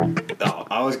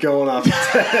I was going off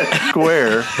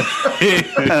square,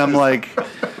 and I'm like,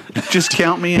 just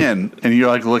count me in. And you're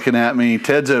like looking at me.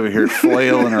 Ted's over here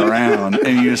flailing around,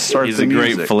 and you just start He's the a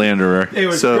music. great philanderer. It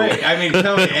was great. I mean,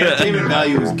 tell me, entertainment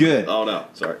value was good. Oh, no.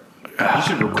 Sorry. You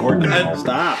should record that.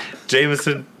 Stop.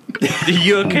 Jameson,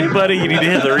 you okay, buddy? You need to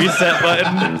hit the reset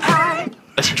button.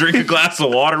 Let's drink a glass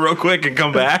of water real quick and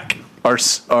come back. Our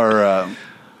star of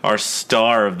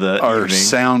the our evening.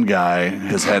 sound guy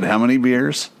has had how many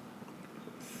beers?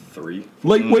 3.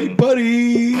 Lightweight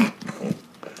buddy. All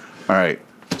right,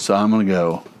 so I'm gonna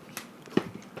go.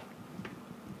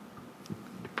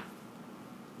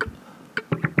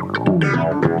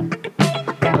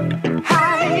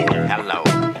 Hello.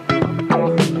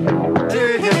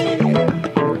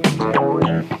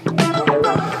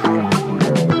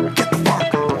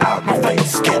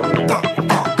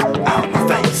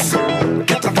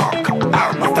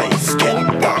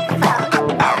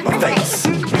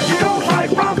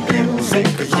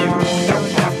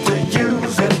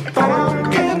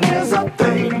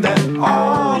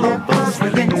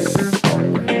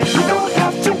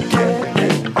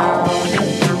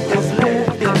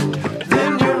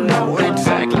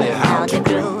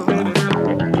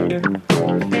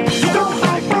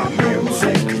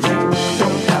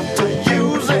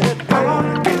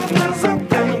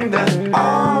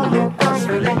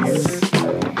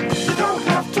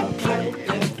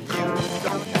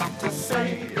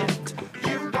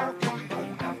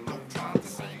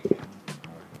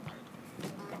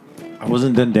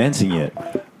 Wasn't done dancing yet.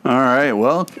 All right,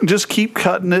 well, just keep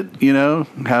cutting it,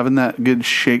 having that good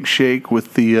shake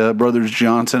with the Brothers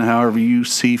Johnson, however you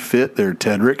see fit there,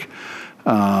 Tedrick.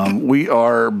 We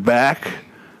are back.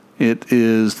 It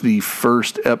is the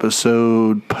first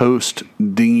episode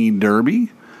post-Dinghy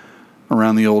Derby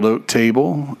around the Old Oak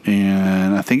Table,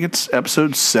 and I think it's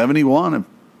episode 71 of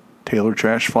Taylor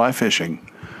Trash Fly Fishing.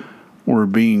 We're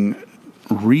being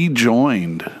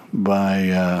rejoined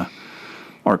by...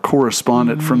 our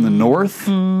correspondent from the north.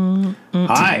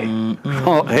 Hi.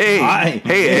 Oh, hey. Hi.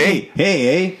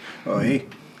 Hey. Oh, hey.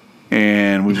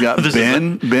 And we've got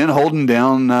Ben holding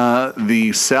down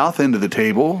the south end of the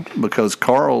table because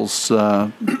Carl's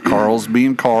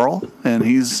being Carl, and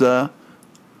he's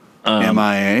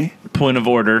MIA. Point of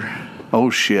order.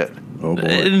 Oh, shit. Oh, boy.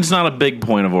 It's not a big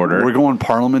point of order. We're going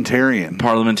parliamentarian.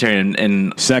 Parliamentarian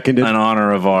in Seconded. in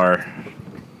honor of our...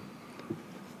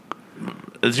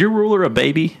 Is your ruler a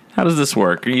baby? How does this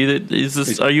work? Are you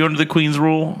under the Queen's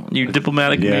rule? You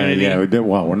diplomatic immunity? Yeah.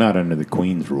 Well, we're not under the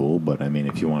Queen's rule, but I mean,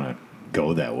 if you want to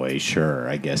go that way, sure,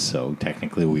 I guess so.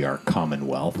 Technically, we are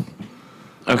Commonwealth.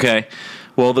 Okay.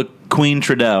 Well, the Queen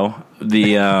Trudeau,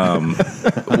 the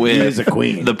with is a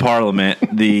queen. The Parliament,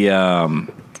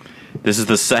 this is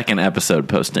the second episode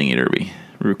post Dinghy Derby,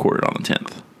 recorded on the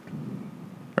 10th,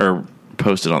 or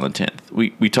posted on the 10th.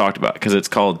 We talked about it because it's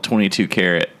called 22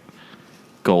 Carat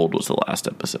Gold was the last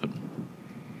episode.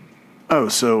 Oh,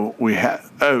 so we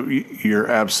have. Oh, you're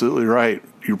absolutely right.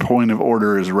 Your point of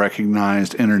order is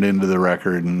recognized, entered into the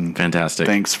record, and Fantastic.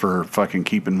 Thanks for fucking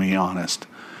keeping me honest.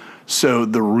 So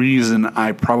the reason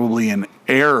I probably in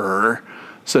error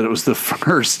said it was the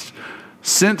first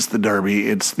since the Derby,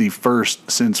 it's the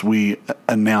first since we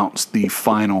announced the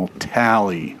final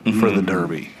tally for the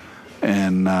Derby,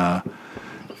 and.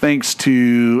 Thanks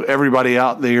to everybody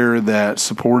out there that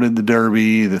supported the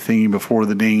Derby, the thingy before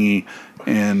the dinghy,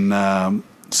 and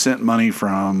sent money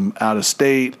from out of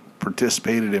state,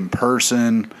 participated in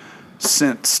person,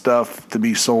 sent stuff to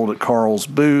be sold at Carl's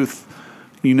booth.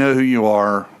 You know who you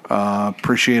are.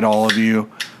 Appreciate all of you.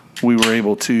 We were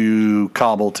able to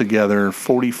cobble together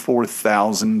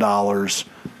 $44,000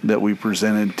 that we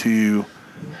presented to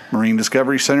Marine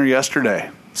Discovery Center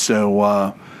yesterday.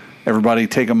 So everybody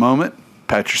take a moment.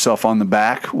 Pat yourself on the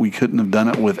back. We couldn't have done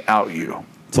it without you.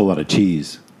 It's a lot of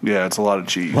cheese. Yeah, it's a lot of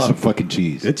cheese. A lot of fucking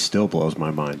cheese. It still blows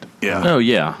my mind. Yeah. Oh,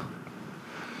 yeah.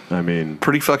 I mean,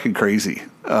 Pretty fucking crazy.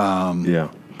 yeah.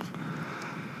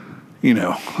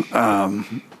 That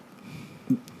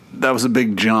was a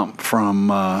big jump from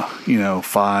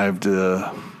 5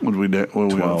 to what did we do?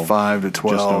 What 12. 5 to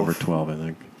 12. Just over 12, I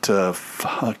think. To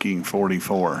fucking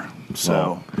 44. So,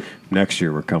 Well, next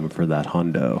year we're coming for that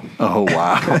hundo. oh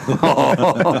wow,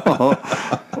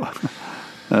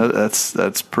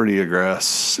 that's pretty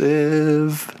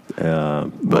aggressive.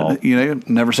 But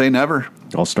never say never.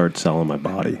 I'll start selling my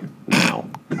body now.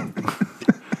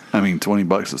 I mean,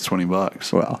 $20 is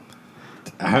 $20. Well,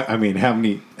 I mean, how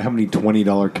many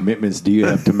 $20 commitments do you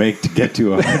have to make to get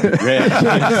to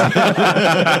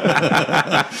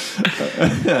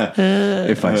 $100,000?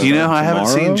 if I I haven't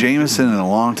seen tomorrow? Jameson in a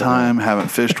long time. Haven't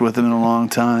fished with him in a long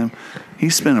time.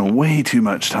 He's spending way too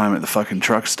much time at the fucking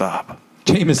truck stop.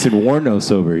 Jameson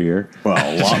Warnos over here.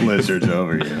 Well, lot lizards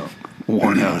over, you know.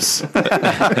 Warnos.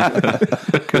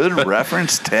 Good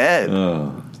reference, Ted.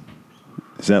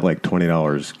 Is that like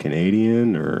 $20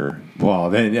 Canadian or?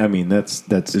 Well, then I mean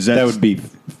that would be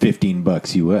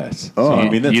 $15 US. Oh, So, I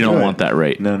mean that's you don't good. want that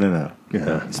rate. No.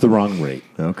 Yeah. It's the wrong rate.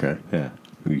 Okay. Yeah.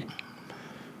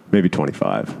 Maybe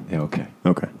 25. Yeah. Okay.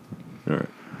 Okay. All right.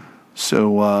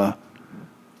 So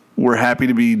we're happy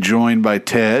to be joined by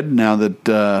Ted now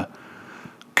that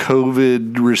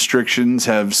COVID restrictions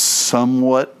have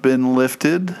somewhat been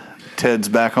lifted. Ted's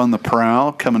back on the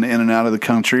prowl, coming in and out of the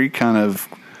country, kind of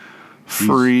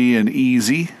free and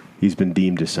easy. He's been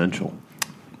deemed essential.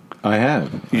 I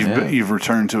have. You've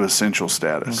returned to essential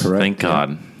status. Correct. Thank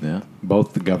God. Yeah.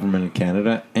 Both the government of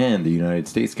Canada and the United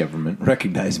States government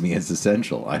recognize me as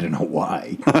essential. I don't know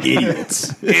why.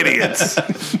 Idiots. Idiots.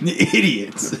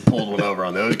 Idiots. Pulled one over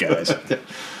on those guys.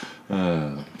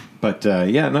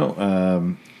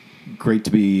 Great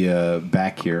to be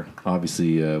back here.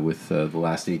 Obviously, with the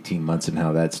last 18 months and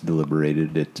how that's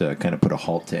deliberated, it kind of put a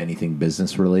halt to anything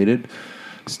business related.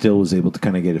 Still was able to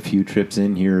kind of get a few trips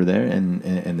in here or there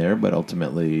and there, but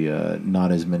ultimately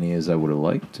not as many as I would have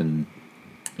liked. And,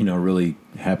 really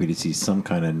happy to see some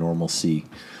kind of normalcy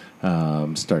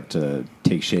start to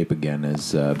take shape again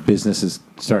as business is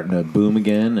starting to boom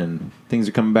again and things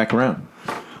are coming back around.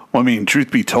 Well, I mean,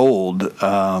 truth be told,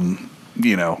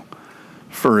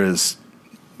 for as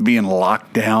being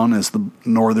locked down as the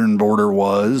northern border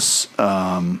was,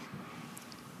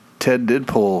 Ted did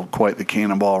pull quite the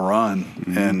cannonball run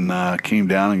and came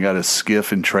down and got his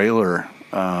skiff and trailer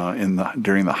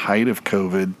during the height of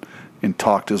COVID and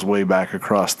talked his way back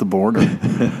across the border.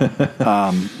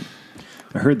 I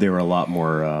heard they were a lot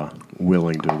more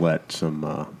willing to let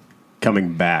some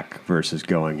coming back versus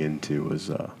going into was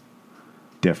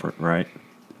different, right?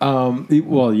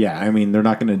 Well, yeah. I mean, they're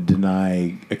not going to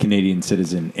deny a Canadian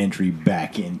citizen entry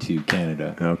back into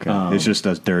Canada. Okay. It's just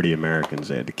us dirty Americans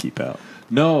they had to keep out.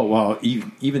 No, well,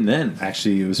 even then,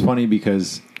 actually, it was funny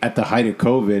because at the height of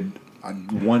COVID,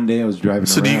 one day I was driving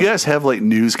So around. do you guys have like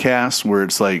newscasts where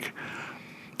it's like,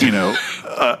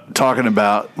 talking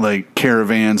about like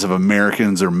caravans of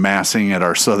Americans are massing at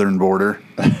our southern border?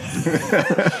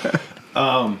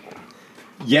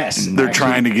 Yes. They're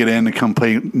trying to get in to come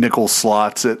play nickel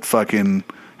slots at fucking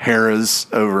Harrah's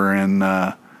over in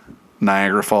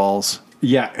Niagara Falls.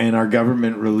 Yeah, and our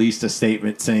government released a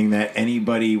statement saying that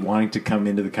anybody wanting to come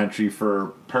into the country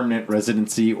for permanent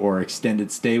residency or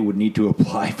extended stay would need to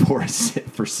apply for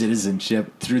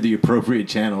citizenship through the appropriate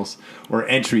channels or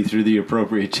entry through the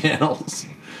appropriate channels.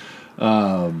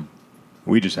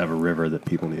 We just have a river that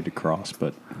people need to cross,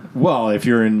 but Well, if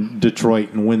you're in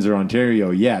Detroit and Windsor,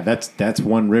 Ontario, yeah, that's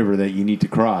one river that you need to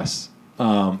cross.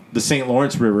 The St.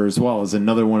 Lawrence River as well is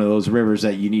another one of those rivers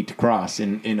that you need to cross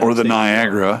in Or the upstate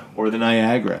Niagara. or the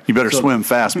Niagara. You better swim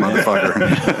fast, motherfucker.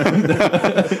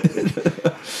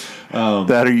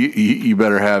 That or you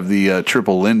better have the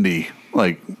triple Lindy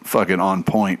like fucking on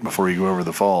point before you go over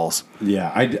the falls.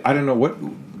 Yeah, I don't know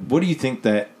what do you think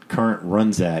that current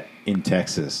runs at in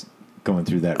Texas going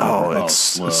through that river? Oh, it's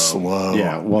slow.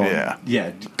 Yeah, well,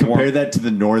 yeah. compare that to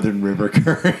the northern river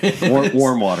current.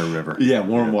 warm water river. Yeah,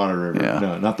 warm water river. Yeah.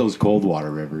 No, not those cold water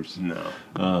rivers.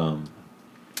 No.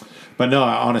 But no,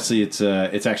 honestly, it's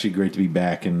actually great to be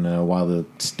back. And while the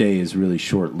stay is really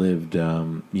short lived,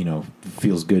 it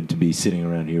feels good to be sitting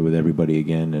around here with everybody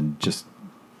again and just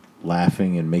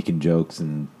laughing and making jokes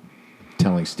and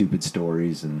telling stupid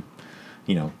stories and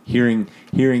hearing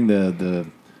the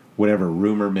whatever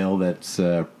rumor mill that's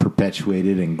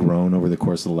perpetuated and grown over the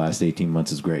course of the last 18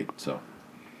 months is great. So,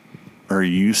 Are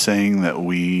you saying that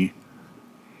we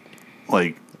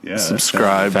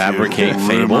subscribe fabricate to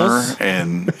rumor fables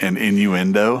and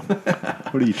innuendo?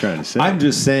 What are you trying to say? I'm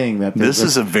just saying that This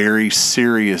is a very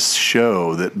serious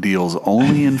show that deals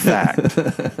only in fact.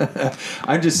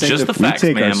 I'm just saying Just that the facts,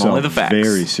 take ma'am. ourselves Only the facts.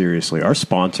 very seriously. Our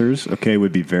sponsors,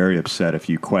 would be very upset if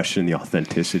you question the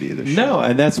authenticity of the show. No,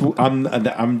 and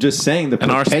I'm just saying the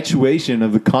And our- perpetuation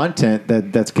of the content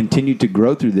that's continued to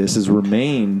grow through this has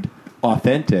remained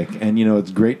authentic, and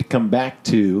it's great to come back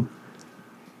to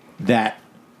that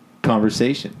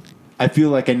conversation. I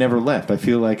feel like I never left. I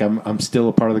feel like I'm still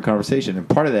a part of the conversation, and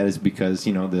part of that is because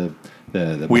the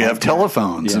We have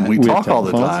telephones and we have talk all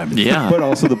the telephones. time. Yeah. But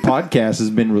also the podcast has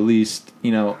been released,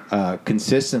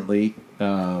 consistently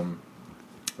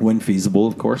when feasible,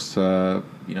 of course. For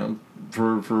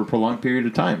a prolonged period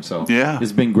of time. So Yeah.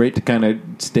 it's been great to kind of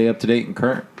stay up to date and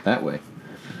current that way.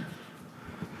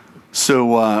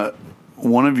 So,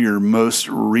 one of your most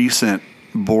recent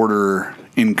border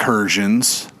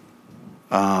incursions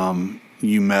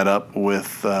you met up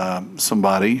with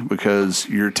somebody because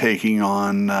you're taking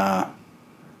on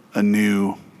a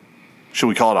new, should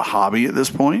we call it a hobby at this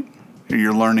point?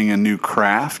 You're learning a new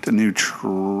craft, a new,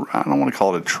 I don't want to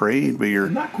call it a trade, but you're...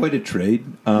 Not quite a trade.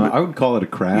 I would call it a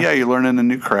craft. Yeah, you're learning a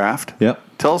new craft. Yep.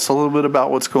 Tell us a little bit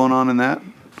about what's going on in that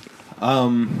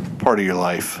part of your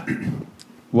life.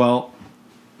 Well,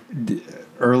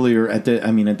 earlier at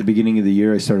the beginning of the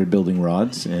year, I started building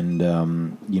rods, and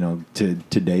to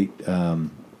date, I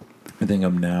think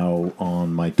I'm now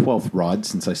on my 12th rod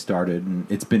since I started,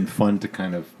 and it's been fun to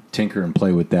kind of tinker and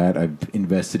play with that. I've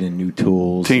invested in new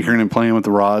tools. Tinkering and playing with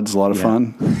the rods, a lot of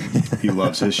fun. He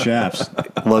loves his shafts.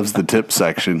 Loves the tip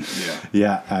section.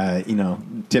 Yeah,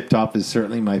 tip top is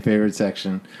certainly my favorite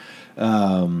section.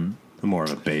 I'm more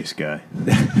of a bass guy.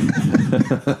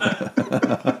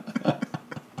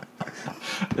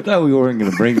 I thought we weren't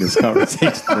going to bring this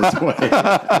conversation this way.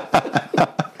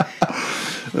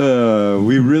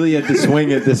 We really had to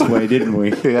swing it this way, didn't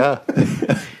we? Yeah.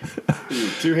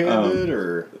 Two-handed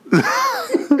or...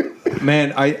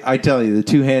 Man, I tell you, the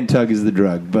two-hand tug is the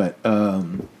drug. But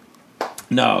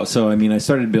no, so I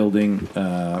started building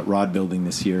rod building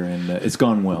this year, and it's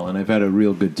gone well, and I've had a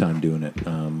real good time doing it,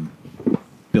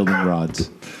 building rods.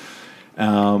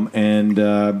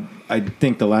 I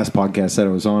think the last podcast that I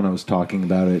was on, I was talking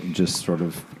about it and just sort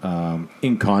of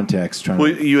in context.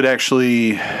 You had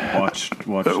actually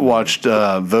watched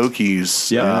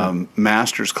Voki's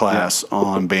master's class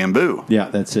on bamboo. Yeah,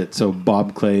 that's it. So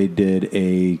Bob Clay did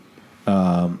a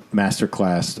master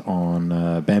class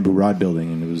on bamboo rod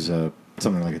building, and it was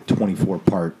something like a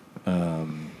 24-part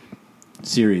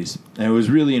series. And it was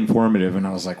really informative, and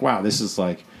I was like, wow, this is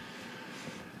like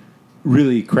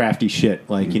really crafty shit.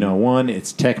 Like, one,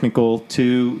 it's technical.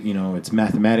 Two, it's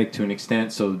mathematic to an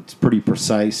extent, so it's pretty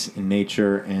precise in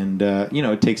nature, and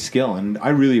it takes skill. And I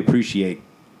really appreciate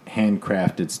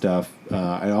handcrafted stuff.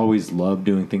 I always love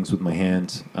doing things with my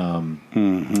hands,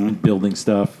 and building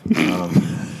stuff.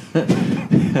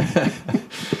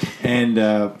 And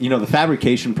the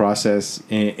fabrication process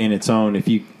in its own, if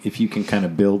you can kind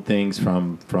of build things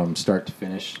from start to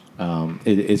finish,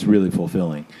 it's really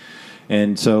fulfilling.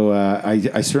 And so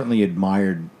I certainly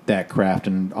admired that craft,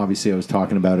 and obviously I was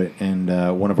talking about it, and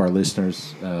one of our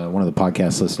listeners, one of the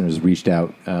podcast listeners, reached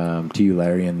out to you,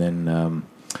 Larry, and then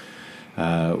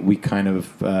we kind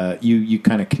of you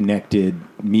kind of connected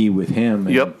me with him,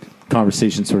 and Yep.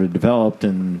 conversation sort of developed,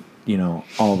 and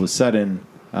all of a sudden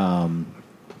the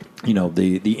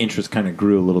interest kind of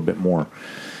grew a little bit more,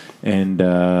 and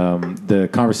the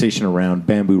conversation around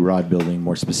bamboo rod building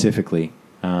more specifically.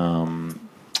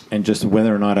 And just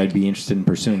whether or not I'd be interested in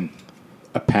pursuing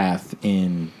a path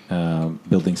in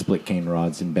building split cane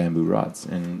rods and bamboo rods.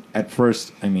 And at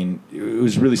first, it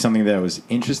was really something that I was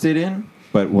interested in,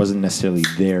 but wasn't necessarily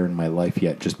there in my life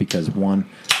yet, just because, one,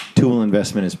 tool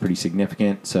investment is pretty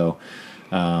significant. So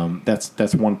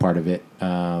that's one part of it.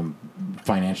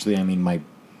 Financially, my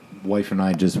wife and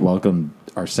I just welcomed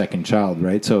our second child,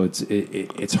 right? So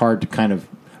it's hard to kind of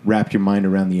wrap your mind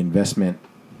around the investment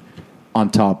on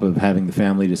top of having the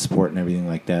family to support and everything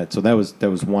like that. So that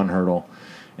was one hurdle.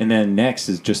 And then next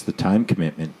is just the time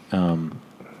commitment. And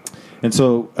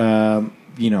so,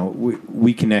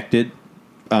 we connected.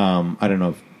 I don't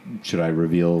know should I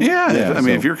reveal? Yeah.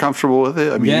 If you're comfortable with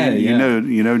it,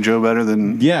 you know Joe better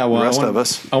than the rest of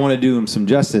us. I want to do him some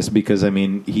justice because,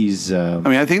 he's...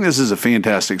 I think this is a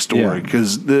fantastic story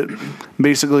because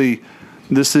basically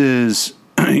this is,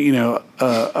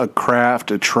 a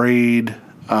craft, a trade,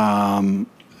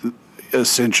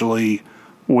 essentially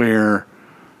where,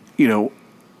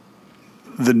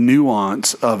 the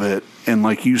nuance of it, and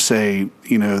like you say,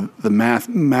 the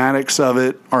mathematics of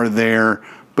it are there,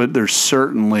 but there's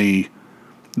certainly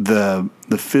the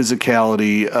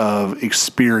physicality of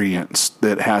experience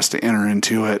that has to enter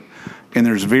into it. And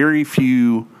there's very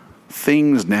few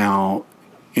things now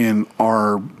in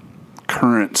our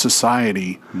current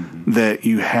society that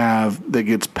you have that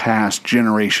gets passed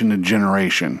generation to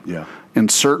generation. Yeah.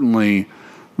 And certainly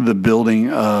the building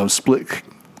of split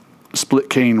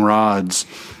cane rods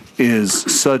is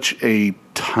such a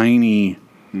tiny,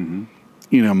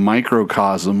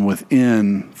 microcosm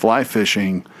within fly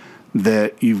fishing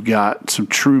that you've got some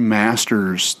true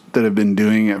masters that have been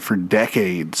doing it for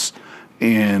decades.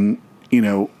 And,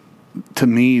 to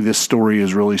me, this story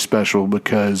is really special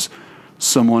because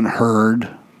someone heard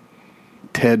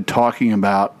Ted talking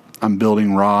about, I'm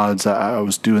building rods. I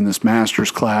was doing this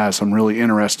master's class. I'm really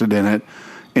interested in it.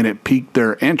 And it piqued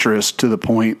their interest to the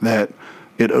point that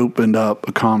it opened up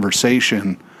a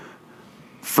conversation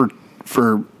for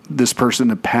this person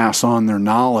to pass on their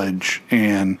knowledge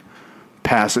and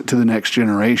pass it to the next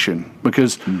generation.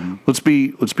 Because let's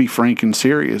be frank and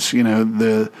serious.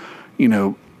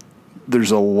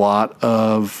 There's a lot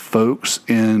of folks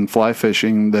in fly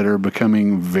fishing that are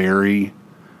becoming very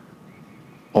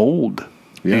old.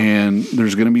 Yeah. And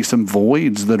there's going to be some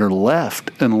voids that are left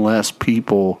unless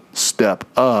people step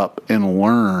up and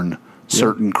learn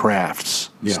certain crafts.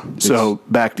 Yeah. So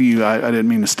back to you. I didn't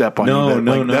mean to step on No, you.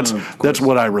 no, That's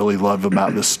what I really love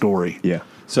about this story. Yeah.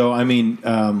 So, I mean,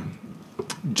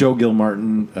 Joe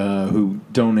Gilmartin, who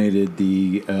donated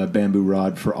the bamboo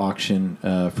rod for auction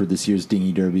for this year's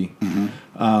Dinghy Derby,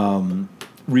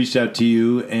 reached out to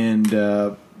you and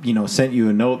sent you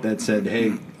a note that said,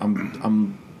 "Hey,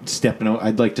 I'm stepping out.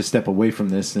 I'd like to step away from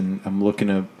this, and I'm looking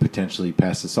to potentially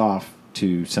pass this off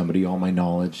to somebody, all my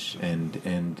knowledge,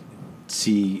 and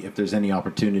see if there's any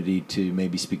opportunity to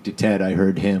maybe speak to Ted. I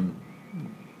heard him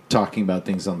talking about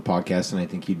things on the podcast, and I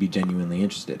think he'd be genuinely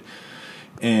interested."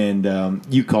 And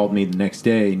you called me the next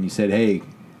day, and you said, "Hey,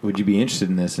 would you be interested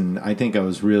in this?" And I think I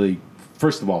was really,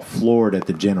 first of all, floored at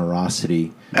the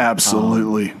generosity.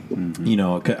 Absolutely.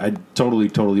 I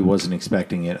totally wasn't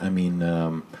expecting it. I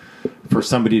mean, for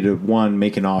somebody to, one,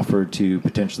 make an offer to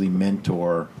potentially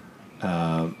mentor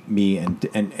me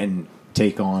and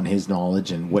take on his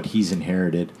knowledge and what he's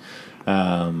inherited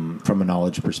from a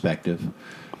knowledge perspective.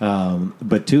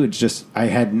 But two, it's just, I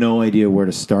had no idea where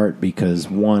to start because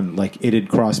one, like it had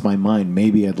crossed my mind,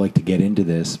 maybe I'd like to get into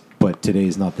this, but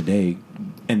today's not the day.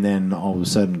 And then all of a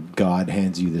sudden God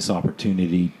hands you this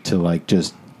opportunity to like,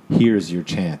 just here's your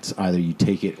chance. Either you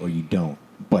take it or you don't.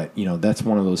 But, that's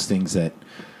one of those things that,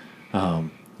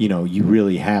 you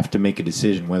really have to make a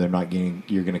decision whether or not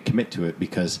you're going to commit to it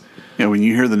because... Yeah, when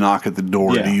you hear the knock at the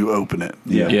door, Yeah. do you open it?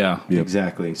 Yeah.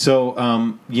 Exactly. So,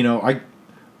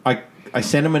 I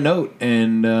sent him a note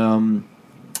and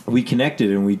we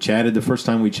connected and we chatted the first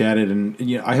time we chatted. And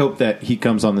I hope that he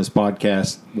comes on this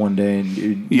podcast one day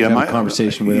and have a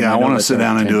conversation with him. Yeah, I want to that's sit our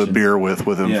down and do a intention. beer with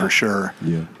him Yeah. for sure.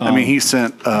 Yeah. I mean, he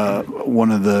sent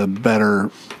one of the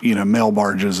better, mail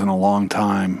barges in a long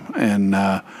time,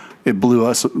 and it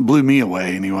blew me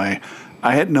away anyway.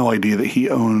 I had no idea that he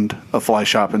owned a fly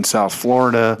shop in South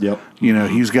Florida. Yep.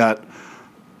 He's got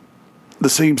the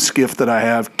same skiff that I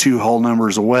have 2 hull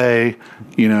numbers away.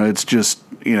 It's just,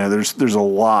 there's a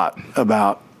lot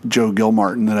about Joe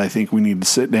Gilmartin that I think we need to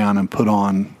sit down and put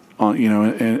on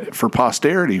and for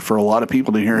posterity, for a lot of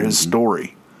people to hear his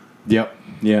story. Yep.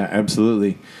 Yeah,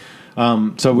 absolutely.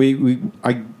 So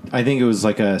I think it was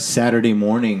like a Saturday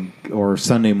morning or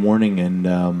Sunday morning,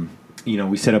 and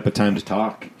we set up a time to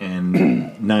talk,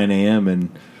 and 9 a.m. and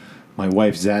my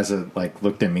wife Zaza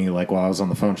looked at me while I was on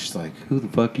the phone. She's like, "Who the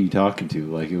fuck are you talking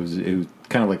to?" It was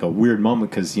kind of like a weird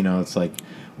moment because it's like,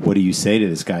 what do you say to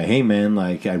this guy? Hey man,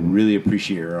 I really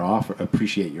appreciate your offer.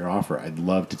 I'd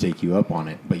love to take you up on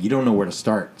it, but you don't know where to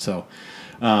start. So.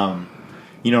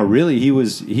 Really, he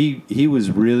was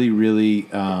really, really.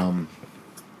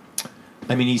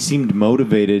 He seemed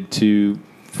motivated to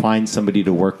find somebody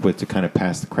to work with to kind of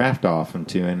pass the craft off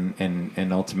into,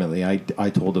 and ultimately, I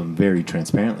told him very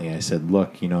transparently. I said,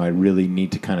 "Look, I really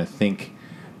need to kind of think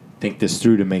this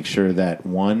through to make sure that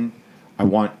one, I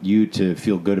want you to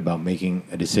feel good about making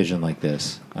a decision like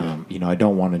this. I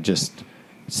don't want to just."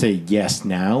 Say yes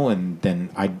now and then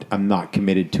I'm not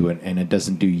committed to it and it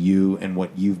doesn't do you and what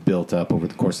you've built up over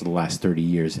the course of the last 30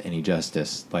 years any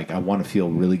justice. I want to feel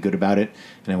really good about it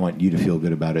and I want you to feel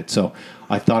good about it. So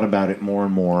I thought about it more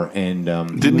and more and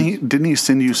didn't he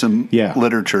send you some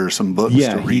literature, some books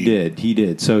to read? He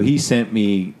did. So he sent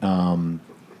me an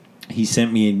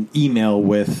email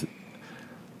with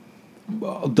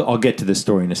I'll get to this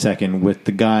story in a second, with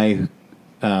the guy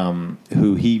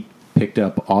who he picked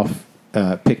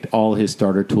all his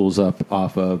starter tools up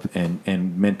off of and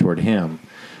mentored him.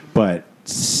 But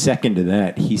second to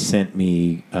that, he sent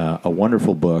me a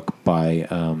wonderful book by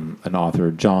an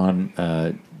author, John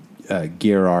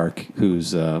Gierark,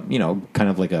 who's kind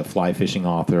of like a fly fishing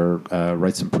author,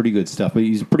 writes some pretty good stuff, but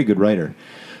he's a pretty good writer.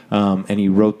 And he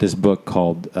wrote this book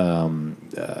called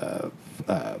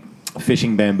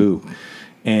Fishing Bamboo.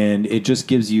 And it just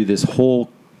gives you this whole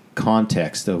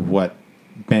context of what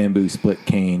bamboo split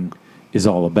cane is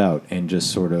all about, and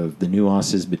just sort of the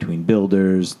nuances between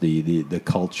builders, the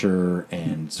culture,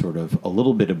 and sort of a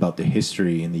little bit about the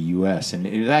history in the U.S. And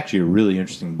it's actually a really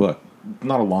interesting book.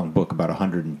 Not a long book, about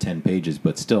 110 pages,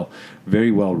 but still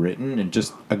very well written and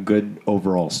just a good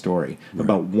overall story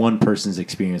about one person's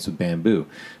experience with bamboo.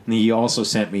 And he also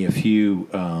sent me a few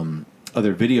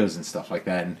other videos and stuff like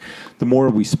that. And the more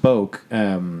we spoke,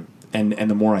 and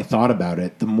the more I thought about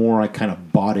it, the more I kind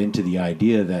of bought into the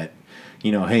idea that,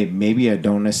 hey, maybe I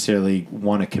don't necessarily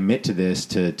want to commit to this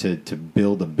to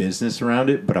build a business around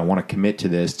it, but I want to commit to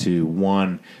this to,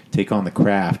 one, take on the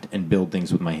craft and build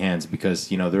things with my hands, because,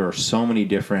 there are so many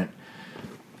different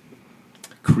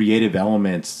creative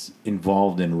elements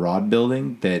involved in rod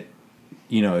building that,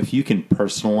 if you can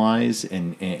personalize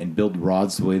and build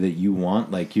rods the way that you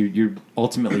want, like you're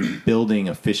ultimately building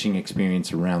a fishing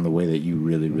experience around the way that you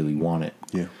really, really want it.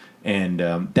 Yeah. And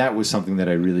that was something that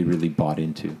I really, really bought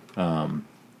into. I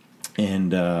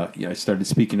started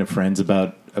speaking to friends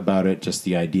about it, just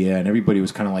the idea, and everybody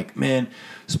was kind of like, man,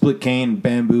 split cane,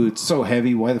 bamboo, it's so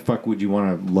heavy. Why the fuck would you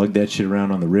want to lug that shit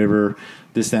around on the river?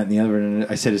 This, that, and the other. And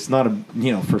I said, it's not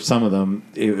for some of them,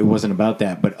 it wasn't about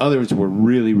that, but others were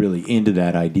really, really into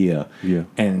that idea. Yeah.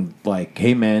 And like,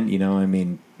 hey, man,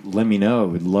 let me know. I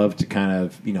would love to kind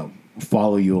of,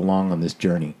 follow you along on this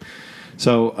journey.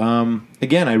 So,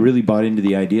 again, I really bought into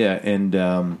the idea, and,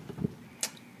 the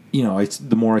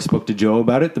more I spoke to Joe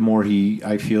about it, the more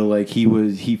I feel like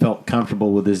he felt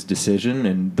comfortable with his decision,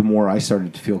 and the more I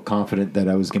started to feel confident that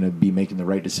I was going to be making the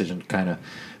right decision to kind of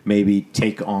maybe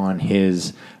take him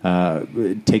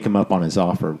up on his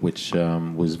offer, which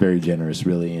was very generous,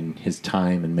 really, in his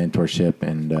time and mentorship,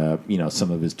 and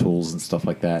some of his tools and stuff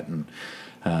like that, and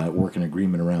work an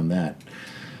agreement around that.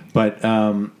 But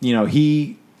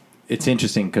it's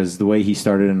interesting because the way he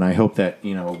started, and I hope that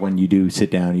when you do sit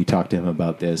down, you talk to him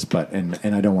about this. But and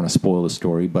I don't want to spoil the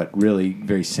story, but really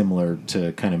very similar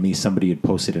to kind of me. Somebody had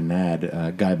posted an ad.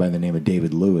 A guy by the name of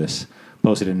David Lewis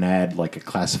posted an ad, like a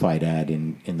classified ad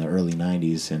in the early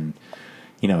 '90s, and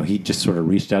he just sort of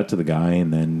reached out to the guy,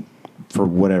 and then for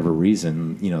whatever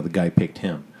reason, the guy picked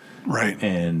him, Right.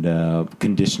 and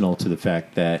conditional to the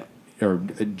fact that. Or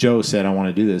Joe said, I want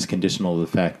to do this conditional to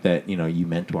the fact that, you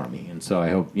mentor me. And so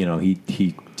I hope,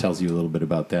 he tells you a little bit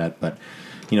about that. But,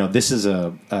 this is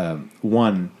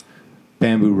one,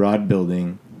 bamboo rod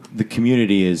building. The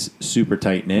community is super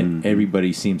tight-knit. Mm-hmm.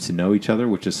 Everybody seems to know each other,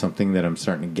 which is something that I'm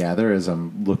starting to gather as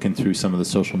I'm looking through some of the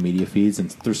social media feeds. And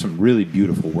there's some really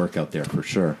beautiful work out there for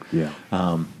sure. Yeah.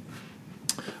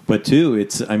 But two,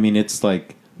 it's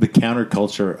like the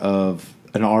counterculture of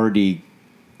an already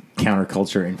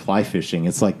counterculture in fly fishing.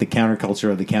 It's like the counterculture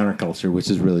of the counterculture,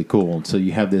 which is really cool. And so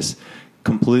you have this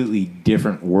completely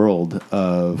different world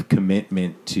of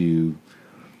commitment to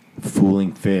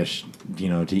fooling fish,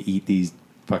 to eat these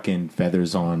fucking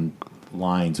feathers on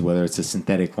lines, whether it's a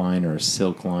synthetic line or a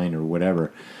silk line or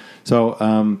whatever. So,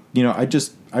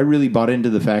 I really bought into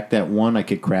the fact that, one, I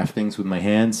could craft things with my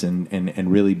hands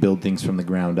and really build things from the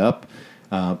ground up,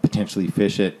 potentially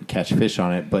fish it, catch fish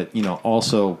on it, but,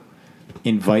 also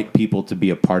invite people to be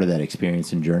a part of that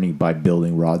experience and journey by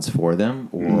building rods for them,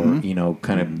 or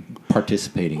kind of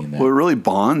participating in that. Well, it really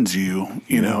bonds you,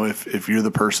 if you're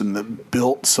the person that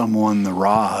built someone the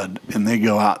rod and they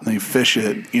go out and they fish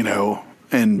it,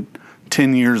 and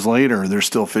 10 years later they're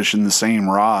still fishing the same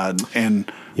rod, and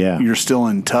you're still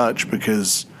in touch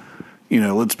because,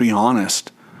 let's be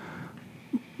honest,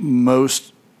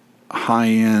 most high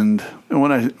end, and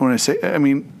when I say,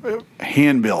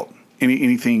 hand built.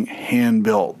 Anything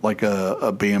hand-built, like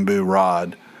a bamboo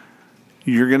rod,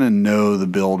 you're going to know the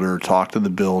builder, talk to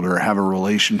the builder, have a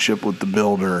relationship with the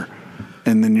builder,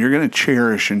 and then you're going to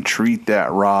cherish and treat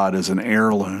that rod as an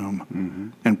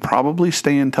heirloom, and probably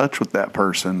stay in touch with that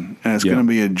person. And it's going to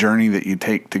be a journey that you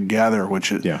take together,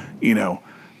 which is,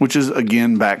 which is,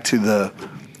 again, back to the,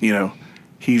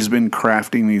 he's been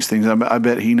crafting these things. I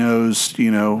bet he knows,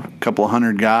 a couple of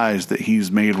hundred guys that he's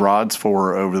made rods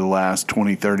for over the last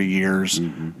 20, 30 years.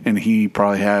 Mm-hmm. And he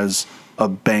probably has a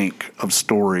bank of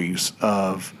stories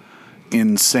of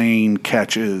insane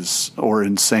catches or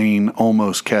insane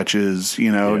almost catches,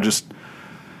 just.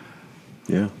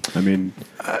 Yeah. I think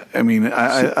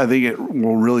it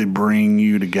will really bring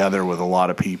you together with a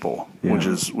lot of people, which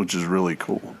is really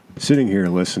cool. Sitting here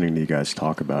listening to you guys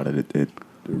talk about it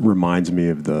reminds me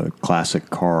of the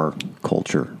classic car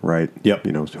culture, right? Yep.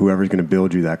 Whoever's going to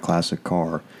build you that classic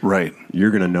car, right? You're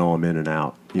going to know them in and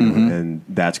out, and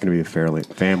that's going to be a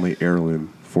family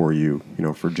heirloom for you,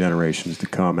 for generations to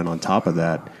come. And on top of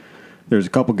that, there's a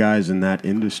couple guys in that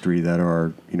industry that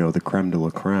are, the creme de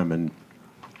la creme, and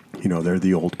they're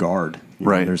the old guard.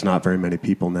 Right. There's not very many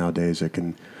people nowadays that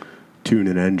can tune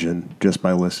an engine just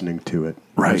by listening to it.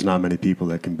 Right. There's not many people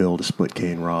that can build a split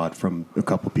cane rod from a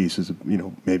couple pieces of,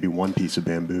 maybe one piece of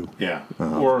bamboo. Yeah.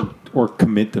 Or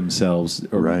commit themselves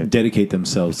or dedicate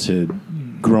themselves to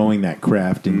growing that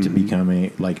craft into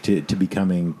becoming to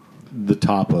becoming the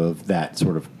top of that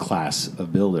sort of class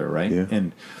of builder, right? Yeah.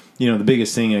 And the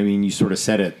biggest thing, you sort of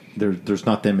said it, there's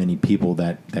not that many people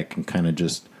that can kind of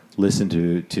just listen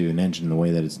to an engine the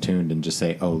way that it's tuned and just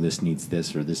say, oh, this needs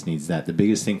this or this needs that. The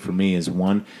biggest thing for me is,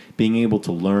 one, being able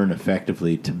to learn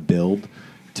effectively to build,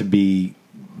 to be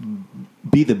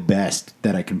the best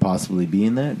that I can possibly be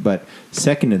in that. But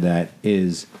second to that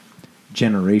is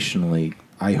generationally,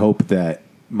 I hope that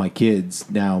my kids,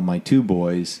 now my two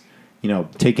boys,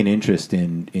 take an interest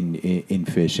in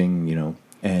fishing,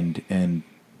 and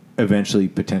eventually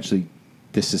potentially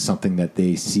this is something that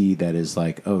they see that is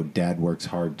like, oh, dad works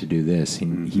hard to do this.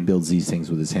 He builds these things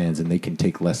with his hands, and they can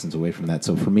take lessons away from that.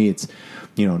 So for me, it's,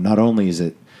 not only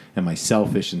am I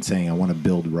selfish in saying I want to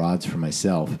build rods for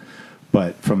myself,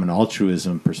 but from an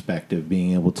altruism perspective,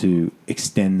 being able to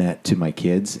extend that to my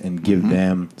kids and give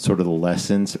them sort of the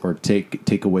lessons or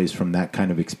takeaways from that kind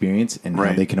of experience and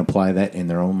how they can apply that in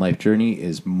their own life journey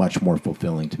is much more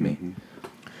fulfilling to me.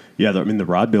 Yeah, the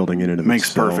rod building in it makes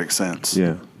itself, perfect sense.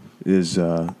 Yeah, is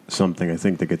something I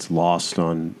think that gets lost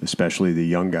on, especially the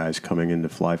young guys coming into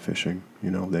fly fishing.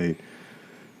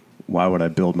 Why would I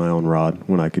build my own rod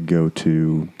when I could go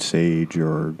to Sage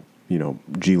or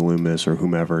G. Loomis or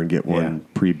whomever and get one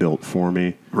pre-built for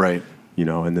me? Right.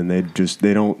 And then they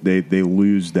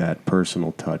lose that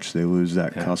personal touch. They lose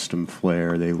that custom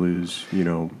flair. They lose,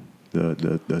 the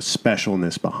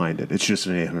specialness behind it. It's just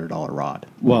an $800 rod.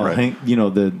 Well, Hank,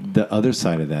 the other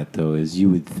side of that, though, is you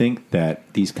would think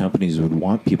that these companies would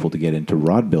want people to get into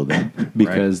rod building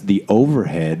because the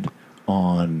overhead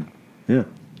on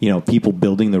people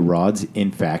building the rods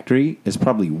in factory is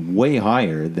probably way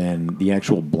higher than the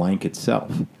actual blank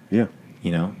itself. Yeah.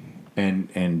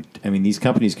 And I mean, these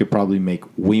companies could probably make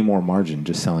way more margin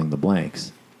just selling the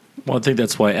blanks. Well, I think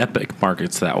that's why Epic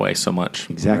markets that way so much.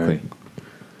 Exactly. Right.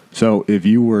 So if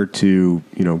you were to,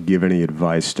 give any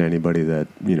advice to anybody that,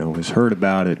 has heard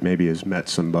about it, maybe has met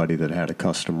somebody that had a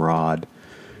custom rod,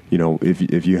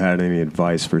 if you had any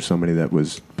advice for somebody that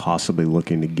was possibly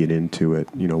looking to get into it,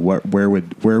 where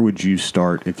would you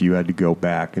start if you had to go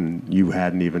back and you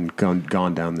hadn't even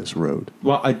gone down this road?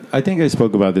 Well, I think I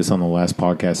spoke about this on the last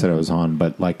podcast that I was on,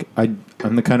 but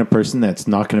I'm the kind of person that's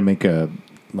not going to make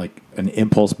an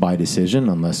impulse buy decision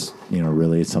unless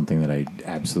really it's something that I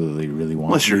absolutely really want.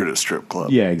 Unless you're at a strip club.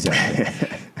 Yeah, exactly.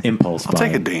 Impulse buy. I'll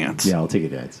take a dance. Yeah, I'll take a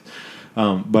dance.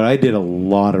 But I did a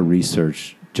lot of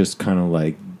research, just kind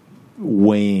of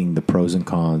weighing the pros and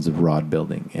cons of rod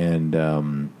building, and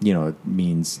it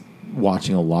means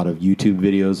watching a lot of YouTube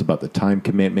videos about the time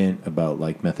commitment, about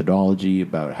methodology,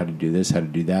 about how to do this, how to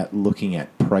do that, looking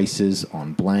at prices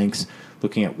on blanks,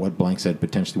 looking at what blanks I'd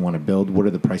potentially want to build, what are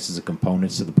the prices of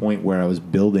components, to the point where I was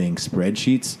building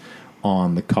spreadsheets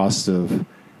on the cost of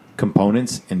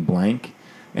components in blank.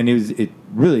 And it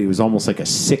was almost like a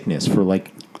sickness for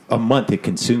a month. It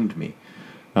consumed me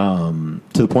to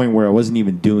the point where I wasn't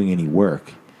even doing any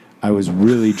work. I was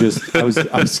really just I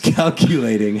was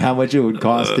calculating how much it would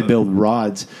cost to build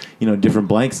rods, different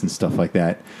blanks and stuff like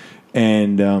that.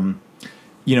 And I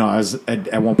was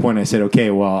at one point I said, okay,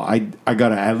 well, I got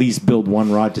to at least build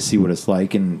one rod to see what it's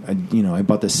like. And I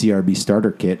bought the CRB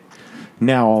starter kit.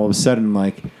 Now all of a sudden,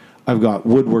 I've got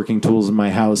woodworking tools in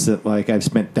my house that I've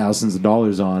spent thousands of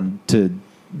dollars on to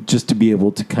be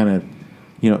able to kind of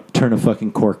turn a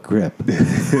fucking cork grip.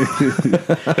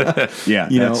 Yeah,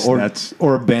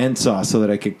 or a bandsaw so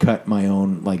that I could cut my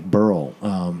own burl.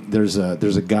 There's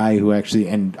a guy who actually,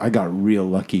 and I got real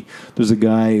lucky. There's a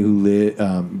guy who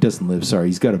doesn't live. Sorry,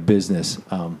 he's got a business.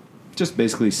 Just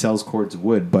basically sells cords of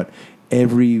wood, but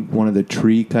every one of the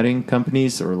tree cutting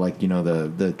companies or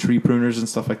the tree pruners and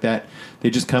stuff like that, they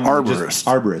just come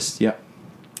arborists. Yeah.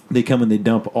 They come and they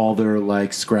dump all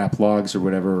their scrap logs or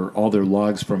whatever, all their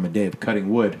logs from a day of cutting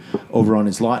wood over on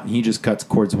his lot, and he just cuts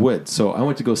cords of wood. So I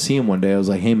went to go see him one day. I was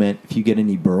like, hey, man, if you get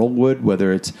any burl wood,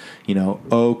 whether it's,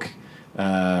 oak,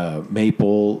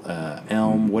 maple,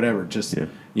 elm, whatever, just,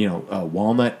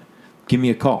 walnut, give me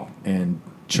a call. And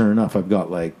sure enough, I've got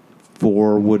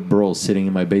 4 wood burls sitting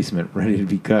in my basement ready to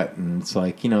be cut. And it's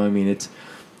it's...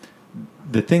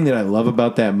 The thing that I love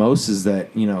about that most is that,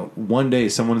 one day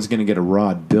someone's going to get a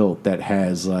rod built that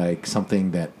has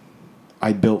something that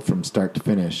I built from start to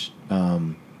finish,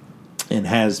 and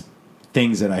has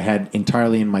things that I had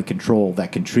entirely in my control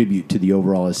that contribute to the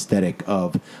overall aesthetic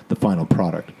of the final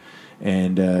product.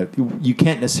 And you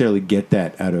can't necessarily get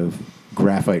that out of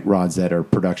graphite rods that are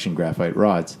production graphite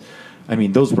rods. I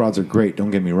mean, those rods are great, don't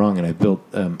get me wrong, and I've built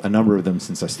a number of them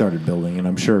since I started building, and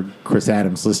I'm sure Chris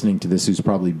Adams listening to this, who's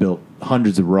probably built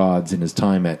hundreds of rods in his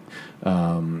time at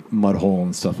Mudhole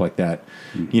and stuff like that.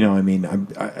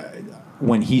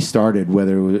 When he started,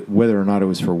 whether or not it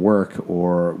was for work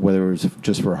or whether it was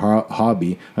just for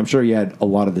hobby, I'm sure he had a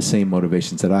lot of the same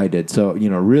motivations that I did. So,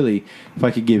 really, if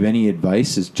I could give any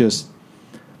advice, is just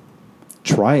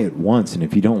try it once, and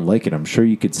if you don't like it, I'm sure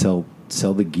you could sell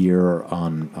the gear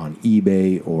on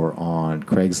eBay or on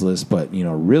Craigslist. But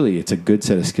really, it's a good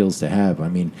set of skills to have. I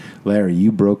mean, Larry,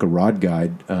 you broke a rod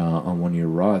guide on one of your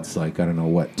rods, like, I don't know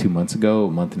what, 2 months ago,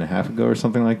 a month and a half ago, or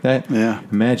something like that. Yeah.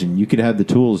 Imagine you could have the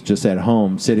tools just at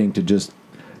home, sitting to just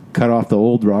cut off the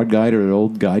old rod guide or the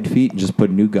old guide feet and just put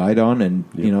a new guide on, and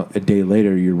a day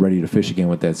later you're ready to fish again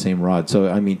with that same rod. So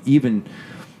I mean, even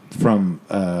from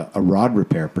a rod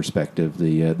repair perspective,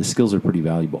 the skills are pretty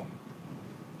valuable.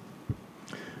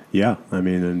 Yeah, I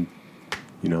mean, and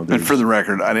And for the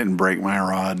record, I didn't break my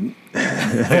rod.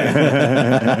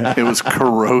 It was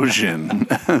corrosion.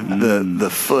 the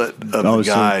foot of the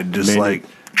guide just like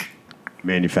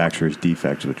manufacturer's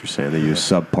defects. What you're saying? They use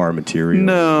subpar material.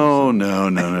 No.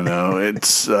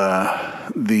 It's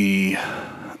the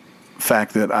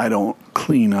fact that I don't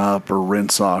clean up or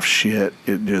rinse off shit.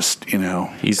 It just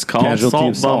He's called Casualty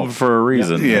of Salt Bum salt. for a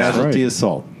reason. Yeah. Casualty of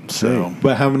salt. So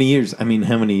But how many years? I mean,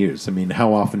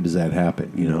 how often does that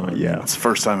happen? Yeah. it's the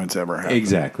first time it's ever happened.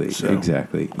 Exactly. So-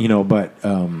 Exactly. But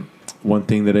one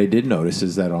thing that I did notice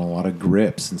is that on a lot of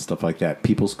grips and stuff like that,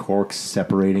 people's corks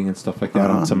separating and stuff like that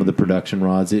on some of the production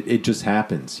rods, it just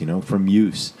happens, from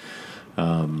use.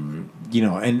 And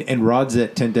rods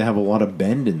that tend to have a lot of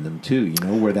bend in them too,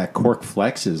 where that cork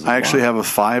flexes. I actually have a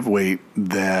 5-weight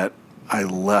that I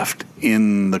left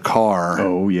in the car.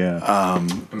 Oh yeah.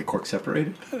 And the cork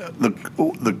separated?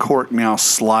 The cork now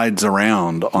slides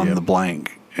around on the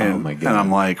blank. And, Oh, my God. And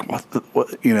I'm like,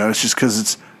 what? It's just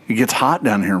because it gets hot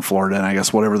down here in Florida, and I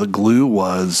guess whatever the glue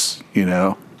was,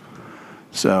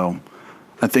 So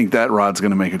I think that rod's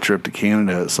going to make a trip to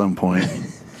Canada at some point.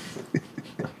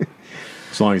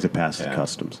 As long as it passes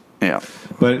customs. Yeah.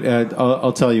 But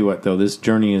I'll tell you what, though, this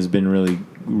journey has been really,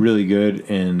 really good,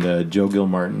 and Joe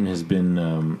Gilmartin has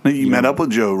been. You met up with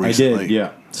Joe recently. I did,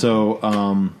 yeah. So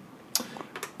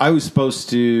I was supposed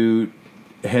to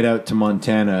head out to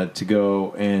Montana to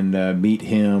go and meet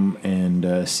him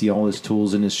and see all his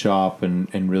tools in his shop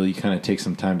and really kind of take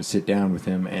some time to sit down with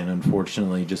him. And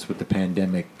unfortunately, just with the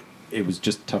pandemic, it was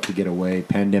just tough to get away.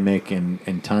 Pandemic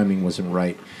and timing wasn't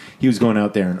right. He was going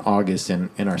out there in August,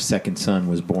 and our second son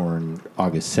was born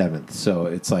August 7th. So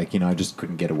it's like, I just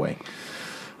couldn't get away.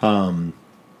 Nor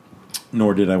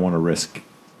did I want to risk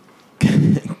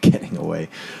getting away.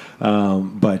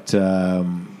 But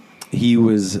he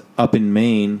was up in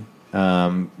Maine.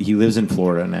 He lives in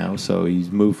Florida now, so he's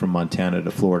moved from Montana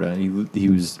to Florida. He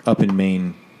was up in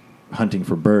Maine hunting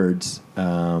for birds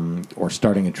or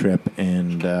starting a trip,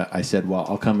 and I said, well,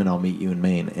 I'll come and I'll meet you in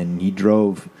Maine. And he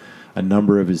drove a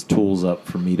number of his tools up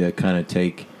for me to kind of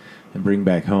take and bring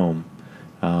back home.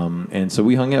 And so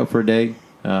we hung out for a day,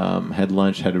 had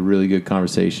lunch, had a really good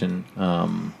conversation.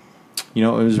 It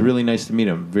was really nice to meet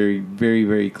him. Very, very,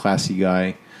 very classy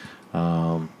guy.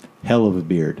 Hell of a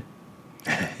beard.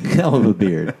 Hell of a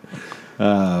beard.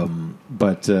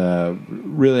 But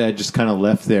really, I just kind of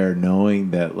left there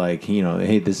knowing that, like,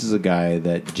 hey, this is a guy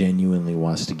that genuinely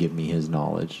wants to give me his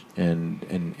knowledge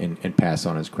and pass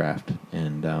on his craft.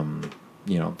 And,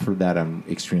 for that, I'm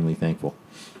extremely thankful.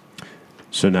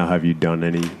 So now, have you done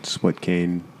any split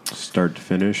cane start to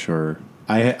finish, or?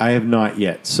 I have not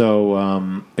yet.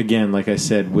 So, again, like I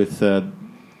said, with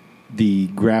the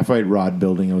graphite rod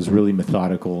building, I was really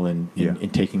methodical in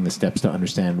taking the steps to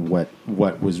understand what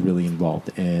was really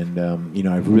involved. And,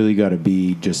 I've really got to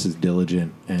be just as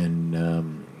diligent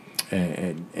and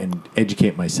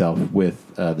educate myself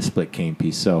with the split cane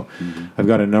piece. So I've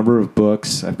got a number of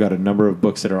books. I've got a number of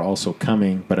books that are also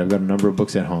coming, but I've got a number of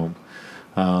books at home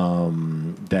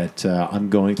that I'm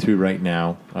going through right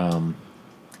now.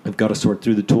 I've got to sort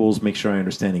through the tools, make sure I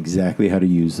understand exactly how to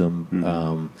use them.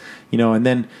 And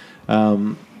then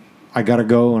I got to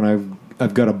go and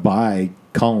I've got to buy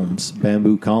columns,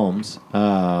 bamboo columns.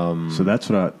 So that's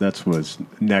what's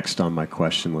next on my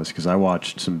question list, because I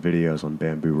watched some videos on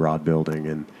bamboo rod building,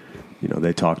 and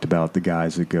they talked about the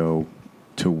guys that go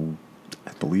to,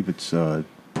 I believe it's a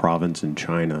province in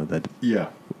China that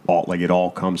it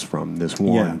all comes from this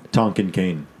one Tonkin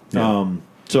cane. Yeah.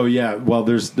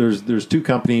 There's two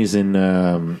companies in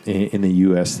the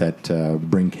U.S. that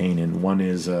bring cane in. One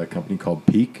is a company called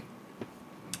Peak,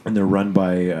 and they're run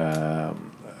by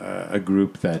a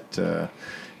group that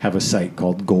have a site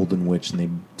called Golden Witch, and they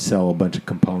sell a bunch of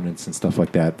components and stuff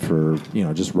like that for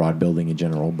just rod building in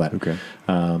general. But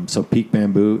so Peak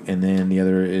Bamboo, and then the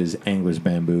other is Anglers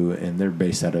Bamboo, and they're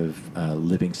based out of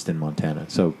Livingston, Montana.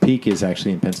 So Peak is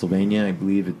actually in Pennsylvania. I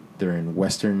believe they're in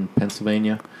western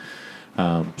Pennsylvania.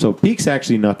 So Peak's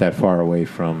actually not that far away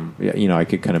from, I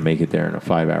could kind of make it there in a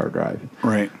 5-hour drive.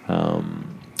 Right.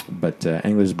 But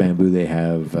Anglers Bamboo, they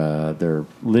have their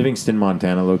Livingston,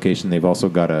 Montana location. They've also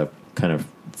got a kind of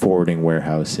forwarding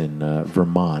warehouse in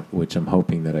Vermont, which I'm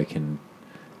hoping that I can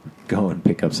go and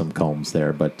pick up some culms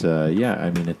there. But yeah, I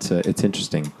mean, it's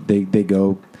interesting. They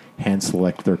go hand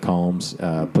select their culms,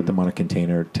 put them on a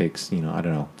container. It takes, I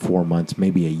don't know, 4 months,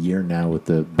 maybe a year now with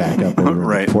the backup over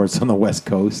Right. the ports on the West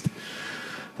Coast.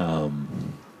 Yeah.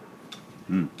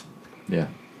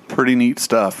 Pretty neat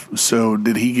stuff. So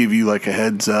did he give you like a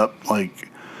heads up, like,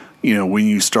 when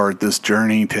you start this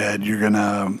journey, Ted, you're going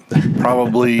to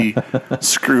probably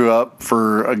screw up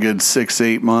for a good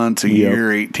 6-8 months, a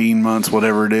year, 18 months,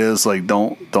 whatever it is. Like,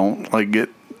 don't like get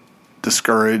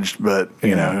discouraged, but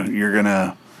you know, you're going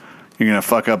to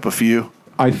fuck up a few.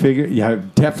 I figure,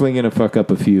 I'm definitely going to fuck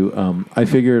up a few. I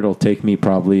figure it'll take me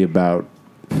probably about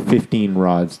 15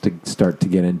 rods to start to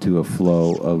get into a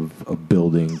flow of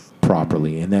building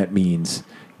properly. And that means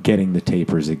getting the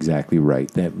tapers exactly right.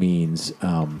 That means,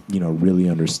 really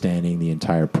understanding the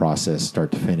entire process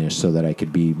start to finish so that I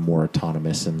could be more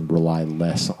autonomous and rely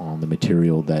less on the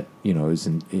material that, is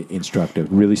instructive.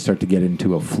 Really start to get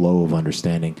into a flow of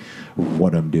understanding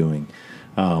what I'm doing.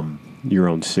 Your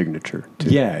own signature, too.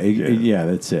 Yeah,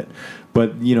 that's it.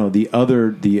 But the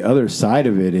other side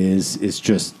of it is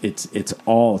just it's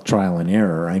all trial and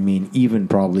error. I mean, even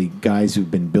probably guys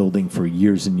who've been building for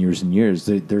years and years and years,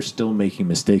 they're still making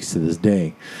mistakes to this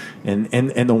day. And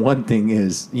the one thing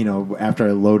is, after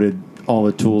I loaded all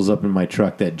the tools up in my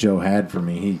truck that Joe had for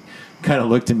me, he kind of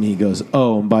looked at me. He goes,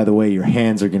 "Oh, and by the way, your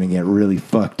hands are going to get really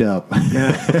fucked up." And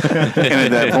at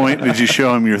that point, did you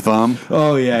show him your thumb?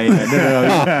 Oh yeah.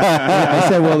 No. I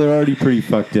said, "Well, they're already pretty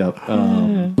fucked up."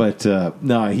 But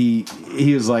no, he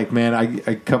was like, "Man,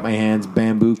 I cut my hands.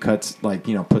 Bamboo cuts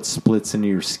puts splits into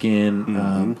your skin.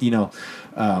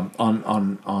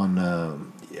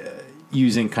 On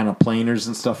using kind of planers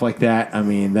and stuff like that. I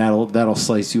mean, that'll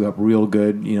slice you up real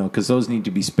good, because those need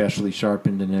to be specially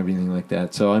sharpened and everything like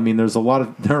that. So, I mean, there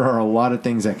are a lot of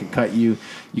things that could cut you.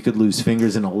 You could lose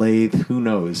fingers in a lathe. Who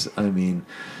knows? I mean,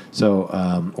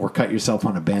 so or cut yourself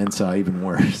on a bandsaw, even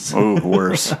worse. Oh,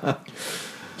 worse.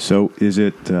 So is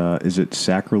it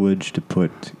sacrilege to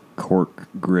put cork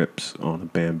grips on a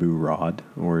bamboo rod,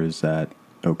 or is that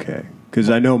okay? Because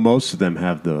I know most of them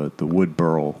have the wood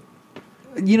burl.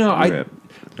 Grip.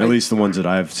 At least the ones that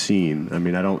I've seen. I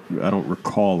mean, I don't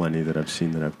recall any that I've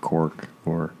seen that have cork.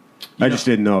 Or I just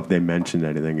didn't know if they mentioned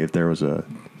anything. If there was a,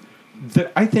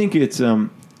 I think it's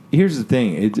here's the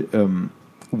thing.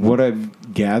 What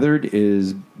I've gathered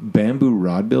is bamboo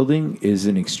rod building is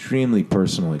an extremely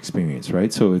personal experience,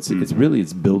 right? So it's really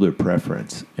builder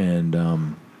preference, and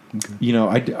I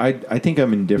think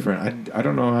I'm indifferent. I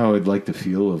don't know how I'd like the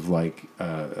feel of like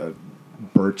a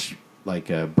birch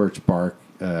bark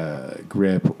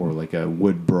grip or like a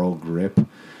wood burl grip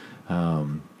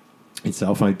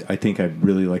itself. I think I'd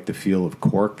really like the feel of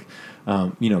cork.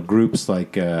 Groups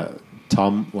like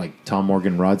Tom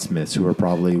Morgan Rodsmiths, who are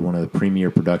probably one of the premier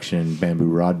production bamboo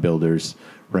rod builders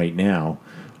right now.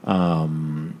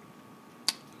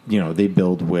 They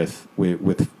build with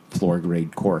floor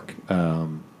grade cork.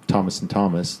 Thomas &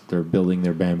 Thomas, they're building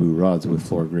their bamboo rods with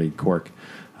floor grade cork.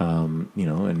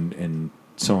 And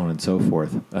so on and so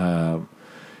forth.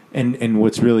 And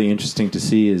what's really interesting to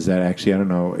see is that actually, I don't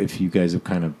know if you guys have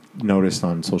kind of noticed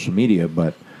on social media,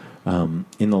 but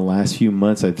in the last few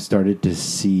months, I've started to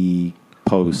see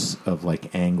posts of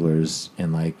like anglers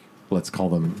and like, let's call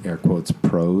them air quotes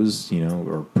pros,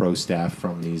 or pro staff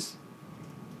from these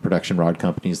production rod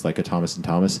companies like a Thomas &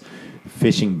 Thomas,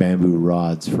 fishing bamboo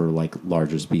rods for like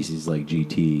larger species like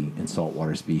GT and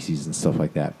saltwater species and stuff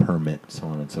like that, permit, so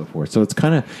on and so forth. So it's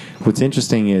kind of, what's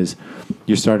interesting is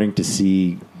you're starting to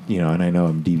see, and I know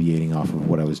I'm deviating off of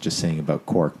what I was just saying about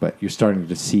cork, but you're starting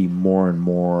to see more and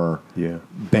more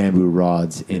bamboo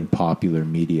rods in popular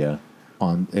media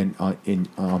on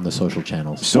the social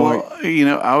channels. So,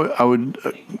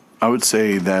 I would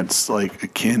say that's like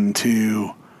akin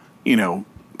to,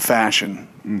 fashion.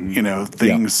 Mm-hmm.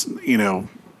 Things,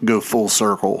 go full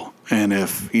circle. And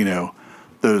if,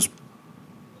 those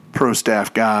pro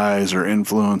staff guys or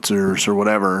influencers or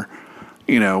whatever,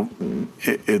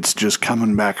 it's just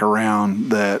coming back around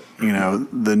that,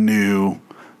 the new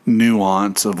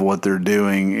nuance of what they're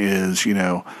doing is,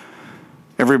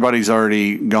 everybody's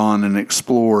already gone and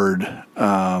explored,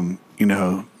 for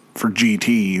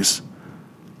GTs.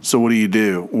 So what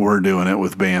do? We're doing it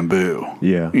with bamboo.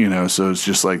 Yeah. So it's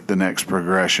just like the next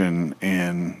progression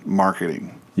in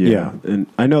marketing. Yeah. And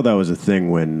I know that was a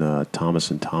thing when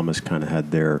Thomas & Thomas kind of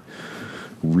had their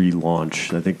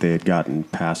relaunch. I think they had gotten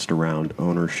passed around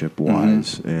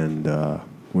ownership-wise. Mm-hmm. And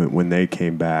when they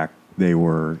came back, they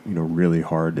were, really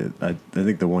hard. I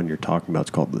think the one you're talking about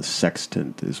is called the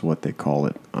sextant, is what they call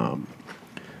it.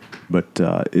 But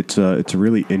it's a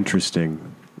really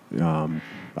interesting.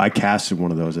 I casted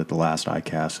one of those at the last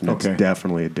iCast, and it's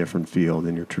definitely a different feel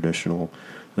than your traditional.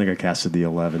 I think I casted the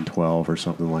 11, 12 or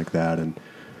something like that, and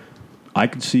I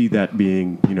could see that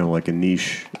being, like a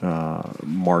niche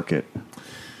market.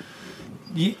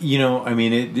 I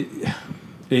mean,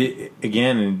 it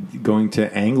again, going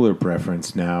to angler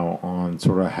preference now on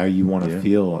sort of how you want to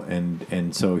feel,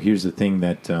 and so here's the thing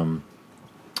that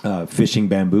Fishing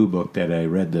Bamboo book that I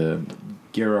read, the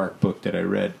Gerark book that I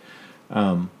read,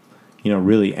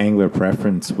 really angler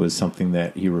preference was something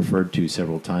that he referred to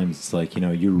several times. It's like,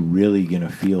 you're really going to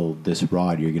feel this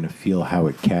rod. You're going to feel how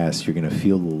it casts. You're going to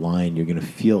feel the line. You're going to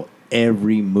feel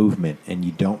every movement, and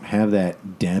you don't have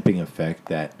that damping effect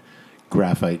that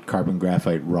carbon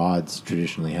graphite rods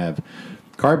traditionally have.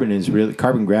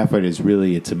 Carbon graphite is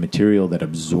really, it's a material that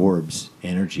absorbs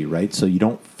energy, right? So you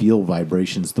don't feel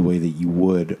vibrations the way that you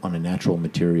would on a natural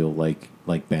material like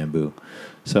bamboo.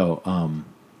 So,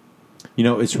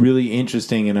 it's really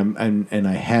interesting, and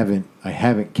I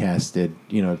haven't casted,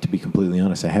 to be completely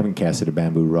honest, I haven't casted a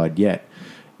bamboo rod yet.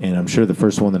 And I'm sure the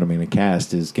first one that I'm going to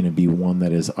cast is going to be one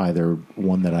that is either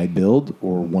one that I build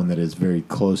or one that is very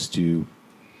close to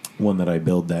one that I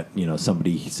build that,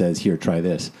 somebody says, here, try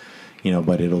this.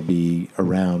 But it'll be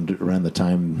around the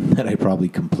time that I probably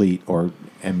complete or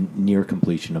am near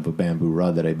completion of a bamboo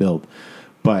rod that I build.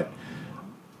 But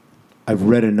I've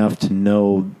read enough to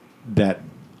know that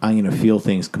I'm going to feel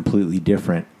things completely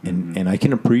different, and I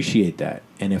can appreciate that.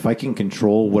 And if I can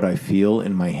control what I feel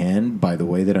in my hand by the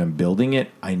way that I'm building it,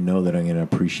 I know that I'm going to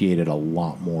appreciate it a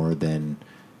lot more than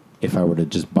if I were to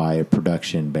just buy a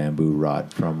production bamboo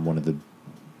rod from one of the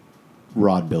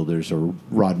rod builders or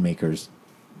rod makers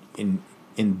in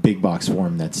big box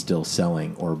form that's still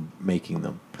selling or making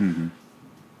them. Mm-hmm.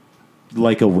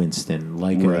 Like a Winston,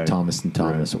 like a Thomas &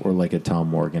 Thomas, or like a Tom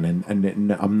Morgan.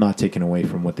 And I'm not taking away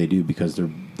from what they do because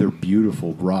they're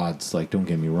beautiful rods, like, don't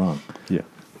get me wrong. Yeah.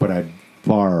 But I'd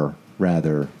far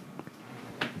rather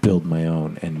build my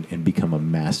own and become a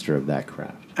master of that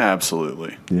craft.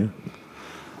 Absolutely. Yeah.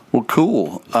 Well,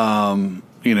 cool.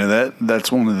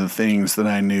 That's one of the things that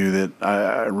I knew that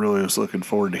I really was looking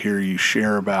forward to hear you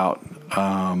share about.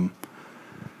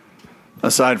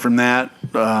 Aside from that,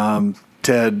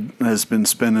 Ted has been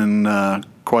spending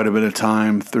quite a bit of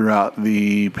time throughout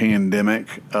the pandemic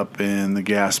up in the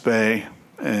Gas Bay.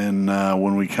 And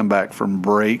when we come back from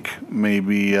break,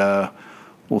 maybe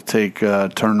we'll take a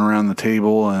turn around the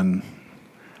table and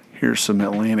hear some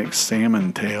Atlantic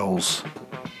salmon tales.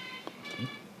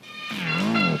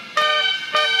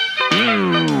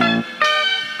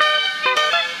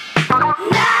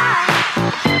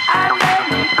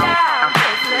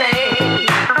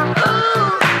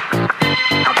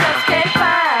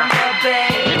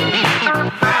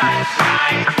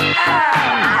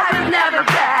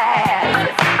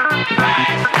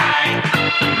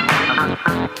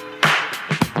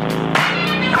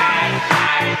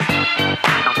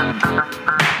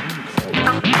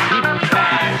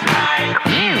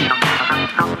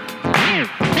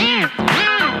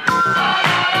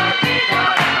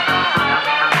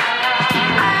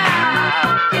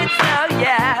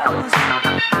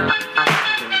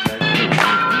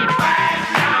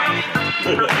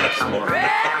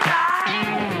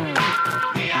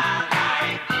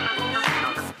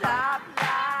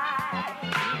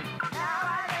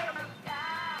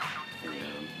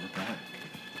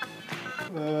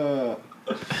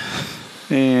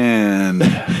 And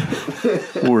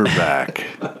we're back.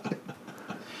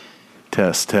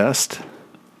 Test.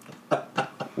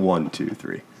 1, 2,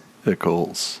 3.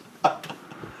 Pickles.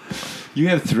 You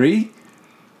have 3?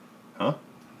 Huh?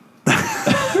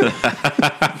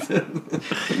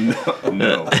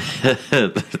 No.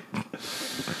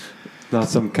 Not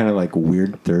some kind of like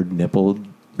weird third nipple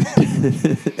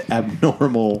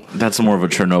abnormal. That's more of a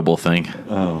Chernobyl thing.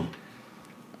 Oh.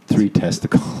 3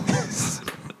 testicles.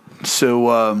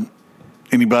 So,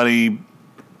 anybody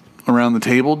around the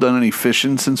table done any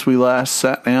fishing since we last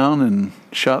sat down and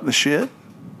shot the shit?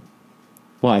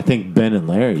 Well, I think Ben and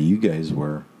Larry, you guys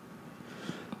were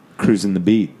cruising the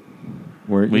beat,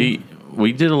 weren't you?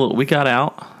 We did a little. We got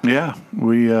out. Yeah,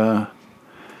 we. You're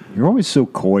always so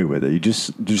coy with it. You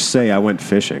just say I went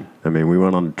fishing. I mean, we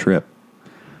went on a trip.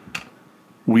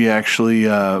 We actually.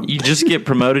 You just get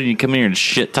promoted and you come here and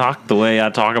shit talk the way I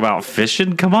talk about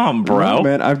fishing? Come on, bro. No,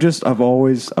 man, I've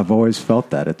always felt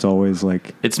that. It's always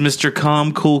like it's Mr.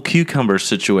 Calm Cool Cucumber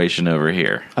situation over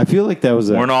here. I feel like that was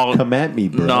We're not come at me,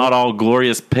 bro. Not all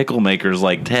glorious pickle makers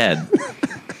like Ted.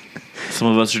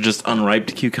 some of us are just unripe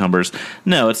cucumbers.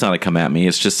 No, it's not a come at me.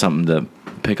 It's just something to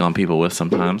pick on people with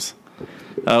sometimes.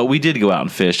 We did go out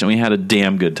and fish, and we had a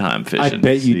damn good time fishing. I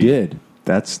bet you did.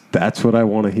 That's what I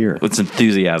want to hear. It's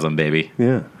enthusiasm, baby.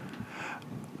 Yeah.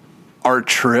 Our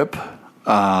trip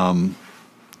got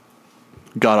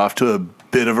off to a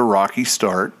bit of a rocky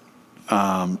start.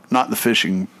 Not the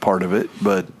fishing part of it,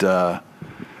 but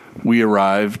we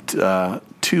arrived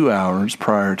 2 hours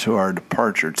prior to our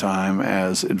departure time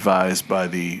as advised by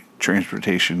the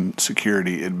Transportation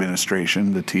Security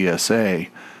Administration, the TSA,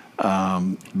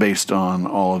 based on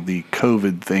all of the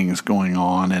COVID things going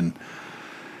on. And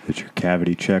did your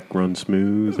cavity check run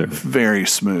smooth? Or? very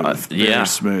smooth. Very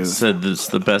smooth. Said it's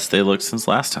the best they looked since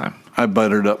last time. I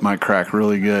buttered up my crack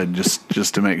really good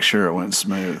just to make sure it went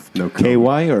smooth. No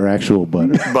KY or actual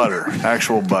butter? Butter,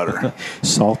 actual butter.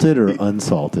 Salted or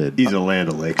unsalted? He's a Land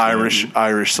O'Lakes.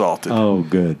 Irish salted. Oh,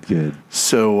 good.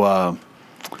 So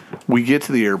we get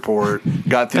to the airport,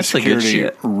 got through That's the good security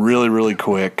shit. really, really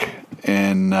quick,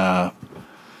 and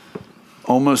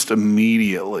almost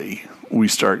immediately we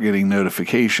start getting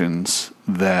notifications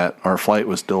that our flight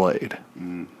was delayed.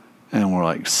 And we're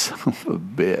like, son of a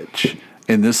bitch.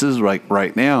 And this is like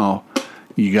right now,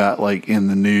 you got like in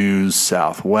the news,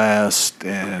 Southwest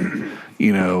and,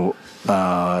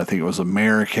 I think it was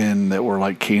American that were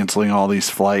like canceling all these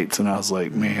flights. And I was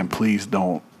like, man, please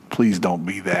don't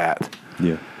be that.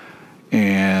 Yeah.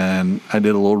 And I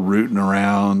did a little rooting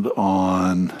around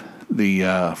on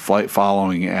the flight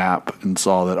following app and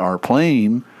saw that our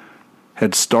plane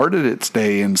had started its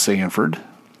day in Sanford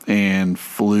and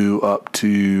flew up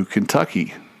to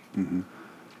Kentucky. Mm-hmm.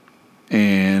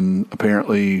 And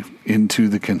apparently into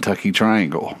the Kentucky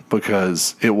Triangle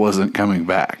because it wasn't coming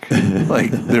back.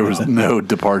 Like there was no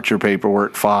departure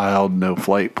paperwork filed, no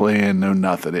flight plan, no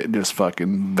nothing. It just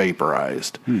fucking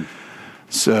vaporized.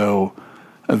 So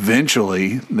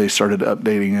eventually they started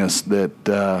updating us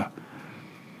that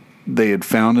they had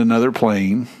found another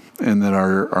plane and that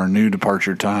our new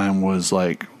departure time was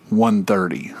like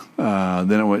 1:30.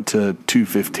 Then it went to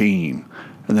 2:15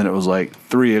 and then it was like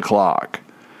 3 o'clock.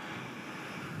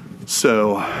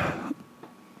 So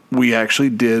we actually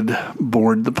did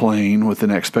board the plane with an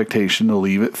expectation to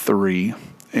leave at 3.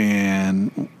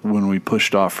 And when we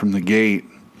pushed off from the gate,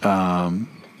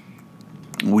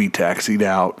 we taxied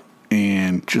out.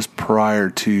 And just prior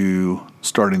to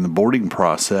starting the boarding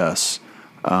process,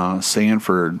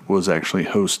 Sanford was actually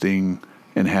hosting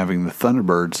and having the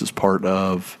Thunderbirds as part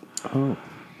of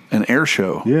an air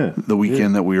show the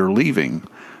weekend that we were leaving.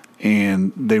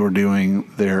 And they were doing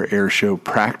their air show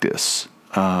practice.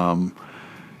 And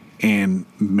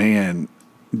man,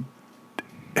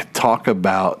 talk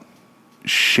about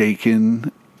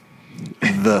shaking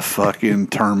the fucking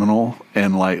terminal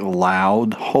and like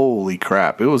loud. Holy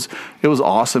crap. It was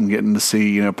awesome getting to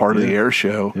see, part of the air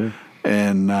show. Yeah.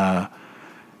 And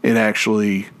it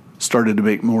actually started to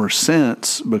make more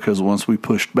sense because once we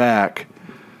pushed back,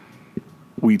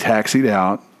 we taxied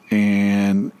out.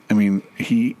 And I mean,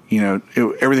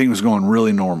 everything was going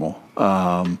really normal.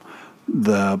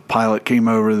 The pilot came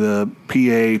over, the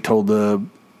PA told the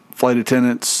flight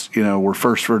attendants, we're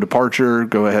first for departure,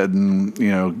 go ahead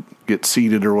and, get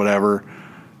seated or whatever.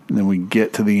 And then we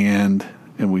get to the end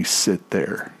and we sit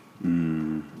there.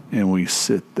 And we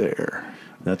sit there.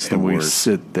 That's the and word. We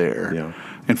sit there. Yeah.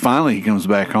 And finally he comes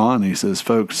back on and he says,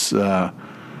 folks,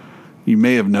 you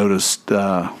may have noticed,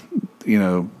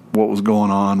 what was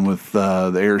going on with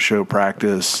the air show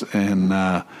practice, and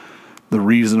the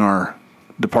reason our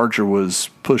departure was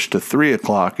pushed to 3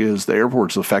 o'clock is the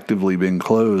airport's effectively been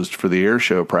closed for the air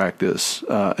show practice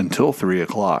until 3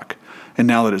 o'clock. And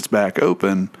now that it's back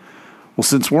open, well,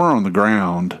 since we're on the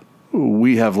ground,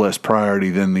 we have less priority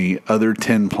than the other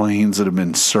 10 planes that have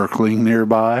been circling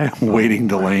nearby waiting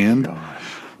to land.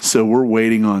 So we're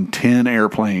waiting on 10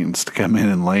 airplanes to come in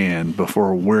and land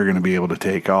before we're going to be able to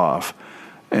take off.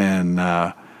 And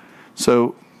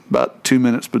so about 2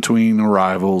 minutes between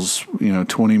arrivals,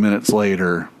 20 minutes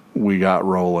later, we got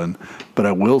rolling. But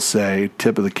I will say,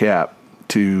 tip of the cap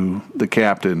to the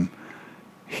captain,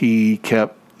 he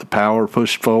kept the power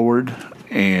pushed forward,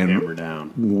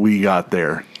 and we got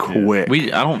there quick.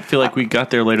 I don't feel like we got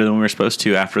there later than we were supposed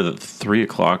to after the 3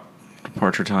 o'clock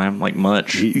departure time, like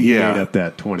much. He made up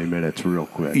that 20 minutes real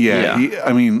quick. Yeah.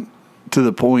 To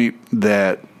the point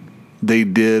that they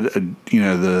did,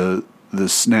 the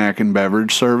snack and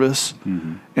beverage service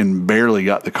and barely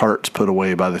got the carts put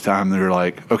away by the time they were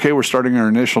like, okay, we're starting our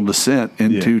initial descent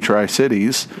into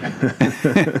Tri-Cities.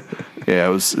 Yeah, it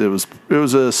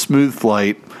was a smooth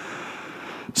flight.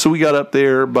 So we got up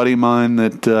there. A buddy of mine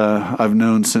that I've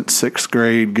known since 6th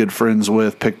grade, good friends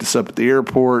with, picked us up at the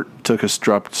airport,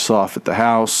 dropped us off at the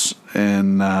house,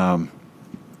 and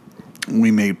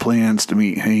we made plans to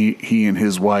meet he and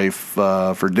his wife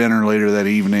for dinner later that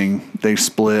evening. They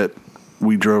split.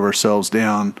 We drove ourselves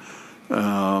down,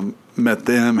 met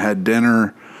them, had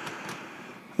dinner.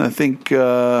 I think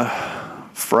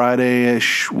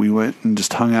Friday-ish, we went and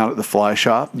just hung out at the fly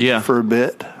shop for a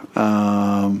bit.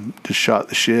 Just shot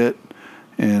the shit.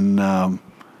 And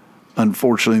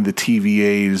unfortunately, the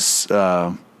TVA's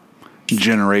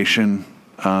generation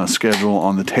schedule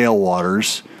on the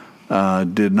tailwaters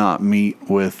did not meet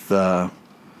with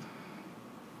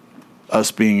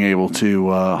us being able to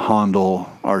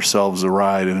handle ourselves a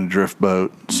ride in a drift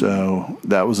boat. So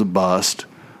that was a bust.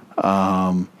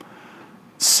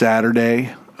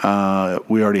 Saturday,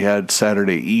 we already had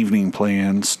Saturday evening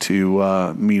plans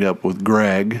to meet up with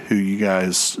Greg, who you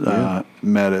guys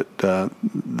met at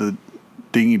the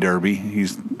Dinghy Derby.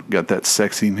 He's got that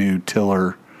sexy new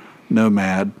tiller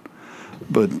Nomad.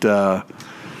 But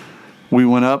we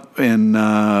went up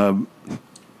and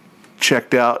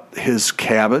checked out his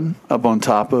cabin up on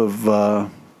top of the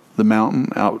mountain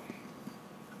out,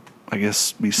 I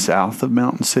guess, be south of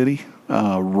Mountain City,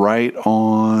 right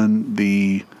on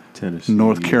the Tennessee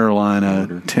North Carolina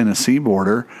border. Tennessee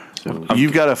border. So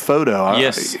You've got a photo.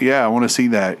 Yes. I want to see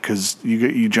that because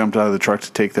you jumped out of the truck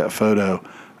to take that photo.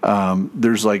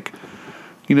 There's like,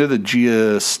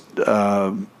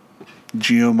 the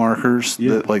geo markers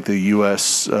that like the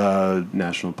U.S.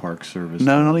 National Park Service.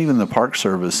 No, not even the Park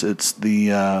Service. It's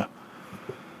the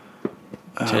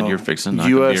Ted, you're fixing to knock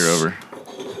US a beer over.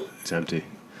 It's empty.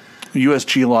 U.S.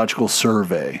 Geological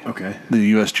Survey. Okay. The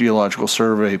U.S. Geological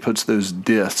Survey puts those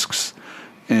discs,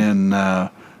 and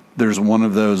there's one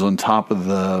of those on top of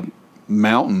the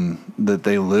mountain that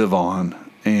they live on.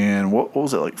 And what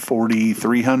was it, like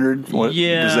 4,300?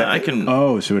 Yeah, I can.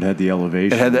 Oh, so it had the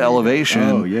elevation. It had the elevation.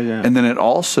 Oh, yeah. And then it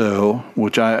also,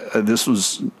 which this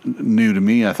was new to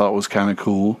me, I thought was kind of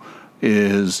cool,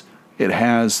 is it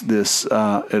has this,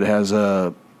 it has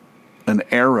an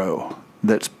arrow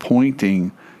that's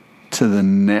pointing to the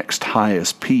next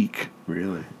highest peak.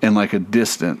 Really? And like a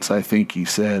distance, I think he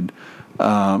said.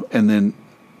 And then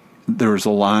there was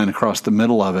a line across the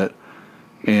middle of it,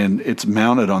 and it's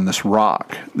mounted on this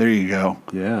rock. There you go.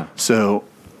 Yeah. So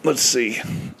let's see.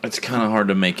 It's kind of hard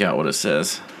to make out what it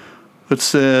says. It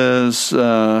says That's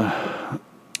a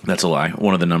lie.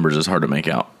 One of the numbers is hard to make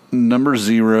out. number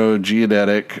 0,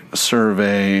 geodetic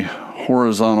survey,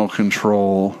 horizontal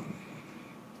control,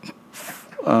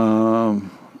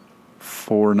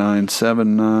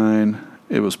 4979.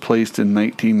 It was placed in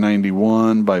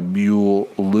 1991 by Buell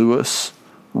Lewis,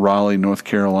 Raleigh, North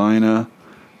Carolina.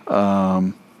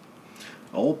 Old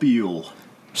Buell.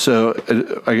 So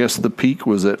I guess the peak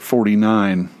was at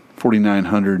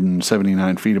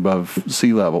 4,979 feet above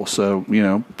sea level. So,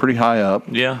 pretty high up.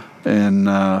 Yeah.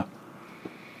 And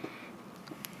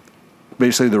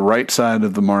basically the right side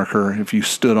of the marker, if you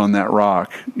stood on that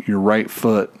rock, your right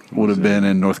foot would have been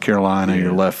in North Carolina,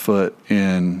 your left foot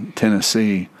in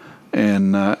Tennessee.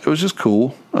 And it was just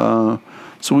cool. So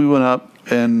we went up,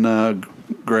 and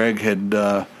Greg had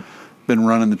been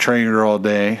running the Traeger all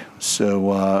day.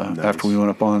 So after we went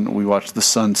up we watched the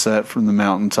sunset from the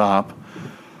mountaintop.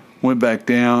 Went back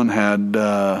down, had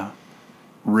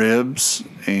ribs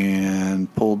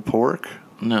and pulled pork.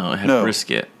 No, it had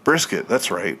brisket. Brisket,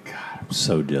 that's right. I'm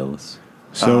so jealous.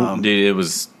 So Dude, it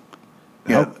was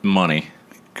money.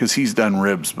 Because he's done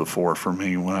ribs before for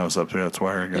me when I was up there. That's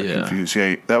why I got Yeah. confused.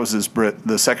 Yeah, that was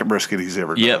the second brisket he's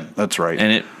ever done. Yep. That's right.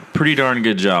 And it pretty darn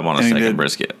good job on a And second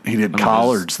brisket. He did I mean,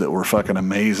 collards that were fucking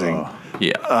amazing.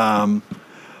 Yeah.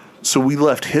 So we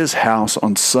left his house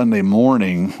on Sunday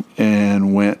morning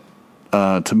and went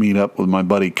to meet up with my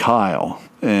buddy Kyle.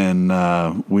 And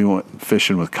we went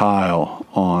fishing with Kyle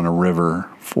on a river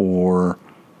for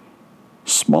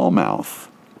smallmouth.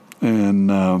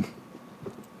 And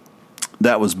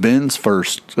that was Ben's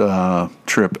first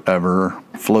trip ever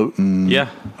floating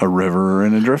a river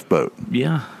in a drift boat.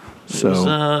 Yeah.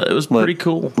 So It was pretty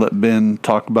cool. Let Ben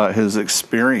talk about his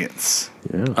experience.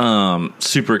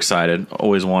 Super excited.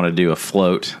 Always wanted to do a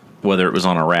float, whether it was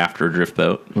on a raft or a drift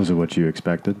boat. was it what you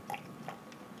expected?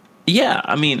 Yeah,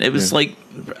 I mean, it was like,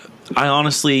 I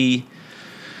honestly,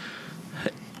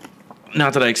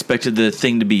 not that I expected the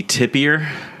thing to be tippier.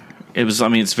 It was, I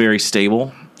mean, it's very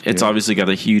stable. It's obviously got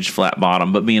a huge flat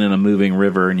bottom, but being in a moving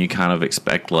river, and you kind of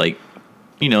expect, like,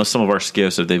 some of our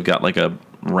skiffs, if they've got like a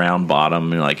round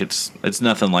bottom, and like it's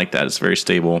nothing like that. It's very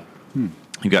stable.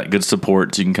 You've got good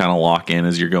support, so you can kind of lock in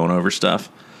as you're going over stuff.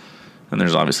 and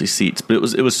there's obviously seats. But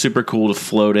it was super cool to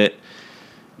float it.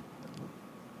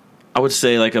 I would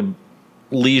say like a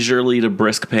leisurely to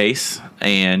brisk pace,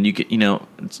 and you could,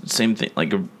 it's same thing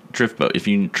like a drift boat. If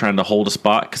you're trying to hold a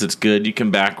spot because it's good, you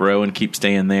can back row and keep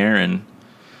staying there. And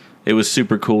it was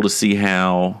super cool to see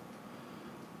how,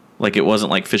 like, it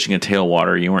wasn't like fishing a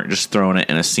tailwater. You weren't just throwing it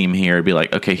in a seam here. It'd be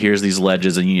like, okay, here's these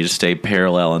ledges, and you need to stay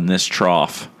parallel in this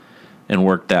trough and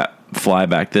work that fly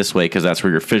back this way because that's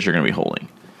where your fish are going to be holding.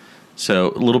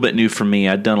 So a little bit new for me.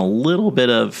 I'd done a little bit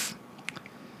of.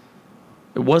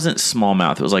 It wasn't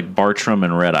smallmouth. It was like Bartram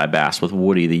and red-eye bass with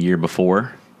Woody the year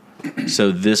before. So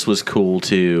this was cool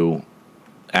to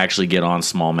actually get on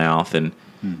smallmouth, and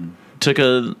took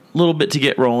a little bit to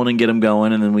get rolling and get them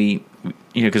going. And then we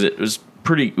because it was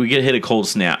we get hit a cold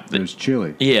snap. It was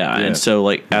chilly. Yeah, and so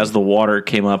like as the water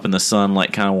came up and the sun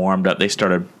like kind of warmed up, they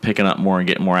started picking up more and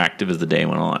getting more active as the day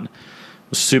went on. It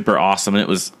was super awesome, and it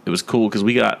was cool because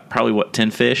we got probably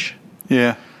 10 fish.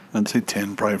 Yeah, I'd say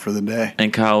 10 probably for the day.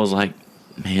 And Kyle was like,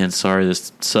 man, sorry,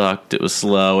 this sucked. It was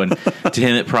slow. And to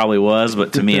him, it probably was.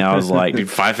 But to me, I was like, dude,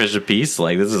 5 fish a piece?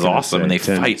 Like, this is awesome. And they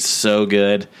 10. fight so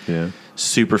good. Yeah.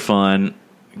 Super fun.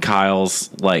 Kyle's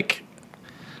like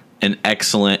an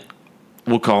excellent,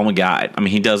 we'll call him a guide. I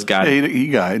mean, he does guide. Yeah, he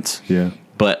guides. Yeah.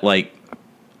 But, like,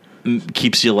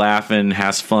 keeps you laughing,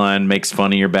 has fun, makes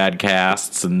fun of your bad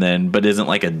casts, but isn't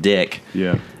like a dick.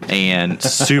 Yeah. And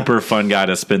super fun guy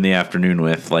to spend the afternoon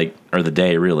with, like, or the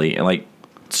day, really. And, like,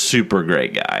 super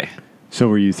great guy. So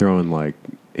were you throwing like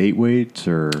 8 weights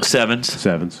or 7s?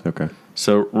 7s? Okay.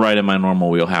 So right in my normal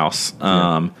wheelhouse.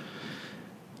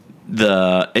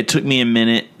 It took me a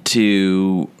minute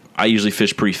I usually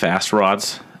fish pretty fast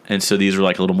rods, and so these were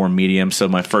like a little more medium. So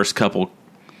my first couple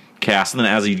casts, and then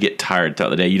as you get tired throughout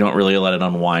the day, you don't really let it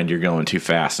unwind. You're going too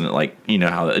fast, and it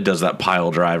how it does that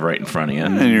pile drive right in front of you.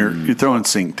 And you're throwing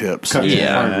sink tips.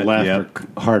 Yeah. Hard left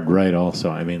or hard right also.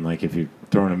 I mean, like if you're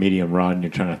throwing a medium rod and you're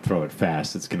trying to throw it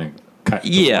fast, it's going to cut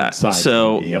to one side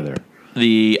so from the other.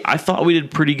 I thought we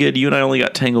did pretty good. You and I only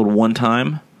got tangled one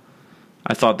time.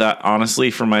 I thought that,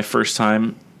 honestly, for my first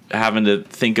time having to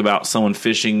think about someone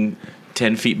fishing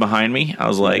 10 feet behind me, I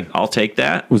was like, I'll take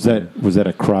that. Was that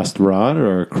a crossed rod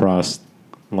or a crossed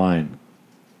line?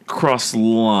 Cross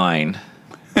line.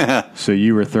 So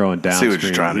you were throwing See downstream. what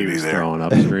you're trying to he do was there. throwing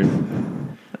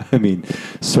upstream. I mean,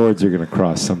 swords are going to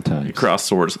cross sometimes. Cross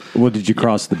swords. Well, did you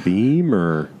cross the beam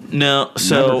or? No,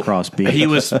 so Never cross beam. he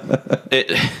was.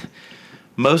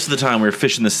 Most of the time, we were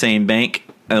fishing the same bank,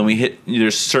 and we hit.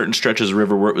 There's certain stretches of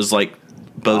river where it was like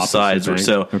both Opposite sides were bank?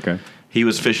 so. Okay. He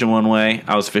was fishing one way,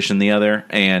 I was fishing the other,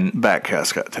 and Back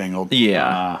cast got tangled.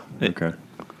 yeah, Okay.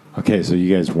 Okay, so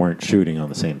you guys weren't shooting on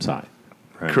the same side.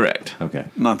 Right. correct. Okay.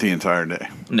 Not the entire day.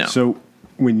 No, So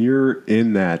when you're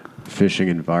in that fishing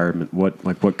environment,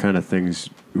 what kind of things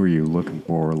were you looking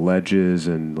for? Ledges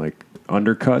and like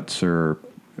undercuts or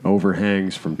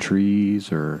overhangs from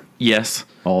trees or yes,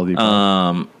 all of the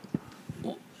above?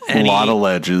 A lot of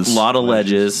ledges. A lot of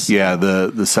ledges. Yeah,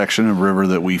 the section of river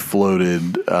that we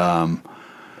floated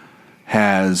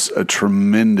has a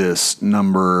tremendous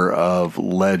number of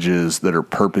ledges that are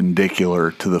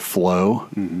perpendicular to the flow.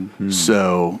 Mm-hmm.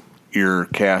 So you're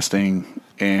casting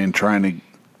and trying to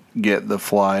get the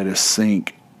fly to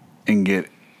sink and get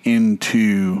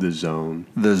into the zone.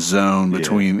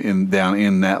 between down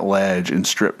in that ledge and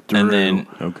strip through. And then,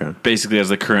 Okay. basically, as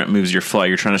the current moves your fly,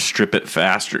 you're trying to strip it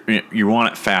faster. You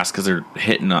want it fast because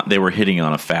they were hitting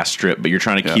on a fast strip, but you're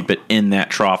trying to keep it in that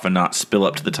trough and not spill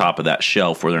up to the top of that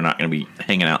shelf where they're not going to be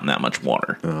hanging out in that much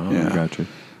water. Oh, Yeah. gotcha.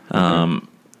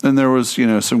 And there was,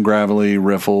 some gravelly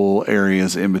riffle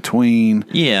areas in between.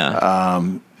 Yeah,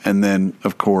 And then,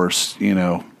 of course,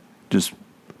 just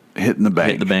hitting the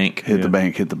bank. Hit the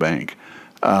bank. Hit the bank.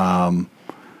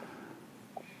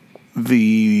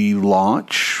 The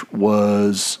launch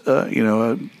was,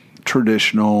 a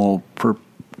traditional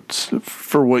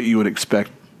for what you would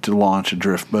expect to launch a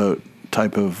drift boat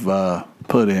type of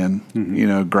put in,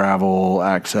 gravel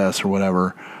access or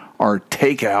whatever. Our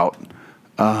takeout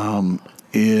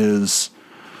is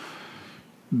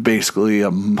basically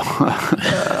a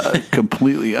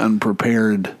completely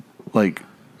unprepared, like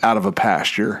out of a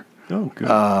pasture. Oh, good.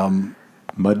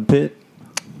 Mud pit?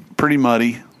 Pretty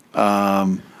muddy.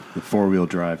 The 4-wheel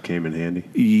drive came in handy.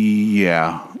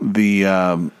 Yeah.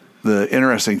 The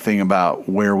interesting thing about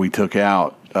where we took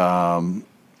out,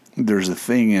 there's a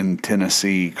thing in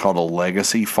Tennessee called a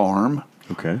legacy farm.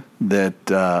 Okay.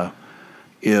 That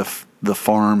if the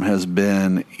farm has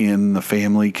been in the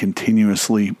family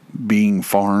continuously being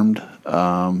farmed,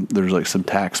 there's like some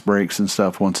tax breaks and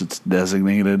stuff once it's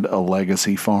designated a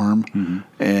legacy farm. Mm-hmm.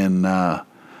 And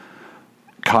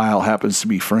Kyle happens to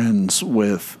be friends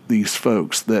with these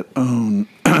folks that own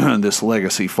this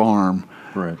legacy farm.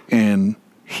 Right. And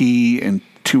he and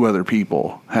 2 other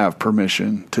people have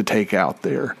permission to take out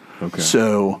there. Okay.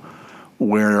 So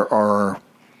where our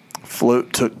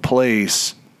float took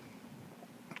place,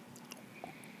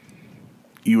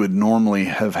 you would normally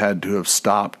have had to have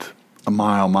stopped a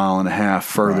mile and a half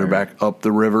further Right. back up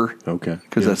the river. Okay.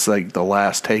 Because Yeah. that's like the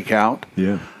last takeout.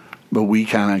 Yeah. But we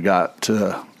kind of got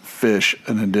to fish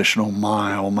an additional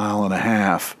mile and a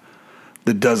half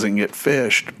that doesn't get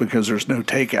fished because there's no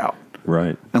takeout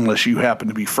Right. unless you happen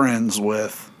to be friends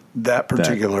with that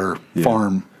particular yeah.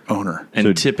 farm owner. And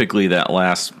So- typically that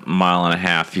last mile and a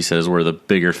half, he says, where the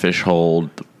bigger fish hold,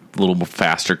 a little more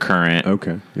faster current,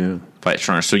 Okay. Yeah. fight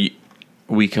stronger. So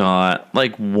we caught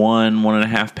like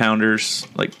 1.5 pounders,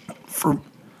 like For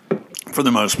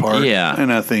the most part. Yeah.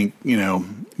 And I think,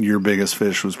 your biggest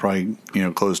fish was probably,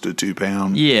 close to 2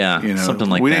 pounds. Yeah, something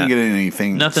like we that. didn't get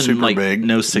anything nothing super like big.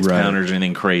 no 6 Right. pounders or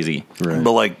anything crazy. Right.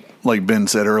 But like Ben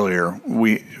said earlier,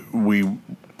 we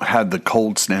had the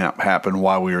cold snap happen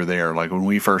while we were there. Like when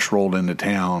we first rolled into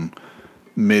town,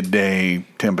 midday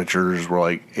temperatures were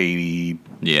like 82,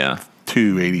 Yeah.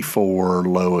 84,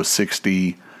 low of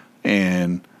 60.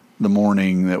 And the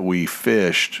morning that we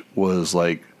fished was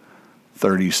like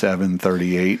 37,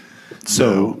 38.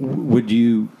 So would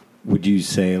you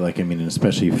say, like, I mean,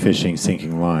 especially fishing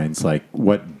sinking lines, like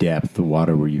what depth of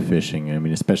water were you fishing? I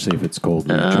mean, especially if it's cold,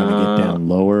 were you trying to get down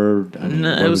lower? I mean, No,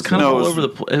 what it was kind No, of it all was- over the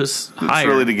place. It was It's higher.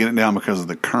 really to get it down because of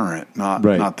the current, not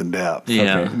Right. not the depth.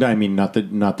 Yeah. Okay. No, I mean, not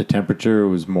the temperature. It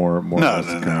was more. No, or less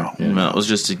no, the no. current. Yeah. No, it was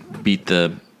just to beat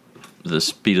the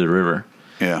speed of the river.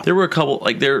 Yeah. There were a couple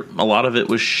a lot of it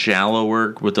was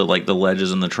shallower with the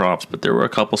ledges and the troughs, but there were a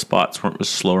couple spots where it was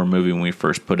slower moving when we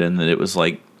first put in that it was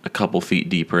like a couple feet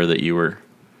deeper that you were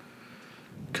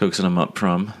coaxing them up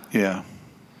from. Yeah.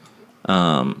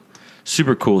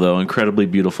 Super cool though, incredibly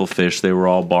beautiful fish. They were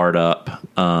all barred up.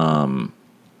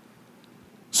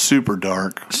 Super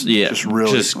dark. Yeah, Just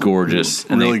just gorgeous.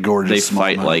 And Really gorgeous. They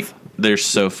fight smallmouth. like they're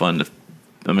so fun to.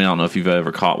 I mean, I don't know if you've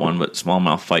ever caught one, but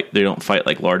smallmouth fight. They don't fight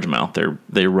like largemouth.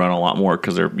 They run a lot more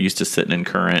because they're used to sitting in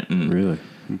current and Really.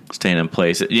 staying in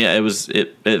place.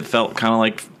 It felt kind of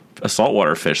like a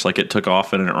saltwater fish. Like it took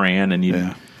off and it ran, and you.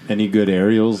 Yeah. Any good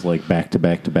aerials, like back to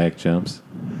back jumps?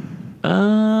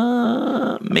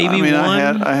 Maybe I mean,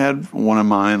 one. I had one of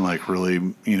mine like really,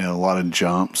 a lot of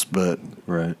jumps, but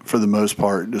Right. for the most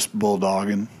part, just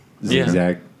bulldogging. Yeah.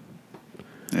 Zigzag.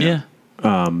 yeah.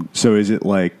 So is it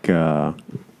like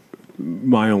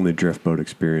my only drift boat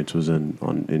experience was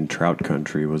in trout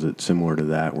country? Was it similar to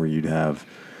that, where you'd have,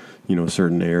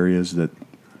 certain areas that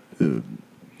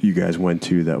you guys went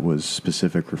to that was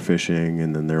specific for fishing,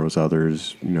 and then there was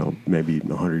others, maybe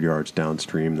 100 yards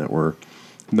downstream that were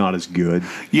not as good?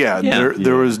 Yeah, Yeah.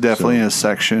 there was definitely So- a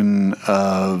section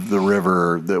of the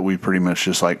river that we pretty much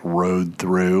just like rode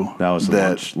through. That was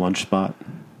the lunch spot.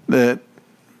 That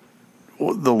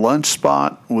the lunch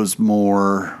spot was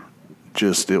more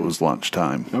just it was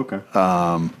lunchtime. Okay.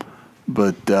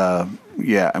 But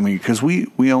yeah, I mean, because we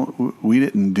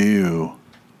didn't do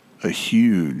a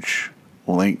huge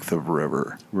length of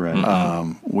river.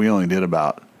 Right. We only did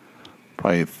about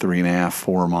probably 3.5,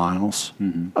 4 miles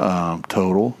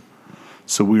total.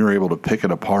 So we were able to pick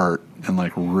it apart and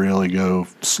like really go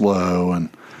slow. And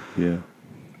Yeah.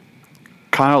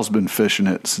 Kyle's been fishing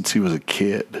it since he was a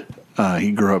kid.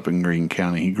 He grew up in Greene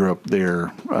County. He grew up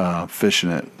there fishing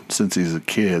it since he's a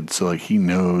kid. So like he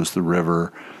knows the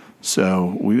river.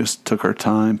 So we just took our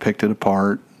time, picked it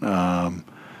apart.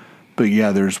 But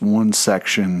yeah, there's one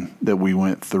section that we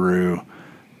went through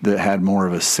that had more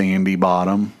of a sandy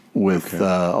bottom with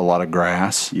a lot of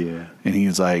grass. Yeah. And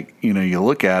he's like, you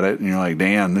look at it and you're like,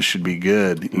 damn, this should be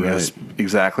good. He goes,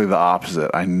 exactly the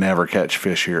opposite. I never catch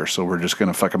fish here, so we're just going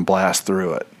to fucking blast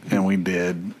through it. And we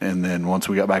did. And then once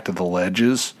we got back to the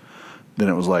ledges, then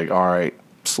it was like, all right,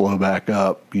 slow back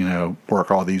up, work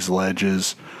all these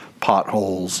ledges,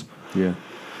 potholes. Yeah.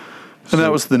 And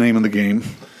that was the name of the game.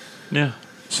 Yeah.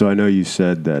 So I know you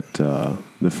said that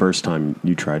the first time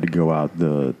you tried to go out,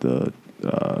 the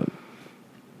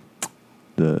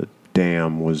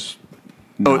dam was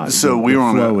not, So the, we the were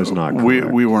on flow a was not we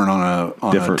correct. weren't on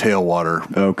a Different.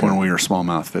 tailwater Okay. when we were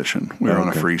smallmouth fishing. We were on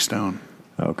a Okay. freestone.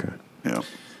 Okay. Yeah.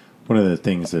 One of the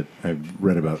things that I've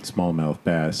read about smallmouth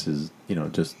bass is,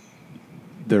 just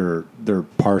they're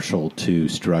partial to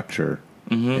structure,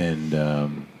 and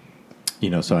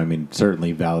so I mean,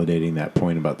 certainly validating that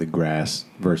point about the grass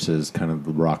versus kind of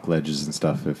the rock ledges and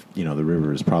stuff. If the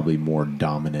river is probably more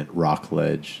dominant rock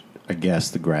ledge, I guess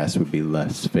the grass would be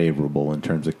less favorable in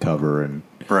terms of cover and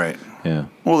Right. Yeah.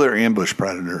 Well, they're ambush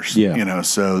predators. Yeah.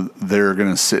 So they're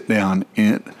going to sit down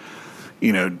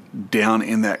down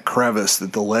in that crevice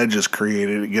that the ledge has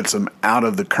created. It gets them out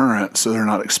of the current, so they're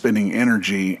not expending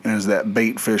energy. And as that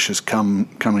bait fish is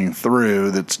coming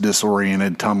through, that's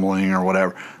disoriented, tumbling or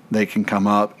whatever, they can come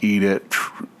up, eat it,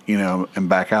 and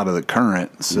back out of the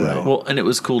current. So Well, and it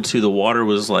was cool too. The water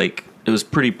was like, it was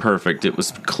pretty perfect. It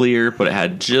was clear, but it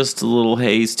had just a little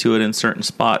haze to it in certain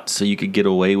spots, so you could get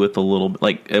away with a little.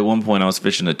 Like at one point, I was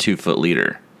fishing a 2-foot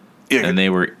leader, and they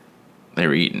were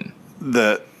eating.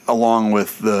 Along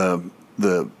with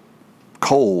the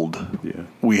cold,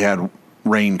 we had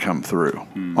rain come through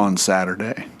on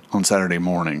Saturday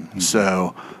morning.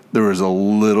 So there was a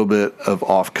little bit of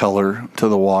off color to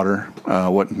the water.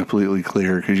 Wasn't completely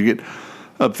clear because you get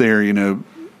up there,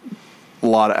 a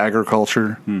lot of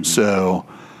agriculture. So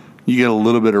you get a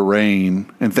little bit of rain,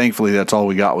 and thankfully that's all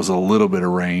we got was a little bit of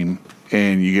rain.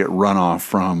 And you get runoff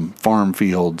from farm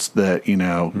fields that,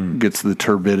 gets the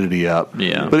turbidity up.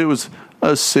 Yeah. But it was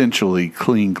essentially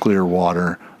clean, clear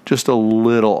water, just a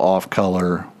little off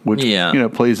color, which,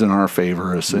 plays in our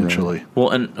favor, essentially. Right. Well,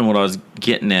 and what I was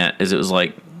getting at is it was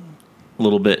like a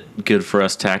little bit good for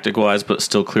us tactic-wise, but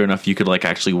still clear enough you could like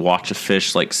actually watch a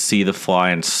fish, like see the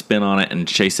fly and spin on it and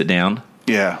chase it down.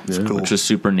 Yeah, it's cool. Which was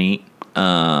super neat.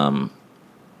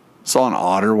 Saw an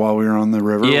otter while we were on the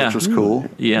river, which was cool.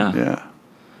 Yeah. Yeah.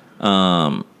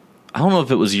 I don't know if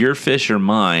it was your fish or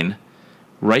mine.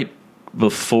 Right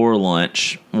before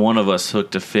lunch, one of us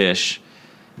hooked a fish,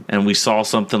 and we saw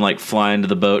something like fly into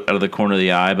the boat out of the corner of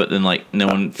the eye, but then like no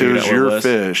one figured out what it was. It was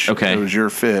your fish. Okay. It was your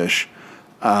fish.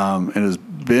 And as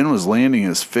Ben was landing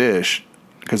his fish,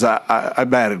 because I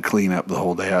batted cleanup the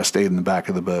whole day. I stayed in the back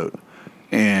of the boat.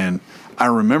 And I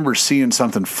remember seeing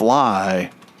something fly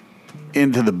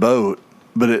into the boat,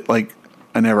 but it like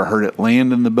I never heard it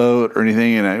land in the boat or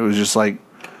anything, and it was just like,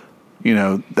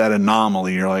 that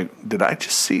anomaly. You're like, did I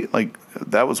just see it? Like,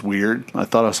 that was weird. I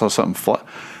thought I saw something fly.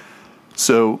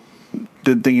 So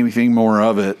didn't think anything more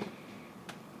of it.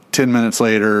 10 minutes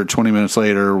later, 20 minutes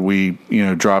later, we,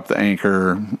 dropped the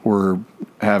anchor. We're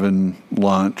having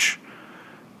lunch.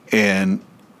 And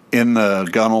in the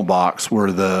gunnel box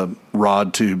where the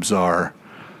rod tubes are,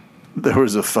 there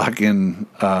was a fucking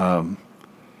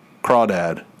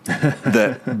crawdad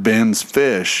that Ben's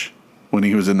fish, when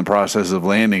he was in the process of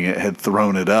landing it, had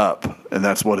thrown it up, and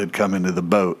that's what had come into the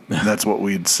boat. That's what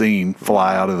we'd seen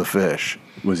fly out of the fish.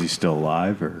 Was he still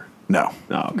alive or no?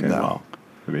 Oh, okay. No. Well,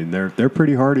 I mean, they're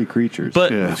pretty hardy creatures,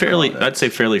 but I'd say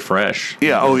fairly fresh.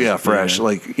 Yeah. Oh yeah, fresh. Yeah.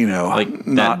 Like like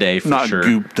not, that day for not sure.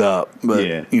 Gooped up, but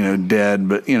dead.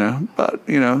 But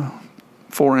about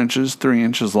 4 inches, 3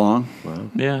 inches long. Wow.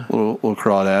 Yeah. Little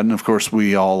crawdad, and of course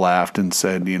we all laughed and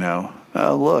said,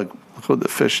 look what the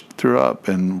fish threw up,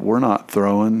 and we're not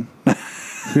throwing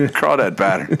crawdad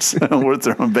patterns. We're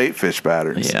throwing bait fish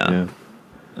patterns. Yeah.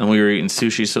 And we were eating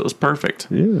sushi, so it was perfect.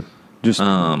 Yeah. Just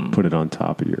put it on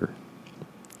top of your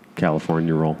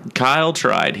California roll. Kyle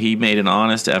tried. He made an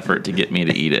honest effort to get me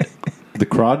to eat it. The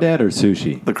crawdad or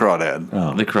sushi? The crawdad.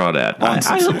 Oh. The crawdad.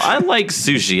 I like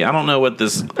sushi. I don't know what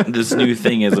this new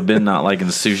thing is. I've been not liking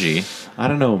sushi. I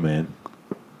don't know, man.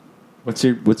 What's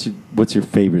your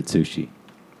favorite sushi?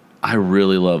 I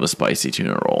really love a spicy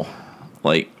tuna roll.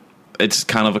 Like, it's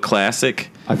kind of a classic.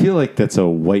 I feel like that's a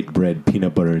white bread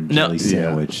peanut butter and jelly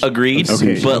sandwich. Agreed.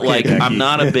 Okay. But like, I'm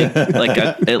not a big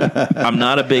I'm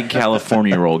not a big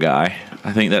California roll guy.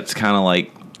 I think that's kind of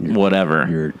like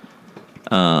whatever.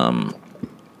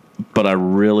 But I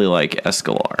really like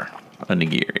Escalar, a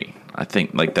nigiri. I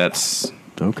think like that's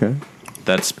okay.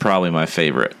 That's probably my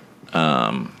favorite.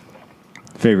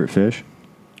 Favorite fish?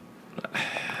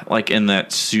 Like in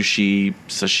that sushi,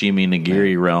 sashimi,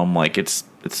 nigiri realm, like it's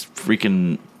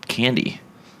freaking candy.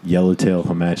 Yellowtail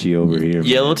hamachi over here.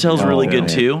 Yellowtail's really good man.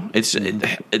 too.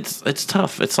 It's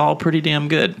tough. It's all pretty damn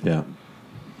good. Yeah.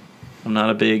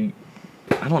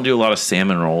 I don't do a lot of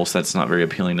salmon rolls. That's not very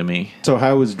appealing to me. So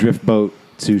how was Drift Boat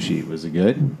sushi? Was it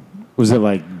good? Was it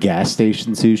like gas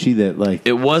station sushi that like...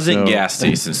 It wasn't gas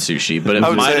station sushi, but it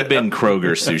might have been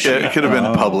Kroger sushi. Yeah, it could have been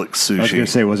Publix sushi. I was going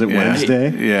to say, was it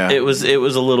Wednesday? Yeah. It was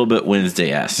a little bit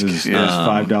Wednesday-esque. It was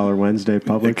 $5 Wednesday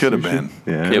Publix. It could have sushi?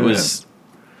 been. Yeah.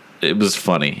 It was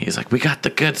funny. He's like, we got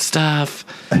the good stuff.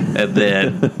 And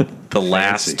then the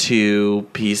last two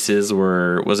pieces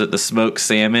was it the smoked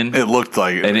salmon? It looked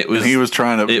like it. And it was, he was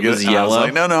trying to it was yellow. I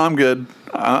was like, no, I'm good.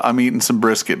 I'm eating some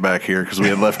brisket back here because we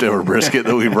had leftover brisket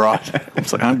that we brought. I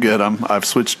was like, I'm good. I've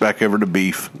switched back over to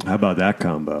beef. How about that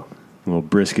combo? A little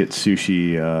brisket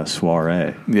sushi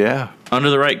soiree. Yeah. Under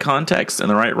the right context and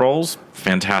the right rolls,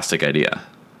 fantastic idea.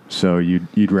 So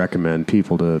you'd recommend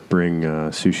people to bring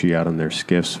sushi out on their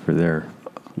skiffs for their,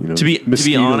 To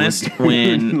be honest,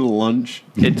 when lunch,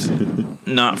 it's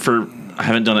not for. I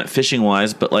haven't done it fishing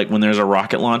wise, but like when there's a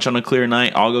rocket launch on a clear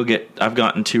night, I've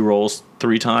gotten 2 rolls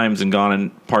 3 times and gone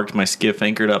and parked my skiff,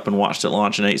 anchored up, and watched it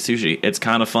launch and ate sushi. It's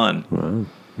kind of fun. Wow.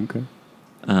 Okay.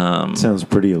 Sounds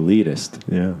pretty elitist.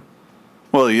 Yeah.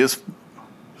 Well, he is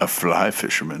a fly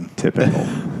fisherman. Typical.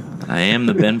 I am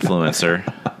the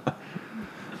Benfluencer.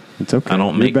 It's okay. I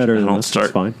don't You're make- better I than don't this. start-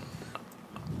 It's fine.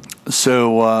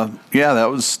 So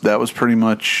that was pretty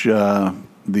much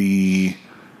the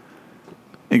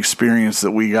experience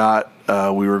that we got.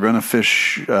 We were going to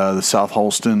fish the South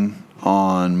Holston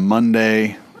on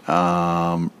Monday.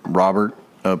 Robert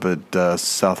up at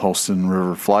South Holston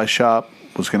River Fly Shop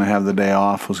was going to have the day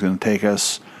off, was going to take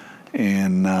us,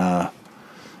 and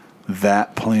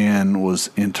that plan was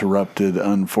interrupted,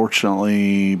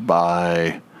 unfortunately,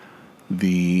 by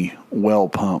the well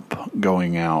pump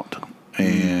going out.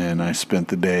 And I spent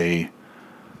the day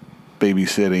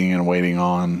babysitting and waiting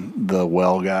on the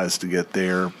well guys to get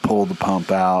there, pull the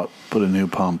pump out, put a new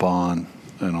pump on,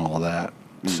 and all of that.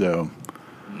 So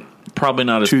Probably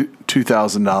not as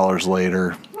 $2,000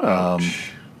 later.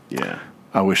 Yeah.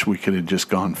 I wish we could have just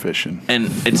gone fishing. And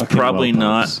it's Fucking probably well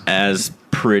not pumps. as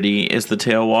pretty as the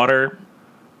tailwater,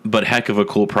 but heck of a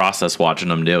cool process watching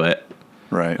them do it.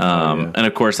 Right. And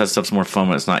of course, that stuff's more fun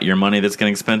when it's not your money that's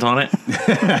getting spent on it.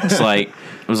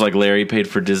 It was like Larry paid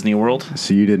for Disney World.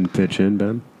 So you didn't pitch in,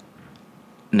 Ben?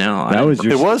 No, That was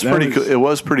your. It was that pretty cool. It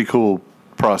was pretty cool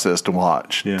process to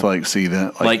watch, Yeah. to like see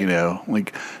that, Like-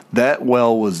 like that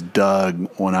well was dug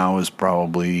when I was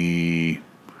probably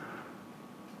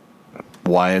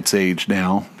Wyatt's age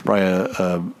now,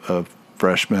 probably a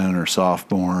freshman or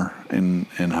sophomore in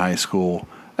high school,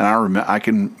 and I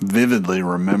can vividly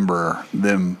remember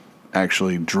them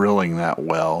actually drilling that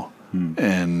well,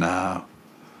 and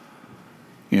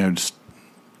just,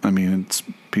 I mean, it's a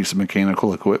piece of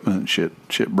mechanical equipment. Shit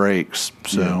breaks.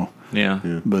 So, yeah.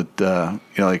 but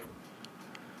like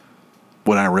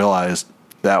when I realized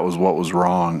that was what was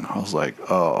wrong, I was like,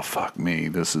 oh fuck me,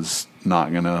 this is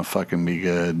not gonna fucking be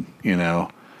good,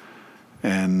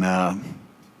 and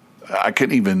I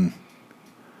couldn't even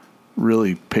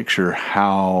really picture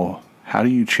how do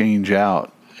you change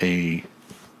out a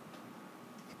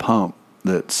pump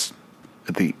that's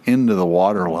at the end of the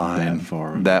water line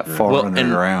That far Well,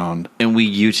 underground. And we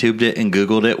YouTubed it and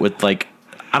Googled it with like,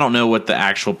 I don't know what the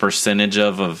actual percentage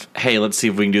of hey, let's see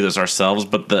if we can do this ourselves.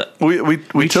 But We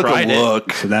took a tried it.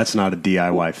 look. So that's not a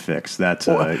DIY fix. That's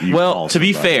you well, call to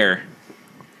be somebody. fair,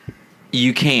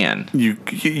 you can. You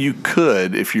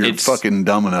could if you're It's- fucking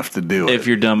dumb enough to do it. If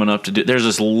you're dumb enough to do, there's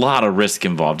just a lot of risk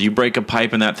involved. You break a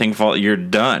pipe and that thing falls, you're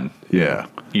done. Yeah.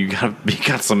 You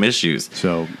got some issues.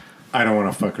 So I don't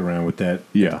want to fuck around with that.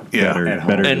 Yeah. better, At home.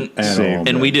 better And- to save And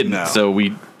that. we didn't. No. So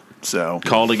we So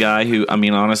called a guy who, I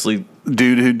mean, honestly,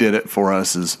 dude who did it for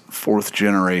us is 4th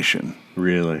generation.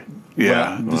 really.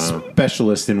 Yeah. The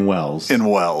specialist in wells. In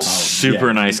Wells. super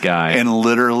yeah. nice guy. And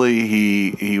literally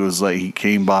he was like, he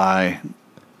came by,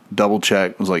 double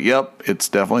checked, was like, yep, it's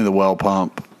definitely the well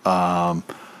pump. I'll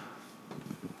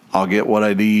get what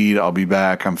I need. I'll be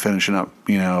back. I'm finishing up,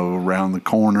 around the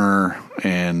corner,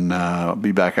 and I'll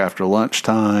be back after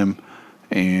lunchtime.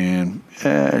 And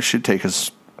it should take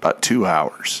us about 2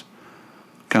 hours.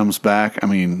 Comes back. I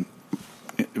mean,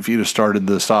 if you'd have started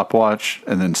the stopwatch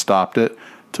and then stopped it,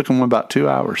 took him about 2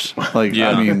 hours. Like,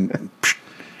 Yeah. I mean,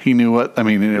 he knew what. I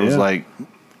mean, it was Yeah. like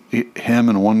him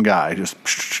and one guy just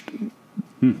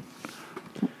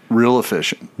real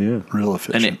efficient. Yeah. Real And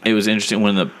efficient. it was interesting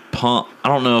when the pump, I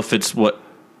don't know if it's what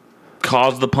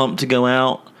caused the pump to go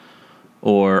out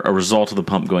or a result of the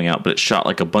pump going out, but it shot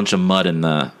like a bunch of mud in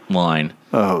the line.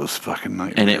 Oh, it was fucking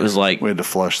nightmare. And it was like- we had to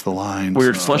flush the lines. We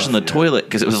were flushing the toilet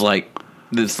because it was like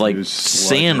this like was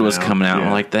sand sludging was out, coming out. yeah.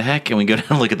 I'm like, the heck? And we go down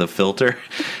and look at the filter,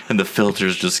 and the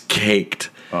filter's just caked.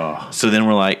 So then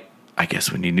we're like, I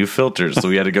guess we need new filters. So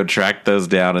we had to go track those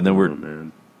down, and then we're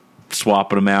Man.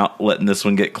 swapping them out, letting this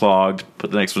one get clogged,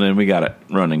 put the next one in. We got it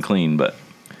running clean, but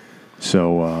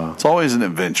So It's always an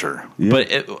adventure. but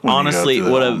it, when you go honestly, to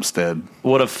the what a homestead.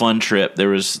 what a fun trip. There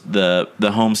was the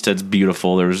homestead's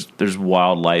beautiful. There's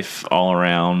wildlife all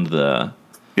around the.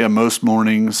 Yeah, most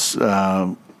mornings,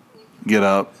 get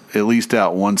up, at least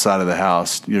out one side of the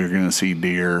house, you're going to see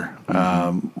deer.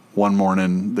 One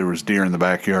morning, there was deer in the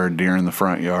backyard, deer in the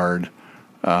front yard.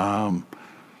 I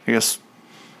guess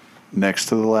next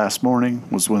to the last morning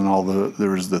was when there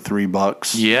was the 3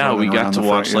 bucks. Yeah, we running got around to the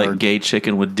watch front like yard. gay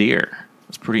chicken with deer.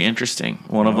 It's pretty interesting.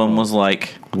 One of them was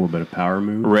like a little bit of power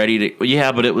move. ready to.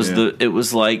 Yeah, but it was Yeah. it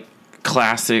was like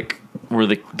classic where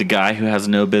the guy who has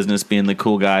no business being the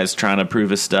cool guy is trying to prove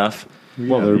his stuff.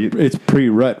 Well, it's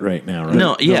pre-rut right now, right?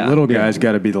 No, yeah, The little guy's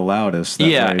got to be the loudest. That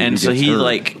yeah, way and so gets he heard.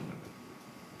 like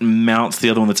mounts the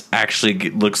other one that's actually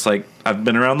looks like I've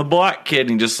been around the block, kid,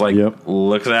 and he just like Yep.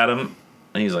 looks at him,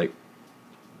 and he's like,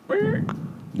 "Where?"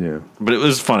 Yeah. But it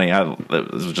was funny.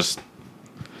 It was just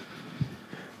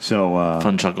So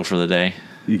fun chuckle for the day.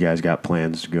 you guys got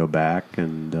plans to go back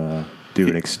and do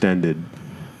an extended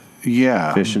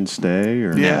Yeah. fishing stay,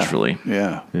 or Yeah. Naturally.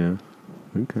 Yeah. Yeah.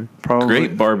 Okay. Probably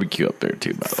Great barbecue up there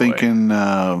too. By the way,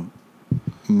 thinking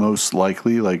most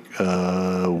likely like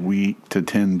a week to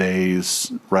 10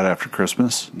 days right after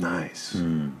Christmas. Nice.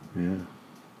 Yeah.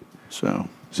 So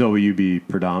So will you be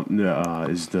predominant?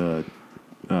 Is the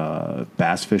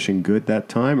bass fishing good that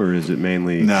time, or is it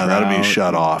mainly? no, that'll be trout?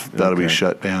 shut off. That'll be Okay.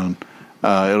 shut down.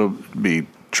 It'll be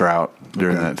trout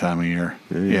during Okay. that time of year.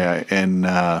 Yeah. Yeah, and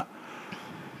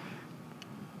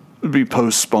it'd be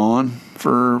post spawn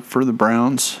for the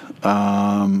Browns.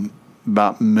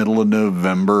 About middle of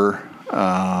November,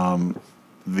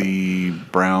 the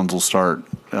Browns will start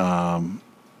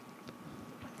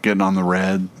getting on the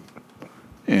red,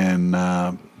 and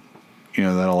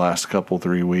that'll last a couple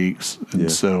 3 weeks, and Yeah.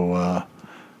 so.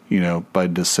 By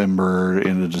December,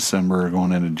 into December,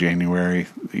 going into January,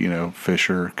 fish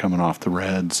are coming off the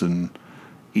reds and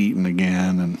eating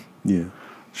again, and Yeah.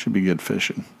 should be good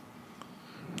fishing.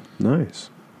 Nice.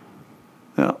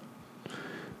 Yeah.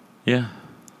 yeah.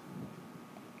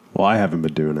 Well, I haven't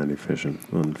been doing any fishing,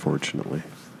 unfortunately.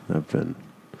 I've been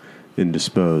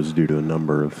indisposed due to a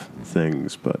number of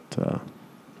things, but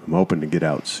I'm hoping to get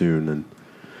out soon and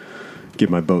get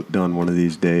my boat done one of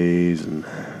these days and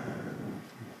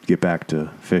get back to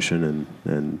fishing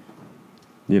and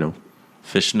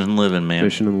Fishing and living, man.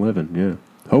 fishing and living. Yeah.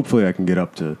 Hopefully I can get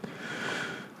up to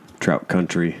trout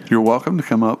country You're welcome to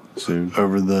come up soon.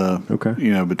 over the, Okay.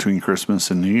 between Christmas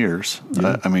and New Year's.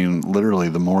 Yeah. I mean, literally,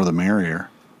 the more the merrier.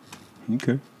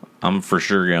 Okay. I'm for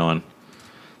sure going.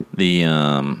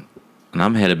 And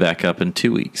I'm headed back up in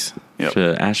 2 weeks Yep.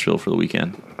 to Asheville for the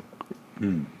weekend.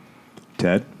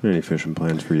 Ted, any fishing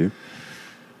plans for you?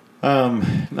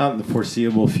 Not in the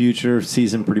foreseeable future.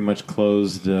 Season pretty much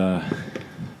closed.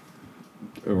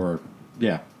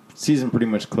 Season pretty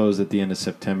much closed at the end of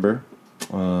September.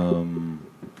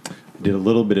 Did a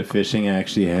little bit of fishing. I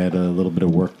actually had a little bit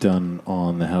of work done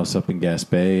on the house up in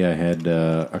Gaspé. I had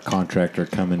a contractor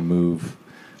come and move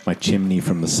my chimney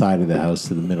from the side of the house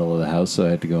to the middle of the house, so I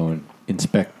had to go and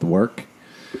inspect the work.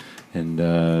 And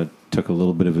took a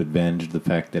little bit of advantage of the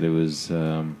fact that it was,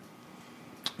 end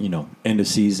of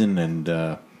season, and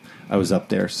I was up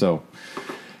there. So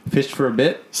fished for a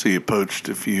bit. So you poached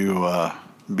a few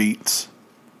beets.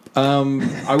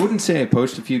 I wouldn't say I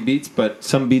poached a few beats, but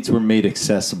some beats were made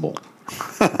accessible.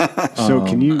 So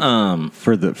can you,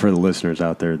 for the listeners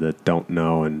out there that don't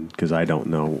know, and because I don't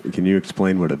know, can you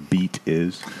explain what a beat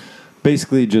is?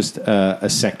 Basically, just a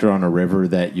sector on a river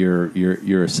that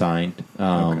you're assigned.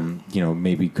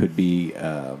 Maybe could be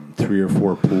 3 or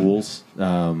 4 pools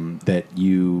that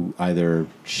you either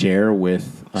share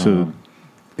with. So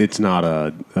it's not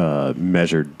a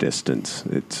measured distance.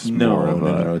 It's more of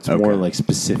no. It's more like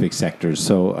specific sectors.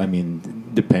 So I mean,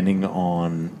 depending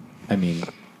on,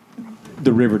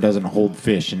 the river doesn't hold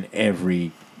fish in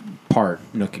every part,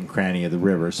 nook and cranny of the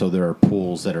river. So there are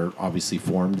pools that are obviously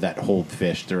formed that hold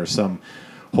fish. There are some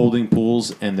holding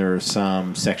pools, and there are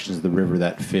some sections of the river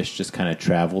that fish just kind of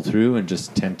travel through and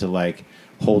just tend to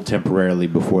hold temporarily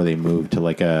before they move to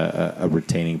a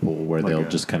retaining pool where they'll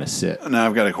just kind of sit. Now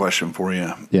I've got a question for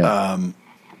you. Yeah.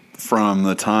 From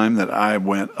the time that I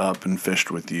went up and fished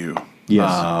with you,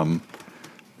 Yes.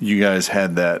 you guys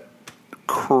had that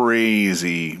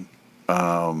crazy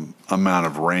amount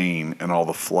of rain and all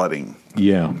the flooding.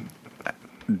 Yeah.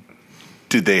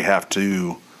 Did they have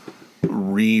to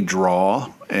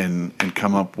redraw and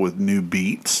come up with new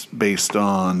beats based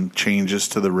on changes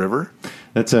to the river?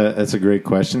 That's a great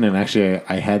question, and actually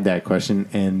I had that question,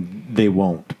 and they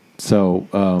won't. So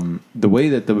the way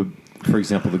that for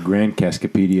example, the Grand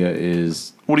Cascapedia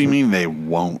is, What do you mean they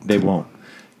won't? they won't,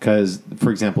 because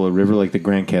for example, a river like the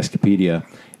Grand Cascapedia,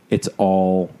 it's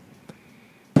all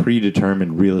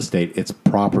predetermined real estate. It's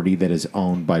property that is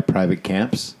owned by private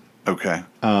camps. Okay.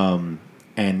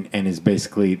 And is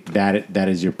basically that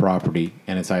is your property,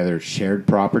 and it's either shared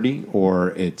property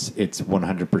or it's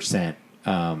 100%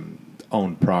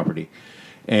 owned property,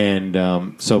 and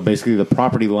so basically the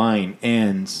property line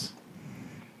ends,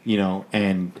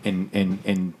 and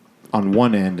on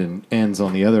one end and ends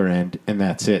on the other end, and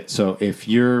that's it. So if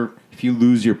you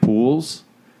lose your pools,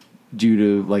 due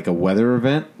to like a weather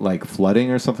event, like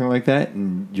flooding or something like that,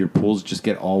 and your pools just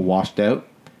get all washed out,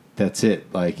 that's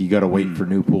it. Like you got to wait for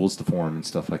new pools to form and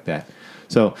stuff like that.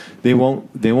 So they won't.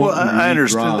 Well, I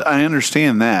understand. I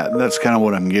understand that. That's kind of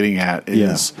what I'm getting at.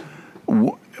 Is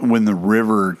when the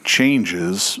river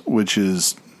changes, which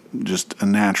is just a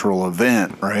natural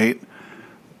event, right?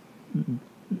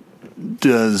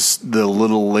 Does the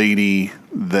little lady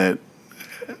that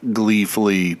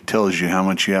gleefully tells you how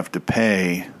much you have to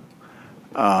pay,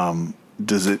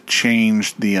 does it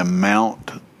change the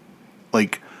amount?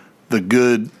 Like the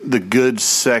good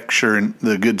section,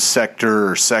 the good sector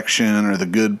or section, or the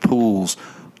good pools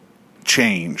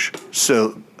change.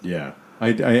 So yeah.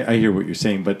 I hear what you're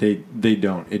saying, but they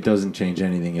don't. It doesn't change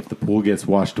anything. If the pool gets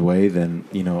washed away, then,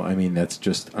 I mean, that's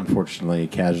just unfortunately a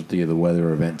casualty of the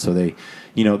weather event. So they,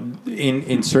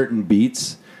 in certain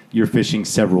beats, you're fishing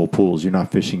several pools. You're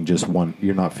not fishing just one.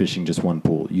 You're not fishing just one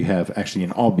pool. You have actually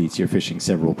in all beats, you're fishing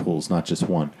several pools, not just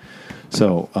one.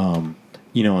 So, I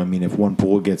mean, if one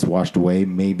pool gets washed away,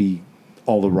 maybe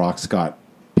all the rocks got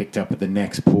picked up at the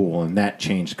next pool, and that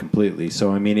changed completely.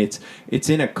 So I mean, it's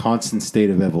in a constant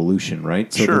state of evolution,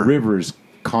 right? So the river is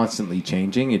constantly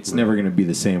changing. It's never going to be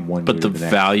the same one. But year the to the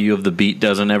next. value of the beat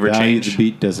doesn't ever change. The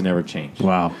beat doesn't ever change.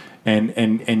 Wow. And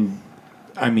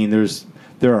I mean,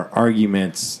 there are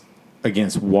arguments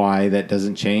against why that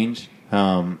doesn't change,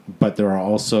 but there are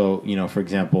also, for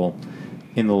example,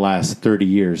 in the last 30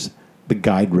 years. The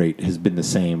guide rate has been the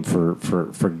same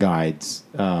for guides,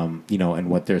 and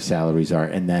what their salaries are,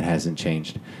 and that hasn't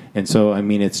changed. And so, I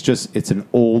mean, it's an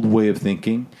old way of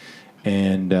thinking.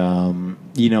 And,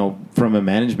 from a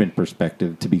management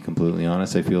perspective, to be completely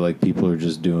honest, I feel like people are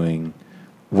just doing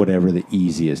whatever the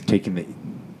easiest, taking the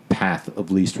path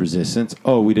of least resistance.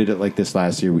 Oh, we did it like this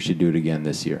last year. We should do it again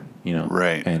this year,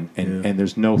 Right. And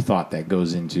there's no thought that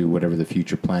goes into whatever the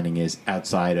future planning is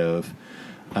outside of...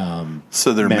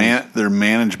 So their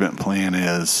management plan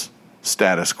is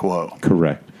status quo.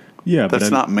 Correct. Yeah, That's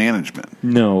not management.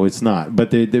 No, it's not.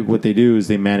 But what they do is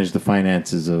they manage the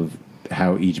finances of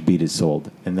how each beat is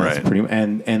sold, and that's Right. pretty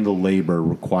and the labor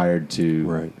required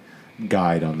to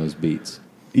guide on those beats.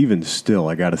 Even still,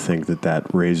 I got to think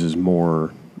that raises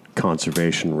more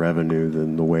conservation revenue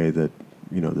than the way that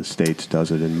the States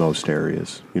does it in most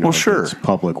areas. Well, sure. It's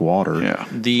public water. Yeah.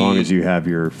 As long as you have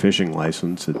your fishing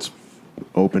license, it's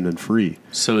open and free.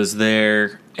 So is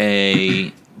there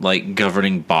a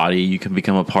governing body you can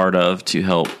become a part of to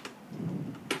help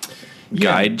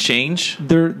guide change?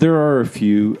 There are a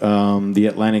few. The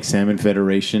Atlantic Salmon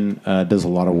Federation does a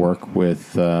lot of work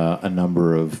with a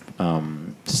number of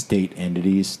state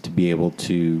entities to be able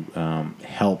to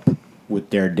help with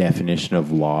their definition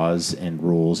of laws and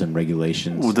rules and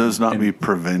regulations. Will those not be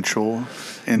provincial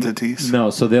entities? No,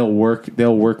 so they'll work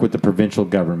with the provincial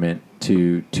government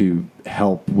to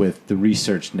help with the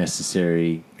research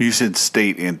necessary. You said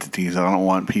state entities. I don't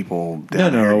want people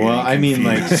down No. here Well, I getting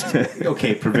mean, confused.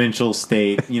 okay, provincial,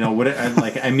 state. What?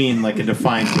 I mean, like a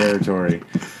defined territory.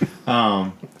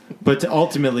 But to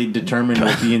ultimately determine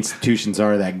what the institutions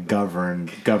are that govern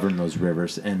those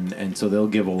rivers, and so they'll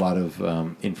give a lot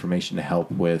of information to help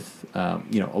with, a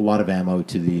lot of ammo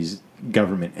to these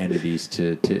government entities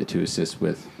to assist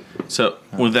with. So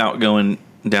without going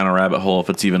down a rabbit hole, if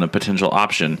it's even a potential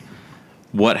option,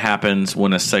 what happens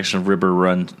when a section of river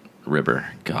runs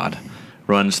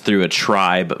through a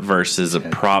tribe versus a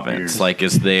province? Like,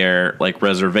 is there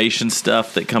reservation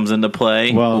stuff that comes into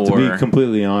play? Well, to be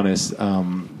completely honest,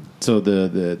 so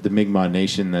the Mi'kmaq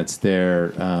Nation that's there,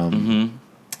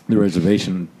 the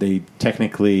reservation, they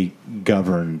technically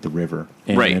govern the river.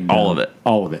 Right, all of it.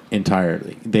 All of it,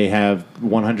 entirely. They have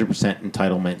 100%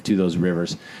 entitlement to those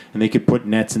rivers, and they could put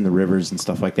nets in the rivers and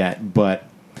stuff like that. But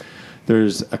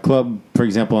there's a club, for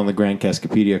example, on the Grand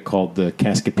Cascapedia called the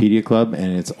Cascapedia Club,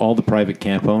 and it's all the private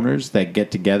camp owners that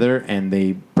get together, and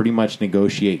they pretty much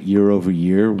negotiate year over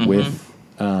year with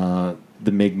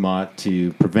the Mi'kmaq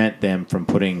to prevent them from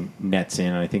putting nets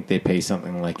in. I think they pay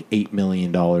something like $8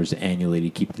 million annually to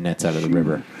keep the nets out of the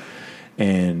river.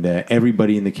 And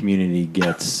everybody in the community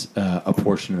gets a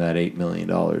portion of that $8 million.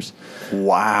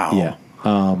 Wow. Yeah.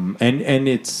 And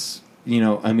it's,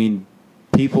 I mean,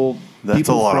 people... That's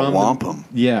people a lot of from wampum.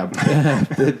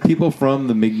 The people from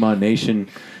the Mi'kmaq Nation,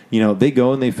 they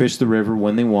go and they fish the river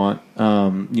when they want.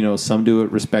 Some do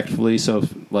it respectfully. So,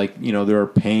 there are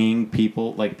paying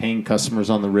people, paying customers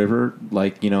on the river,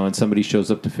 and somebody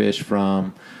shows up to fish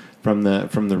from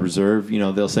the reserve.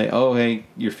 They'll say, "Oh, hey,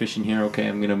 you're fishing here. Okay,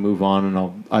 I'm going to move on, and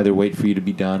I'll either wait for you to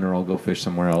be done or I'll go fish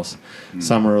somewhere else."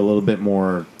 Some are a little bit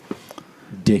more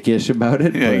dickish about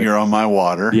it. Yeah, but you're on my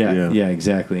water. yeah,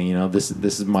 exactly. You know, this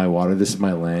is my water. This is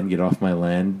my land. Get off my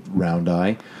land, round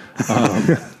eye.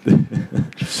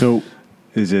 So,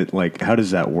 is it like, how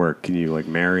does that work? Can you like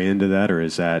marry into that, or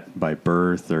is that by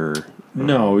birth, or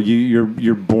No,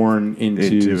 you're born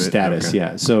into it, status. okay.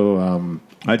 Yeah. So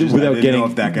I didn't know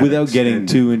if that got without getting extended.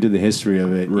 too into the history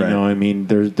of it, Right. you know, I mean,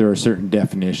 there are certain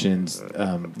definitions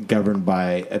governed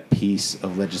by a piece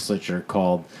of legislature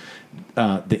called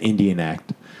the Indian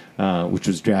Act, which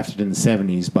was drafted in the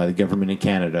 70s by the government in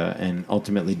Canada, and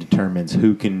ultimately determines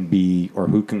who can be or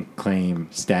who can claim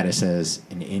status as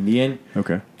an Indian,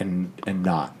 Okay. and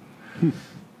not.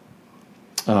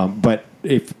 But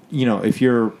if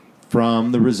you're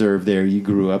from the reserve there, you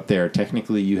grew up there,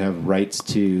 technically you have rights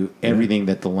to everything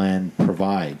that the land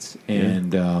provides.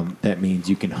 And that means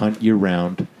you can hunt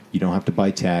year-round. You don't have to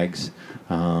buy tags.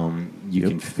 You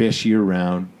can fish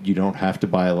year-round. You don't have to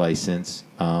buy a license.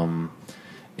 And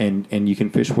you can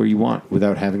fish where you want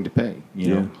without having to pay. You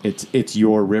know, it's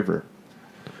your river.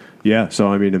 Yeah, so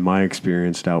I mean, in my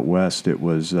experience out west, it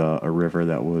was a river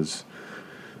that was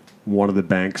one of the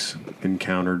banks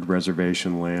encountered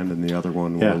reservation land, and the other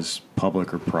one was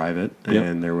public or private. Yep.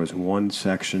 And there was one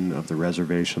section of the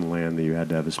reservation land that you had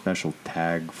to have a special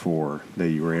tag for that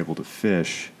you were able to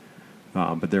fish,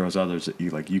 but there was others that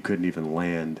you couldn't even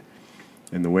land.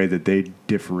 And the way that they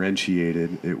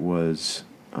differentiated it was.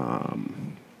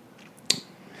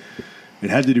 It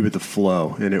had to do with the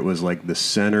flow, and it was like the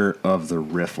center of the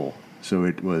riffle. So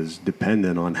it was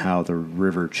dependent on how the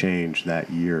river changed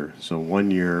that year. So one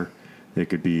year, it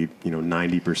could be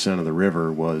 90% of the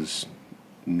river was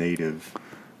native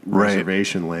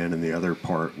reservation land, and the other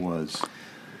part was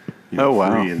Oh,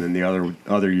 wow. free. And then the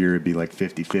other year, it'd be like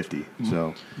 50-50.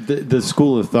 So The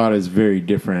school of thought is very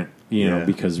different, Yeah,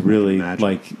 because I can really, imagine.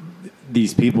 like,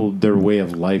 these people, their way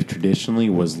of life traditionally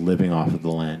was living off of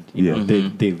the land. You know,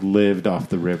 they lived off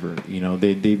the river. You know,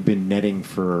 they've been netting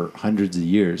for hundreds of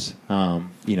years.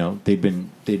 You know, they'd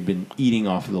been eating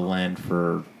off of the land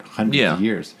for hundreds of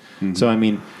years. So I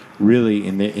mean, really,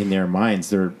 in their minds,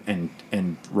 they're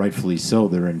and rightfully so,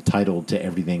 they're entitled to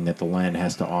everything that the land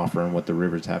has to offer and what the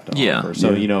rivers have to offer.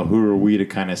 So who are we to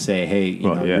kind of say, hey,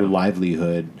 your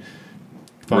livelihood.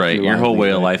 Right, your whole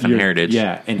way of life and heritage.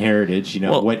 Yeah, and heritage. You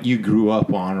know, what you grew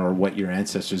up on or what your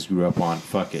ancestors grew up on.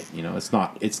 Fuck it. You know, it's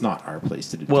not our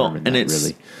place to determine Well, that, and it's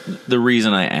really. the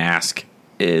reason I ask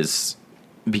is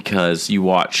because you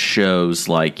watch shows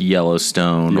like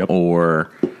Yellowstone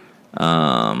or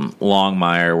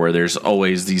Longmire, where there's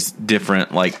always these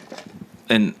different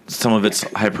and some of it's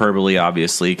hyperbole,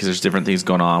 obviously, because there's different things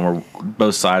going on where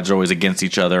both sides are always against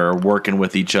each other or working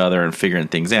with each other and figuring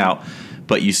things out.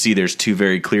 But you see there's two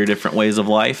very clear different ways of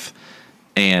life,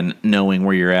 and knowing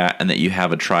where you're at and that you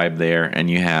have a tribe there and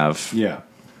you have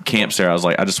camps there. I was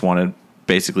like, I just wanted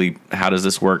basically, how does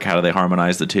this work? How do they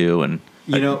harmonize the two? And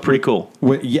pretty cool.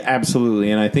 Yeah,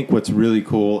 absolutely. And I think what's really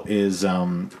cool is,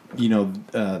 the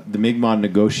Mi'kmaq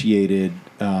negotiated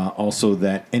also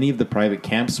that any of the private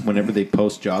camps, whenever they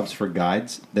post jobs for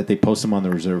guides, that they post them on the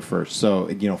reserve first. So,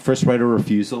 first right of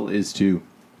refusal is to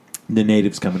the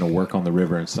natives coming to work on the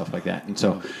river and stuff like that. And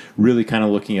so really kind of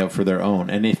looking out for their own.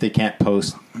 And if they can't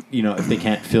post, if they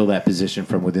can't fill that position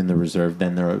from within the reserve,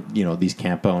 then there are, these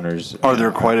camp owners. Are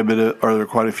there quite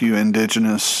a few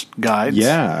indigenous guides?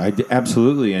 Yeah,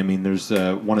 absolutely. I mean, there's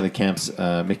one of the camps,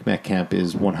 Micmac camp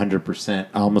is 100%,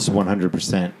 almost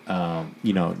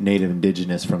 100%, native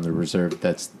indigenous from the reserve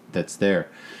that's there.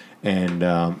 And,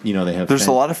 they have... There's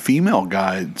a lot of female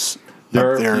guides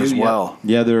up there as well.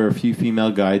 Yeah, there are a few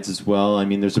female guides as well. I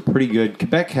mean, there's a pretty good...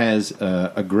 Quebec has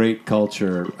a great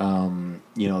culture,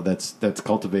 that's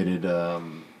cultivated, or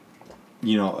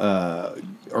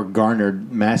garnered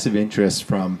massive interest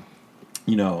from,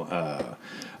 a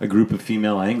group of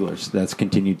female anglers that's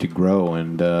continued to grow.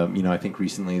 And, I think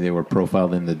recently they were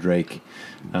profiled in the Drake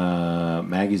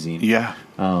magazine. Yeah.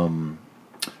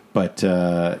 But,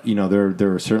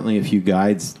 there are certainly a few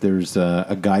guides. There's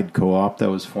a guide co-op that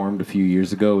was formed a few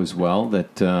years ago as well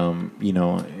that,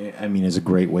 is a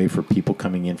great way for people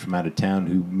coming in from out of town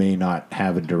who may not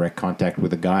have a direct contact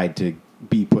with a guide to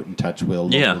be put in touch with a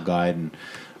local guide.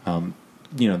 And,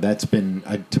 that's been,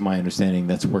 to my understanding,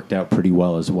 that's worked out pretty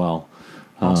well as well.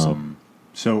 Awesome.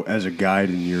 So as a guide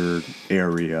in your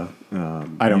area...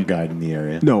 I don't guide in the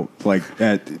area. No,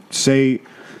 say...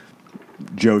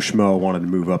 Joe Schmo wanted to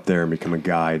move up there and become a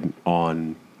guide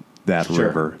on that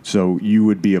river. So you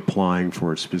would be applying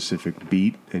for a specific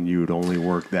beat, and you would only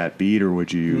work that beat, or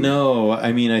would you? No,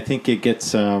 I mean, I think it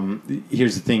gets.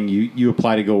 Here's the thing: you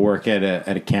apply to go work at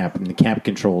a camp, and the camp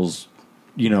controls,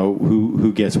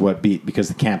 who gets what beat, because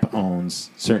the camp owns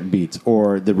certain beats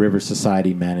or the River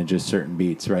Society manages certain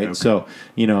beats, right? Okay. So,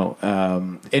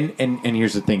 and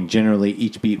here's the thing. Generally,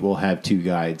 each beat will have two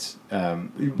guides,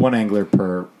 one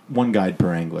guide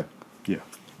per angler. Yeah.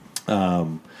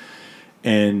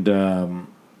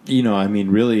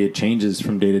 Really it changes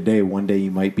from day to day. One day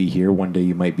you might be here, one day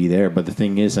you might be there. But the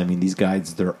thing is, these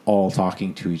guides, they're all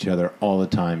talking to each other all the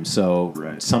time. So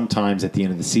Right. sometimes at the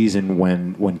end of the season,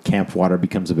 when camp water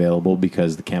becomes available,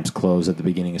 because the camps close at the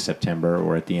beginning of September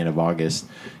or at the end of August,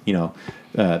 the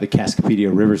Cascapedia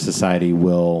River Society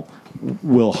will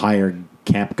hire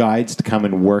camp guides to come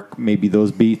and work maybe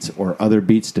those beats or other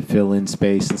beats to fill in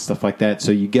space and stuff like that.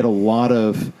 So you get a lot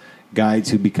of guides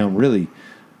who become really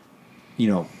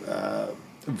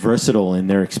versatile in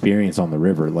their experience on the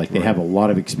river. Like they have a lot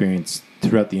of experience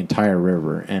throughout the entire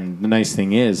river. And the nice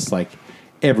thing is, like,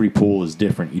 every pool is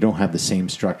different. You don't have the same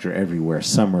structure everywhere.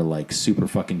 Some are like super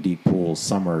fucking deep pools.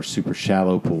 Some are super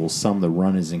shallow pools. Some the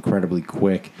run is incredibly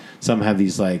quick. Some have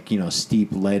these steep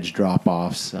ledge drop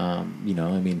offs.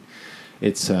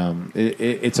 It's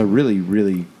a really,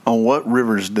 really. On what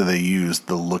rivers do they use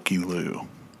the looky loo?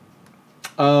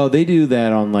 Oh, they do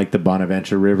that on like the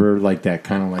Bonaventure River, like that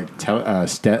kind of like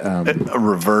A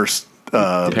reverse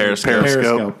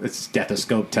periscope. It's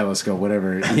stethoscope, telescope,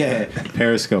 whatever. Yeah,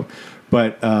 periscope.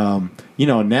 But now You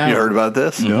heard about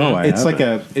this? No, I it's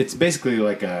haven't. it's basically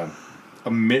like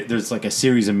there's like a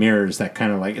series of mirrors that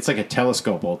kind of like, it's like a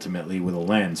telescope ultimately with a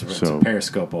lens, or it's a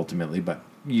periscope ultimately, but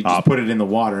you just put it in the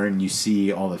water and you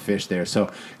see all the fish there. So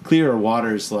clearer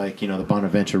waters like the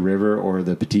Bonaventure River or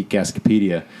the Petite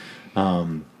Cascapedia.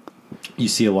 You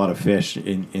see a lot of fish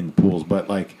in pools, but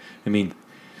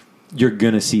you're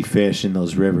going to see fish in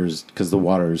those rivers because the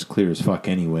water is clear as fuck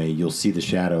anyway. You'll see the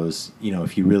shadows.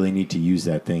 If you really need to use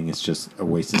that thing, it's just a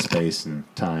waste of space and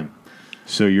time.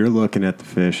 So you're looking at the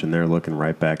fish and they're looking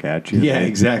right back at you. Yeah,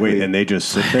 exactly. Wait, and they just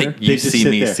sit there? You just see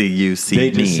sit me, there. see you, see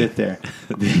They me. just sit there.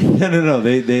 No.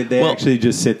 They Well- actually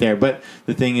just sit there. But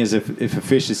the thing is, if a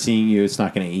fish is seeing you, it's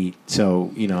not going to eat.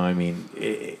 So,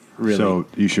 really. So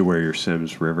you should wear your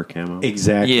Sims River camo?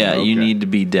 Exactly. Yeah, you Okay. need to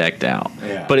be decked out.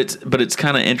 Yeah. But it's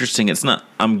kind of interesting. It's not.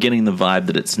 I'm getting the vibe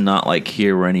that it's not like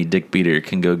here where any dick beater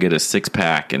can go get a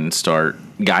 6-pack and start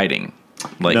guiding.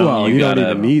 Like Well, you gotta. don't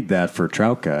even need that for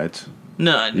trout guides.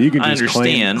 No, You can I just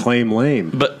understand. claim lane.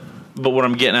 But what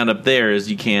I'm getting at up there is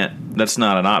you can't. That's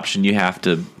not an option. You have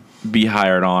to be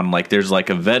hired on. Like there's like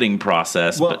a vetting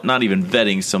process, Well- but not even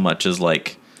vetting so much as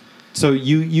like. So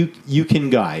you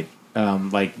can guide.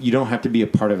 You don't have to be a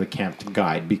part of a camp to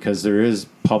guide, because there is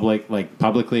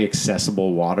publicly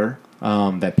accessible water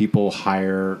that people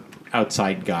hire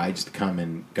outside guides to come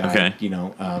and guide.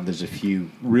 Okay. There's a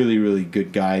few really, really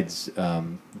good guides.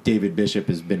 David Bishop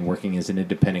has been working as an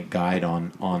independent guide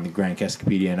on the Grand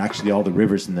Cascapedia and actually all the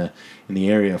rivers in the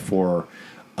area for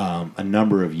a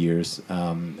number of years.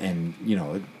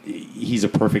 He's a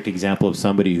perfect example of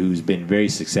somebody who's been very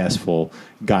successful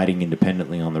guiding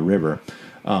independently on the river.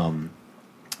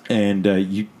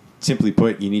 You simply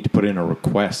put, you need to put in a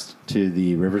request to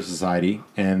the River Society,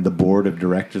 and the board of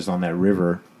directors on that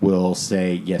river will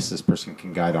say, yes, this person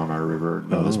can guide on our river.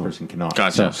 No, this person cannot.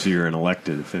 Gotcha. So you're an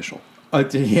elected official.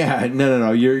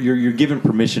 No. You're given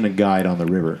permission to guide on the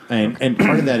river, and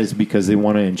part of that is because they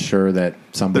want to ensure that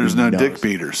somebody There's no knows. dick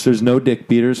beaters. There's no dick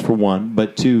beaters for one,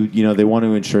 but two, they want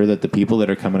to ensure that the people that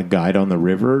are coming to guide on the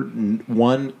river,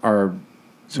 one, are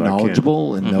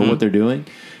knowledgeable and know what they're doing,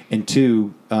 and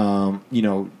two,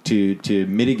 to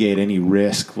mitigate any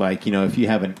risk, like if you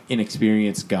have an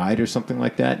inexperienced guide or something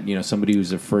like that, somebody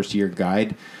who's a first year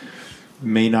guide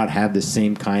may not have the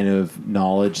same kind of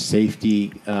knowledge,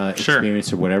 safety,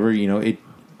 experience or whatever.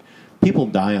 People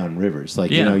die on rivers.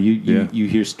 Like you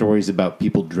hear stories about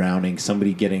people drowning,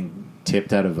 somebody getting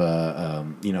tipped out of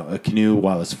a canoe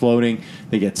while it's floating.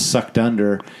 They get sucked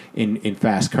under in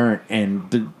fast current,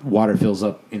 and the water fills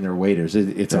up in their waders.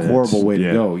 It's a horrible way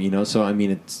to go. So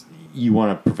it's, you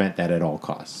want to prevent that at all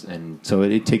costs, and so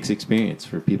it takes experience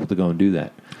for people to go and do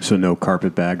that. So no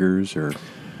carpetbaggers or...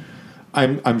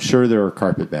 I'm sure there are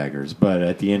carpetbaggers, but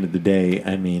at the end of the day,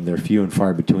 they're few and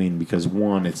far between, because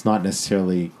one, it's not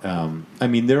necessarily.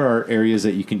 There are areas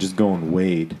that you can just go and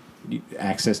wade,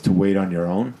 access to wade on your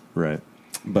own, Right.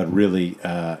 but really,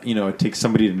 it takes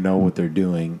somebody to know what they're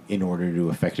doing in order to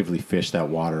effectively fish that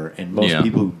water. And most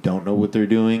people who don't know what they're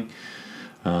doing,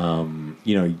 will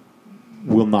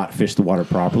not fish the water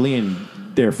properly and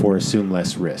therefore assume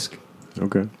less risk.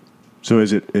 Okay. So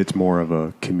it's more of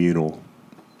a communal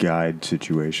guide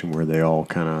situation where they all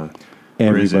kind of...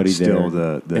 Everybody still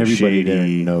there, the everybody shady... there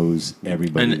knows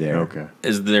everybody And- there. Okay.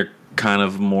 Is there kind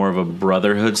of more of a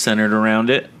brotherhood centered around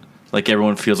it? Like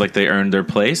everyone feels like they earned their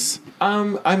place?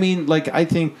 I mean, like, I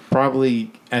think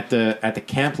probably at the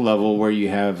camp level where you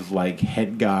have like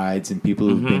head guides and people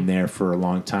who've been there for a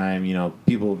long time, you know,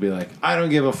 people will be like, I don't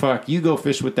give a fuck. You go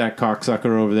fish with that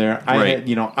cocksucker over there. Right.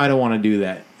 I don't want to do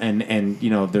that. And you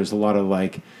know, there's a lot of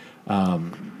like,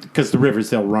 because the rivers,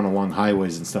 they'll run along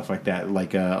highways and stuff like that,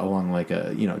 like along like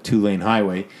a 2-lane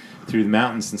highway through the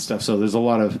mountains and stuff. So there's a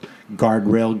lot of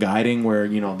guardrail guiding where,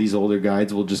 you know, these older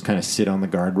guides will just kind of sit on the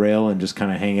guardrail and just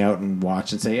kind of hang out and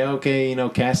watch and say, okay, you know,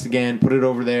 cast again, put it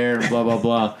over there, blah, blah,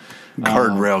 blah.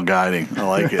 Guardrail guiding. I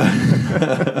like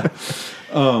it.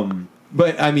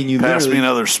 But, I mean, you Pass me literally...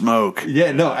 another smoke.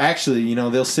 Yeah, no, actually, you know,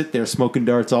 they'll sit there smoking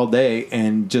darts all day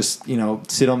and just, you know,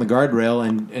 sit on the guardrail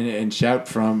and shout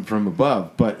from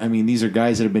above. But, I mean, these are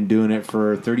guys that have been doing it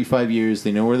for 35 years.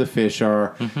 They know where the fish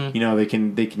are. You know, they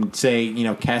can say, you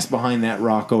know, cast behind that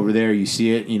rock over there. You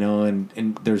see it, you know,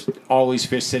 and there's always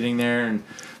fish sitting there. And,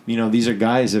 you know, these are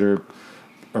guys that are,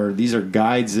 or these are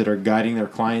guides that are guiding their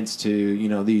clients to, you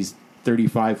know, these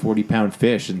 35, 40-pound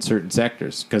fish in certain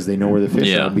sectors because they know where the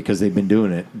fish are because they've been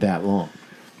doing it that long.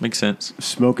 Makes sense.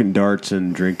 Smoking darts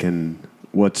and drinking,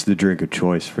 what's the drink of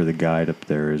choice for the guide up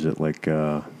there? Is it like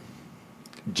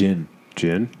Gin.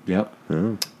 gin? Yep.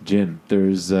 Oh. Gin.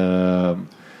 There's the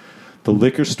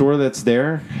liquor store that's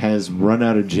there has run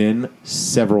out of gin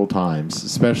several times,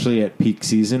 especially at peak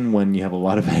season when you have a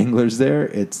lot of anglers there.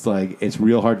 It's like, it's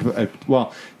real hard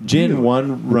to... gin,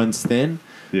 runs thin,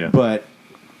 but...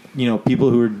 You know, people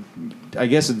who are, I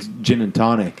guess it's gin and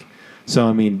tonic. So,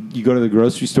 I mean, you go to the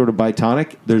grocery store to buy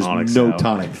tonic, there's Tonic's no out.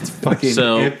 tonic. It's fucking,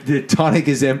 the tonic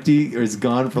is empty or it's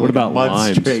gone for What like about a month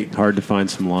limes? straight. Hard to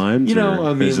find some limes? You know,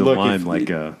 or I mean, is a look, lime if- like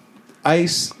a...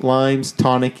 Ice, limes,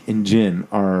 tonic, and gin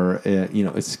are, you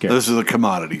know, it's scary. Those are the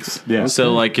commodities. Yeah.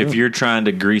 So, like, if you're trying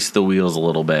to grease the wheels a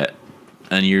little bit,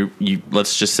 and you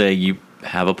let's just say you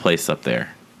have a place up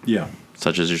there, Yeah.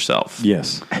 such as yourself.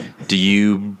 Yes. Do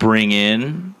you bring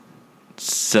in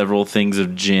several things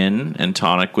of gin and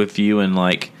tonic with you, and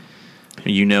like,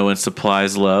 you know, when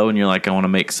supply's low, and you're like, I want to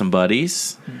make some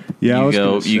buddies? Yeah,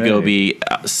 you go be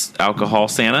alcohol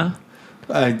Santa.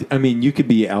 I mean, you could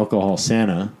be alcohol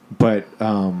Santa, but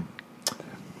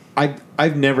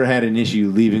I've never had an issue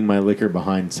leaving my liquor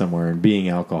behind somewhere and being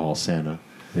alcohol Santa.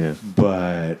 Yeah.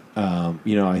 But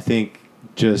you know, I think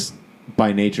just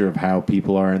by nature of how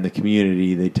people are in the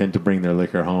community, they tend to bring their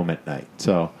liquor home at night.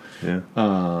 So, Yeah.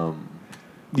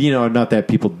 you know, not that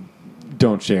people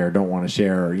don't want to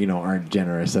share, or, you know, aren't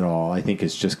generous at all. I think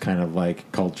it's just kind of like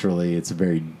culturally, it's a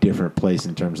very different place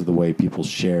in terms of the way people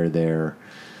share their,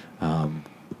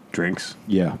 Drinks?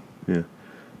 yeah. Yeah.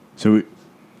 So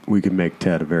we could make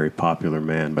Ted a very popular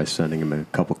man by sending him a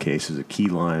couple cases of key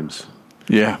limes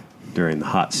Yeah. during the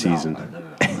hot season.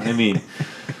 I mean,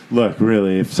 look,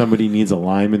 really, if somebody needs a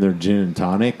lime in their gin and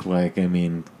tonic, like, I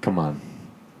mean, come on.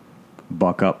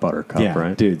 Buck up, Buttercup, Yeah,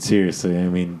 right? dude, seriously. I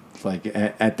mean, like,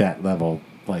 at that level,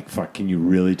 like, fuck, can you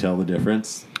really tell the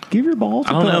difference? Give your balls.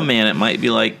 I don't know, man. It might be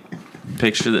like,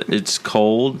 picture that it's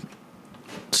cold,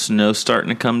 snow starting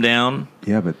to come down.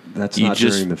 Yeah, but that's You not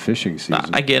just- during the fishing season.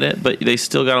 I get it, but they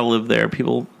still got to live there.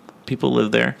 People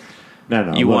live there.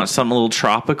 No, You look, want something a little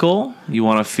tropical? You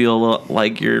want to feel a little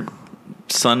like you're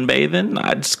sunbathing?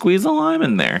 I'd squeeze a lime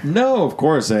in there. No, of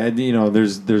course. You know,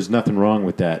 there's nothing wrong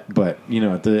with that. But, you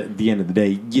know, at the end of the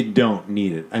day, you don't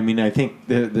need it. I mean, I think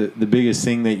the biggest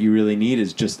thing that you really need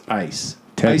is just ice.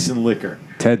 Ice and liquor.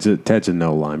 Ted's a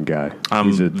no lime guy. I'm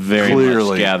He's a very clearly-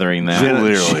 much gathering that.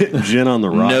 Clearly. gin on the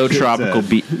rocks. No Ted tropical said.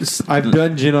 beach. I've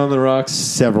done gin on the rocks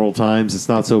several times. It's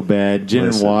not so bad. Gin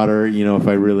Listen. and water, you know, if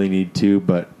I really need to.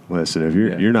 But Listen, if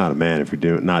you're not a man if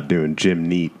you're not doing gin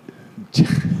neat.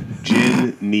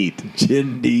 Gin neat,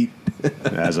 gin neat.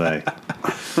 as I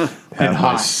have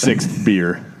my sixth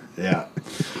beer. Yeah.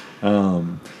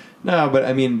 No, but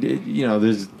I mean, you know,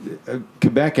 there's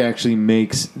Quebec actually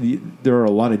makes. There are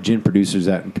a lot of gin producers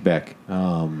out in Quebec.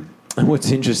 And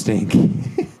what's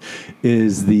interesting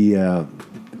is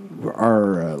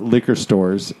our liquor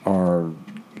stores are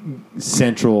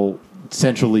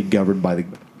centrally governed by the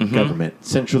government,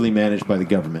 centrally managed by the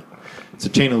government. It's a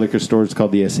chain of liquor stores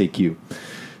called the SAQ.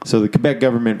 So the Quebec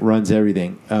government runs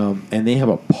everything, and they have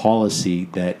a policy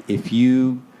that if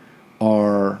you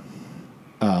are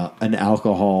an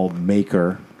alcohol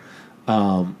maker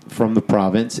from the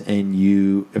province and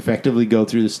you effectively go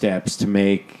through the steps to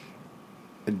make,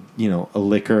 you know, a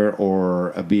liquor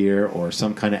or a beer or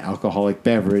some kind of alcoholic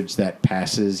beverage that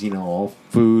passes, you know, all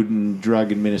food and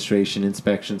drug administration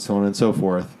inspections, so on and so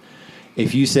forth.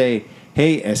 If you say,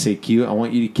 hey, SAQ, I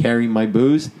want you to carry my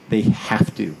booze, they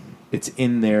have to. It's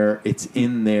in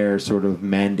their sort of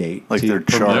mandate. Like to their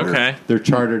promote- charter. Okay. Their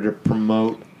charter to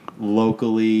promote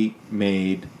locally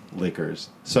made liquors.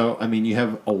 So, I mean, you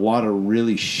have a lot of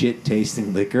really shit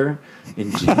tasting liquor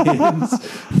in gins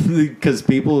because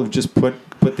people have just put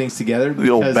things together. The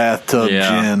old bathtub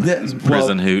Yeah. gin.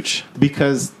 Prison hooch.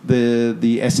 Because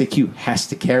the SAQ has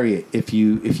to carry it if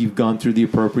you've gone through the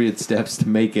appropriate steps to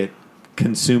make it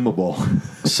consumable.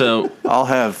 So, I'll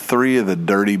have 3 of the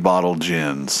dirty bottle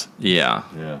gins. yeah.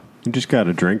 Yeah. You just got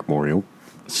to drink more. You'll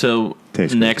So,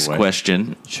 Taste goes next away.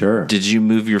 question. Sure. Did you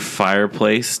move your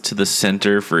fireplace to the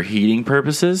center for heating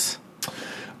purposes?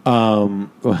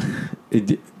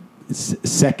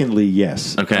 Secondly,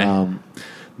 yes. Okay.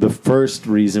 The first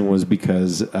reason was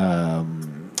because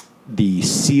the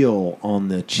seal on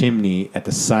the chimney at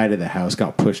the side of the house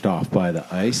got pushed off by the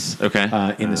ice.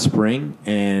 Okay. In the spring,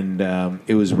 and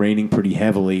it was raining pretty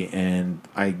heavily, and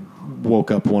I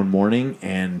woke up one morning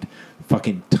and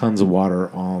fucking tons of water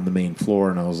on the main floor,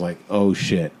 and I was like, oh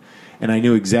shit. And I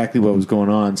knew exactly what was going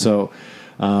on. So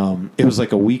it was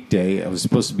like a weekday. I was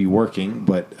supposed to be working,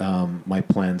 but my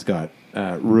plans got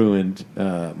ruined.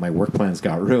 My work plans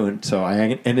got ruined. So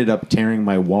I ended up tearing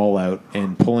my wall out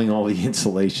and pulling all the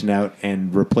insulation out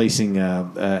and replacing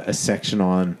a section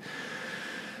on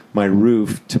my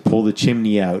roof to pull the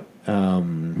chimney out.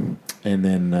 And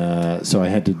then so I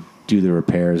had to do the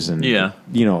repairs, and Yeah.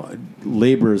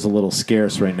 labor is a little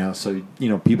scarce right now, so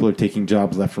people are taking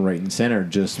jobs left and right and center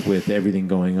just with everything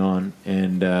going on,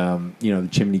 and the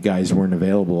chimney guys weren't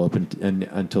available up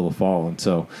until the fall. And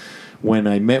so when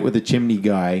I met with the chimney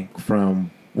guy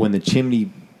from when the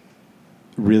chimney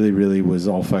really, really was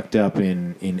all fucked up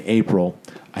in April,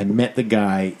 I met the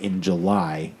guy in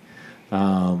July,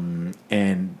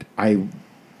 and I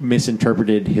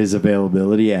misinterpreted his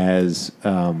availability as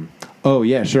oh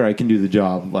yeah, sure, I can do the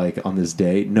job like on this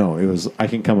day. No, it was I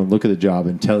can come and look at the job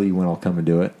and tell you when I'll come and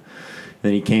do it.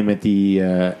 Then he came at the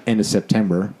end of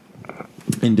September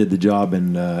and did the job,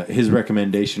 and his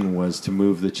recommendation was to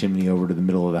move the chimney over to the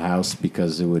middle of the house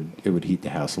because it would heat the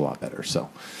house a lot better. So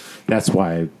that's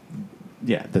why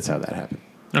that's how that happened.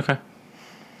 Okay.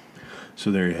 So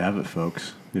there you have it,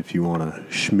 folks. If you want to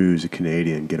schmooze a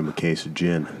Canadian, get him a case of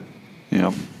gin.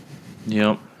 Yep.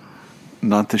 Yep.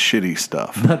 Not the shitty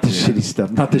stuff. Not the shitty stuff,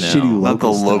 not the shitty Not the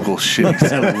local stuff. local shitty stuff.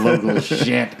 That local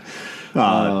shit.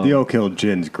 The Oak Hill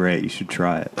gin's great. You should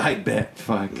try it. I bet.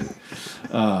 Fuck.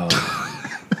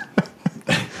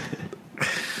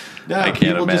 I can't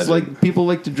people just imagine. people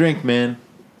like to drink, man.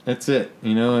 That's it.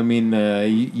 I mean,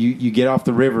 you get off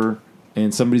the river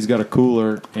and somebody's got a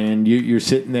cooler and you're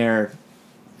sitting there,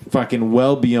 fucking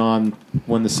well beyond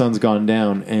when the sun's gone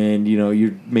down, and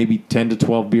you're maybe 10 to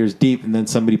 12 beers deep, and then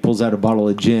somebody pulls out a bottle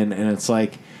of gin, and it's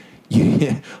like, all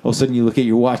of a sudden you look at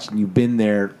your watch and you've been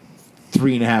there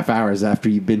 3.5 hours after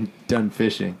you've been done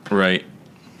fishing. Right.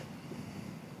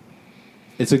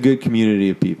 It's a good community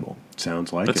of people.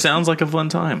 Sounds like That it. sounds like a fun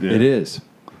time. Yeah. It is.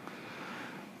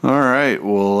 All right.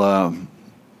 Well,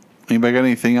 anybody got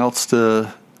anything else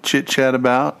to chit chat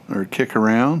about or kick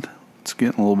around? It's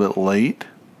getting a little bit late.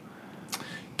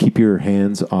 Keep your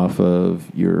hands off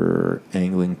of your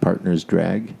angling partner's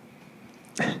drag.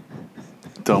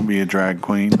 Don't be a drag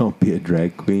queen. Don't be a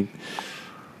drag queen.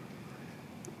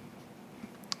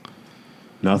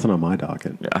 Nothing on my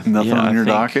docket. Yeah. Nothing Yeah, on I your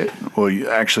think- docket? Well,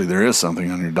 actually, there is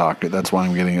something on your docket. That's why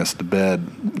I'm getting us to bed.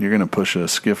 You're going to push a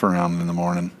skiff around in the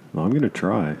morning. Well, I'm going to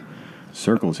try.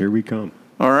 Circles, here we come.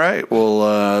 All right.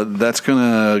 Well, that's going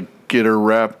to get her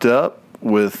wrapped up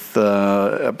with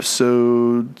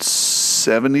episode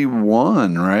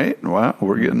 71, right? Wow,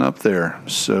 we're getting up there.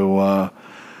 So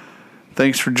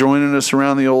thanks for joining us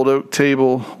around the Old Oak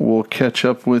Table. We'll catch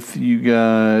up with you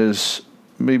guys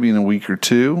maybe in a week or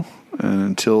two. And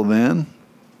until then...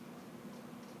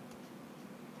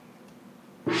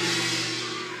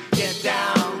 Get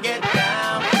down, get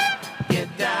down,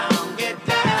 get down, get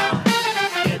down,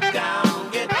 get down,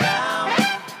 get down,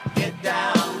 get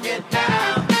down, get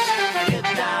down,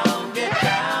 get down, get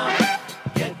down,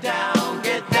 get down,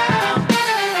 get down,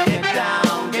 get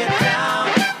down, get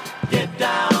down, get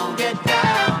down, get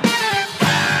down.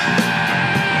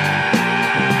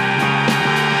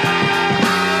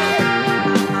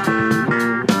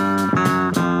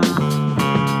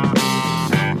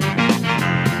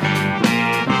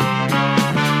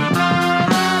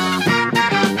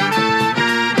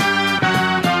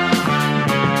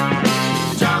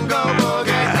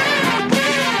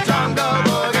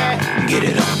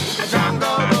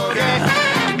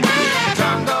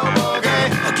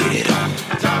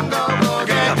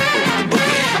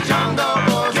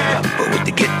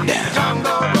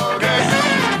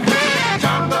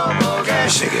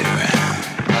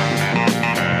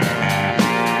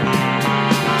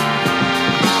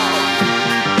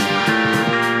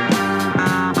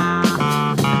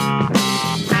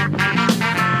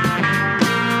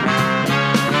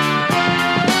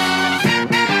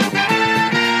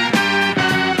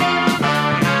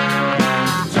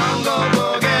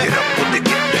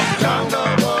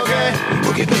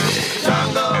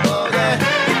 Jungle boogie.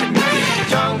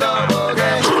 Jungle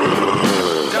boogie.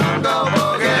 Jungle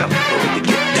boogie.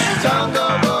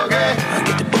 Jungle boogie.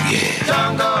 Get the boogie.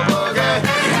 Jungle boogie.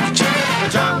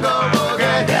 Jungle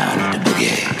boogie. Down with the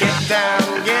boogie. Get down,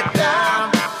 get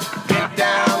down. Get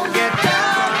down, get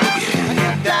down.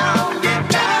 Get down, get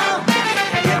down.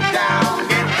 Get down,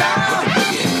 get down.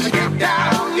 Get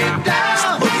down, get down.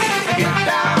 Get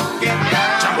down, get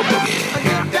down. Jungle boogie.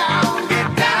 Get down, get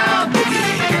down.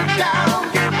 Get down,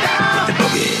 get down.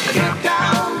 Get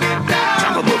down, get down.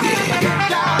 Jungle boogie. Get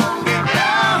down, get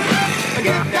down.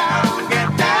 Get down, get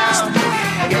down.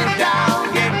 Get down,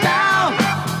 get down.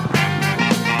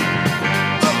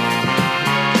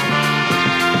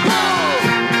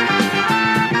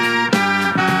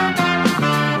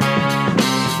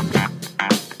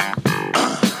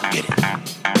 Get it.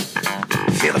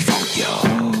 Feel the funk, y'all.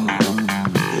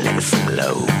 Let it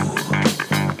flow.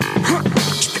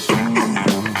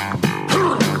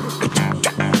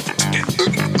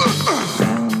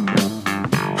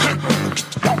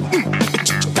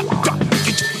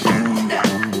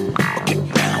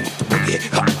 Get down with the boogie.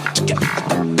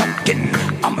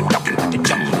 I'm talking with the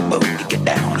jungle boogie. Get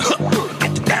down.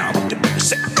 Get down with the boogie.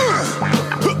 Say,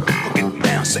 get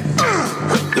down. Say,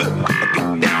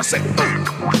 get down. Say, get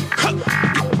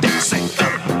down. Say,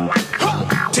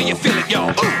 till you feel it,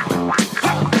 y'all.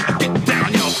 Get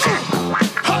down, y'all.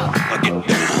 Get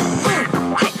down.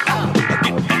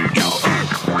 Get down, y'all.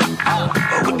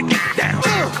 Get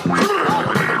down.